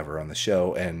awesome to have her on the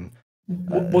show. And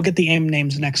we'll get the AIM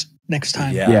names next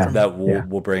time. Yeah.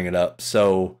 We'll bring it up.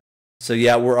 So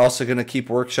yeah, we're also going to keep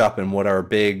workshopping what our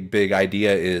big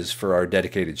idea is for our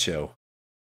dedicated show.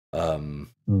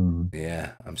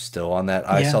 Yeah, I'm still on that.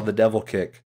 I saw the devil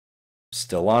kick.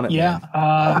 Still on it.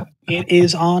 Yeah, it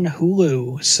is on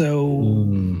Hulu, so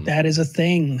that is a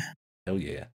thing. Hell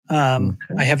yeah.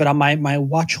 I have it on my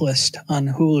watch list on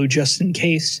Hulu just in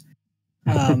case.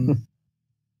 I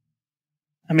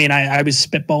mean, I was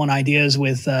spitballing ideas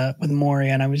with Maury,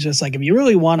 and I was just like, if you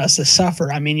really want us to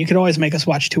suffer, I mean, you could always make us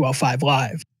watch 205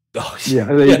 Live. Oh, yeah.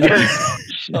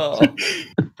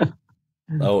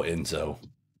 Oh, Enzo.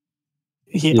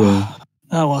 Yeah.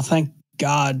 Oh, well, thank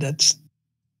God that's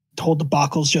whole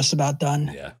debacle's just about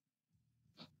done. Yeah.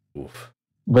 Oof.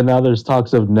 But now there's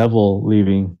talks of Neville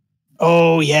leaving.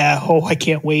 Oh, yeah. Oh, I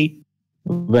can't wait.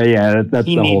 But yeah, that's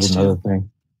a whole another thing.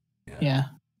 Yeah.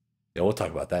 Yeah, we'll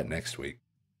talk about that next week.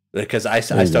 Because I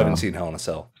still haven't seen Hell in a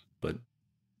Cell. But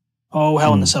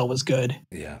Hell in a Cell was good.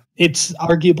 Yeah. It's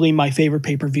arguably my favorite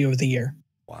pay-per-view of the year.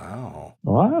 Wow.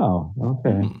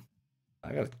 Okay.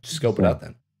 I got to scope it out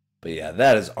then. But yeah,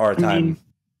 that is our time.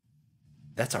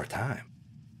 That's our time.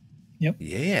 Yep.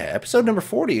 Yeah, episode number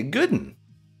 40, a good one.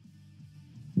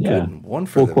 good. One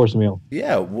for full the course meal.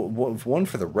 Yeah, one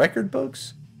for the record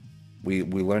books. We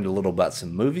learned a little about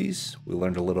some movies. We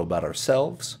learned a little about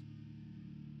ourselves.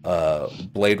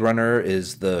 Blade Runner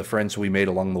is the friends we made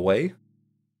along the way.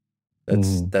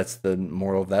 That's the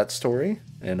moral of that story.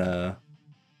 And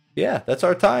yeah, that's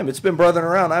our time. It's been Brothering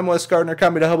Around. I'm Wes Gardner,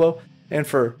 Comedy Hobo, and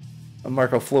for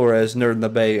Marco Flores, Nerd in the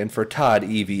Bay, and for Todd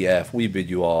EVF, we bid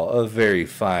you all a very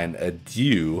fine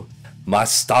adieu. My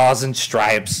stars and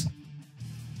stripes.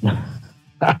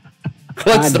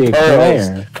 Clutch the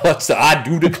pearls. Clutch the I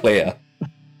do declare.